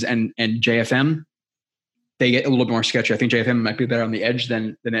Rankins and JFM, they get a little bit more sketchy. I think JFM might be better on the edge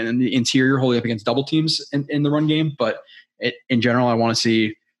than in the interior, holding up against double teams in the run game. But in general, I want to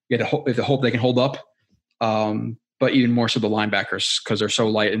see the hope they can hold up. But even more so the linebackers, because they're so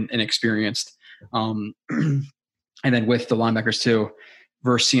light and inexperienced. And then with the linebackers too,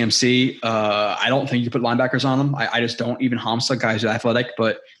 versus CMC, I don't think you put linebackers on them. I just don't. Even Hamsah, guys are athletic.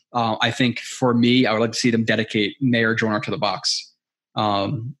 But I think for me, I would like to see them dedicate Mayer Joyner to the box.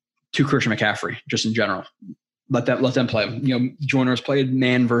 To Christian McCaffrey, just in general. Let them play him. Joyner has played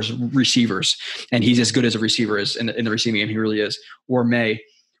man versus receivers, and he's as good as a receiver is in the receiving game. He really is. Or May,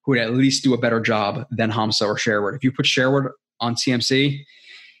 who would at least do a better job than Hamsah or Sherwood. If you put Sherwood on CMC,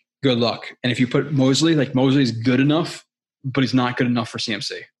 good luck. And if you put Mosley, like Mosley is good enough, but he's not good enough for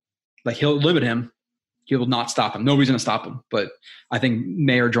CMC. Like he'll limit him. He will not stop him. Nobody's going to stop him. But I think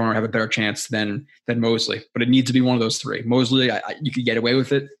Mayer Joyner have a better chance than Mosley. But it needs to be one of those three. Mosley, you could get away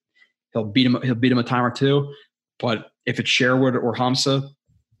with it. He'll beat him a time or two. But if it's Sherwood or Hamsah,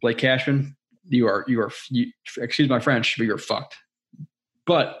 Blake Cashman, you are excuse my French, but you're fucked.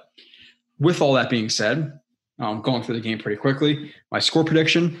 But with all that being said, going through the game pretty quickly, my score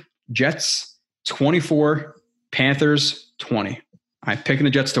prediction: Jets 24, Panthers 20. I'm picking the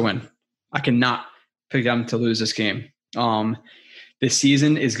Jets to win. I cannot pick them to lose this game. This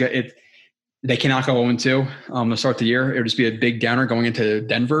season is good. They cannot go 0-2 to start the year. It would just be a big downer going into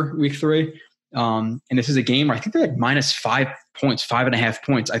Denver week 3. And this is a game where I think they're like minus 5 points, 5.5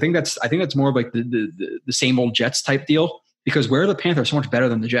 points. I think that's more of like the same old Jets type deal, because where are the Panthers so much better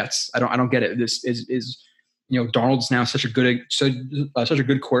than the Jets? I don't get it. This is Darnold's now such a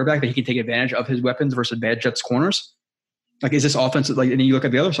good quarterback that he can take advantage of his weapons versus bad Jets corners. Like, is this offensive? Like, and then you look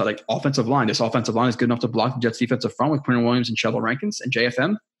at the other side, like offensive line. This offensive line is good enough to block the Jets' defensive front with Quinn Williams and Sheldon Rankins and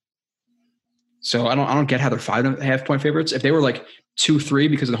JFM. So I don't get how they're 5.5 point favorites. If they were like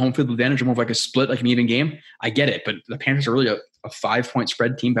 2-3 because of the home field advantage or more of like a split, like an even game, I get it. But the Panthers are really a 5-point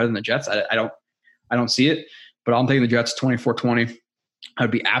spread team better than the Jets. I don't see it. But I'm taking the Jets 24-20. I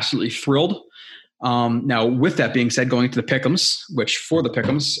would be absolutely thrilled. Now, with that being said, going to the pick'ems, which for the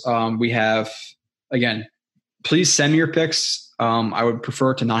pick'ems, we have, again, please send me your picks. I would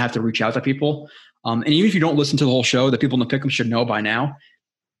prefer to not have to reach out to people. And even if you don't listen to the whole show, the people in the pick'ems should know by now.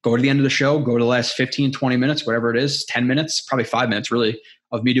 Go to the end of the show, go to the last 15, 20 minutes, whatever it is, 10 minutes, probably 5 minutes really,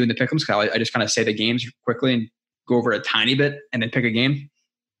 of me doing the pick'ems. I just kind of say the games quickly and go over it a tiny bit and then pick a game.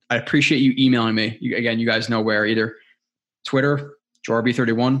 I appreciate you emailing me. You guys know where, either Twitter,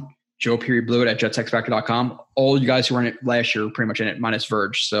 JoeRB31, Joe.Blewett at JetsXFactor.com. All you guys who were in it last year were pretty much in it, minus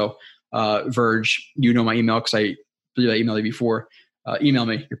Verge. So Verge, you know my email because I believe I emailed you before. Email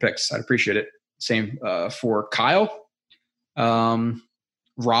me your picks. I'd appreciate it. Same for Kyle.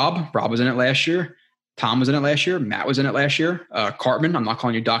 Rob was in it last year. Tom was in it last year. Matt was in it last year. Cartman, I'm not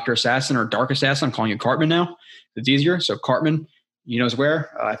calling you Dr. Assassin or Dark Assassin. I'm calling you Cartman now. It's easier. So Cartman, he knows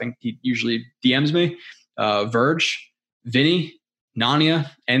where. I think he usually DMs me. Verge, Vinny, Nania,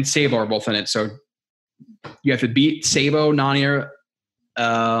 and Sabo are both in it. So you have to beat Sabo, Nania,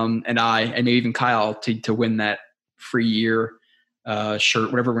 and I, and maybe even Kyle to win that free year shirt,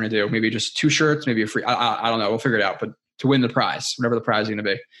 whatever we're going to do. Maybe just 2 shirts, maybe a free. I don't know. We'll figure it out. But to win the prize, whatever the prize is going to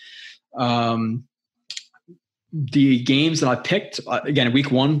be. The games that I picked, again, week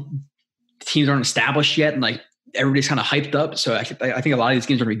 1, teams aren't established yet, and like everybody's kind of hyped up. So I think a lot of these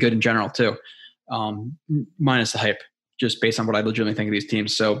games are going to be good in general too, minus the hype, just based on what I legitimately think of these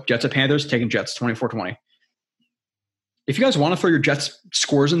teams. So Jets at Panthers, taking Jets 24-20. If you guys want to throw your Jets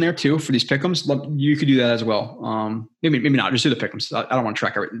scores in there too for these pick'ems, you could do that as well. Maybe not. Just do the pick'ems. I don't want to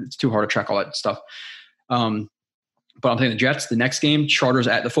track everything. It's too hard to track all that stuff. But I'm taking the Jets. The next game, Chargers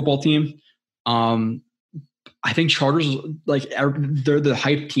at the football team. I think Chargers, like, they're the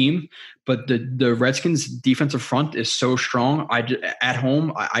hype team, but the Redskins' defensive front is so strong. At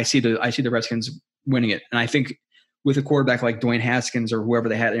home, I see the Redskins winning it, and I think with a quarterback like Dwayne Haskins or whoever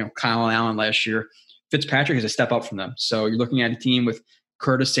they had, Kyle Allen last year, Fitzpatrick is a step up from them. So you're looking at a team with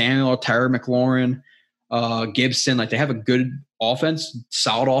Curtis Samuel, Terry McLaurin, Gibson. Like, they have a good offense,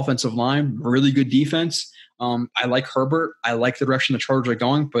 solid offensive line, really good defense. I like Herbert. I like the direction the Chargers are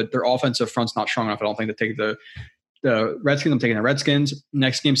going, but their offensive front's not strong enough. I don't think to take the Redskins. I'm taking the Redskins.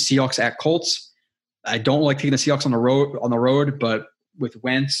 Next game, Seahawks at Colts. I don't like taking the Seahawks on the road, but with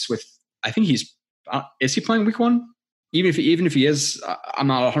Wentz, I think is he playing week 1? Even if he is, I'm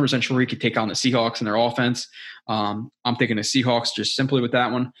not 100% sure he could take on the Seahawks and their offense. I'm taking the Seahawks just simply with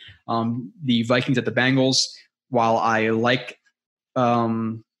that one. The Vikings at the Bengals. While I like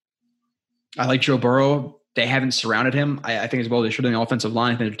Joe Burrow, they haven't surrounded him. I think as well they should in the offensive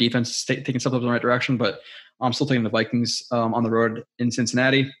line. I think their defense is taking steps up in the right direction, but I'm still taking the Vikings on the road in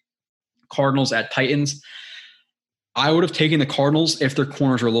Cincinnati. Cardinals at Titans. I would have taken the Cardinals if their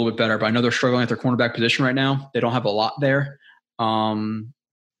corners were a little bit better, but I know they're struggling at their cornerback position right now. They don't have a lot there. And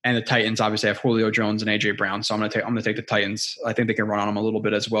the Titans obviously have Julio Jones and AJ Brown, so I'm going to take the Titans. I think they can run on them a little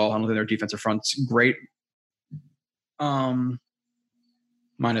bit as well. I don't think their defensive front's great. Minus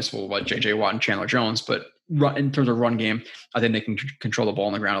JJ Watt and Chandler Jones, but in terms of run game, I think they can control the ball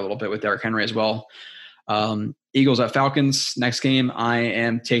on the ground a little bit with Derrick Henry as well. Eagles at Falcons. Next game, I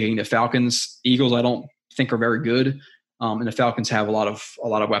am taking the Falcons. Eagles, I don't think are very good, and the Falcons have a lot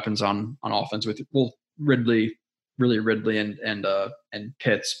of weapons on offense with Ridley and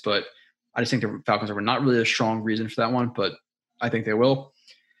Pitts, but I just think the Falcons are not really a strong reason for that one, but I think they will.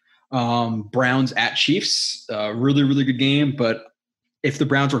 Browns at Chiefs, really, really good game, but if the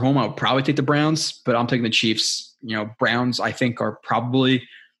Browns were home, I would probably take the Browns, but I'm taking the Chiefs. Browns, I think, are probably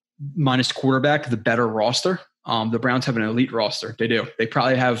minus quarterback, the better roster. The Browns have an elite roster. They do. They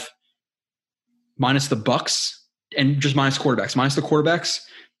probably have minus the Bucs and just minus quarterbacks. Minus the quarterbacks,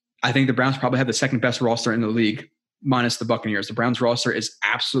 I think the Browns probably have the second best roster in the league, minus the Buccaneers. The Browns roster is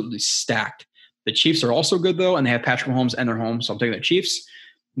absolutely stacked. The Chiefs are also good, though, and they have Patrick Mahomes and they're home, so I'm taking the Chiefs.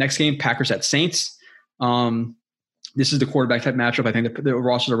 Next game, Packers at Saints. This is the quarterback type matchup. I think the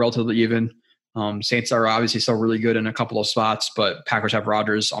rosters are relatively even. Saints are obviously still really good in a couple of spots, but Packers have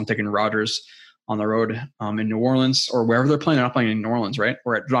Rodgers. I'm taking Rodgers on the road in New Orleans or wherever they're playing. They're not playing in New Orleans, right?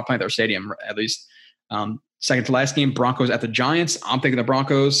 Or they're not playing at their stadium, at least. Second to last game, Broncos at the Giants. I'm taking the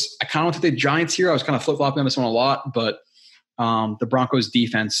Broncos. I kind of want to take the Giants here. I was kind of flip-flopping on this one a lot, but the Broncos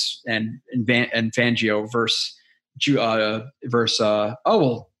defense and Fangio versus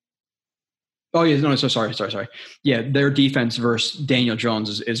sorry. Yeah, their defense versus Daniel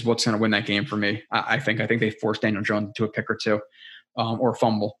Jones is what's going to win that game for me. I think they forced Daniel Jones into a pick or two or a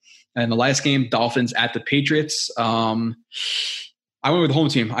fumble. And the last game, Dolphins at the Patriots. I went with the home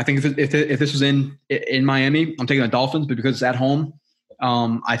team. I think if this was in Miami, I'm taking the Dolphins, but because it's at home,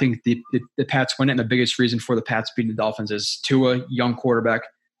 I think the Pats win it. And the biggest reason for the Pats beating the Dolphins is Tua, young quarterback,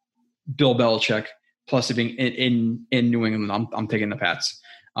 Bill Belichick, plus it being in New England. I'm taking the Pats.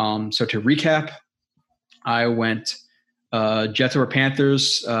 So to recap, I went Jets over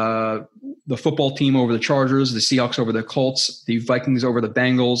Panthers, the football team over the Chargers, the Seahawks over the Colts, the Vikings over the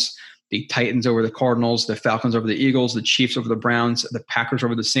Bengals, the Titans over the Cardinals, the Falcons over the Eagles, the Chiefs over the Browns, the Packers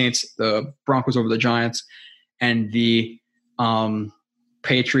over the Saints, the Broncos over the Giants, and the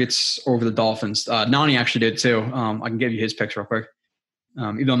Patriots over the Dolphins. Nani actually did too. I can give you his picks real quick.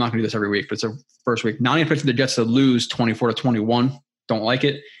 Even though I'm not going to do this every week, but it's the first week. Nani picked the Jets to lose 24-21. Don't like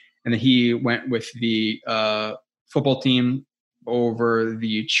it. And then he went with the football team over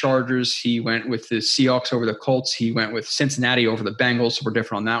the Chargers. He went with the Seahawks over the Colts. He went with Cincinnati over the Bengals. So we're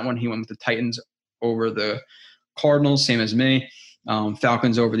different on that one. He went with the Titans over the Cardinals, same as me.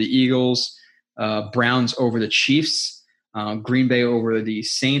 Falcons over the Eagles. Browns over the Chiefs. Green Bay over the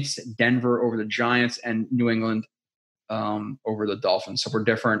Saints. Denver over the Giants. And New England over the Dolphins. So we're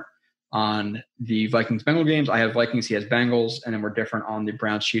different on the Vikings-Bengal games. I have Vikings, he has Bengals, and then we're different on the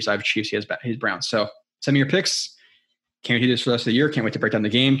Browns-Chiefs. I have Chiefs, he has Browns. So send me your picks. Can't wait to do this for the rest of the year. Can't wait to break down the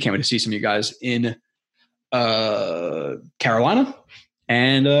game. Can't wait to see some of you guys in Carolina.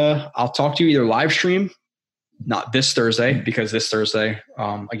 And I'll talk to you either live stream, not this Thursday, because this Thursday,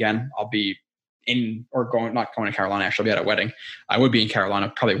 again, I'll be not going to Carolina. Actually, I'll be at a wedding. I would be in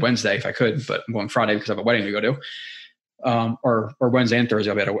Carolina probably Wednesday if I could, but I'm going Friday because I have a wedding to go to. Or Wednesday and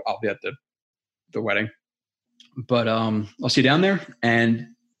Thursday, I'll be at the wedding. But I'll see you down there. And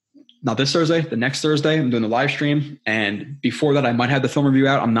not this Thursday, the next Thursday, I'm doing the live stream. And before that, I might have the film review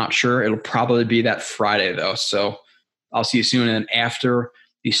out. I'm not sure. It'll probably be that Friday, though. So I'll see you soon. And after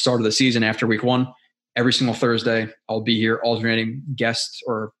the start of the season, after week 1, every single Thursday, I'll be here alternating guests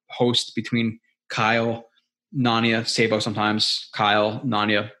or host between Kyle, Nania, Sabo sometimes, Kyle,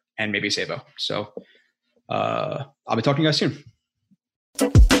 Nania, and maybe Sabo. So I'll be talking to you guys soon.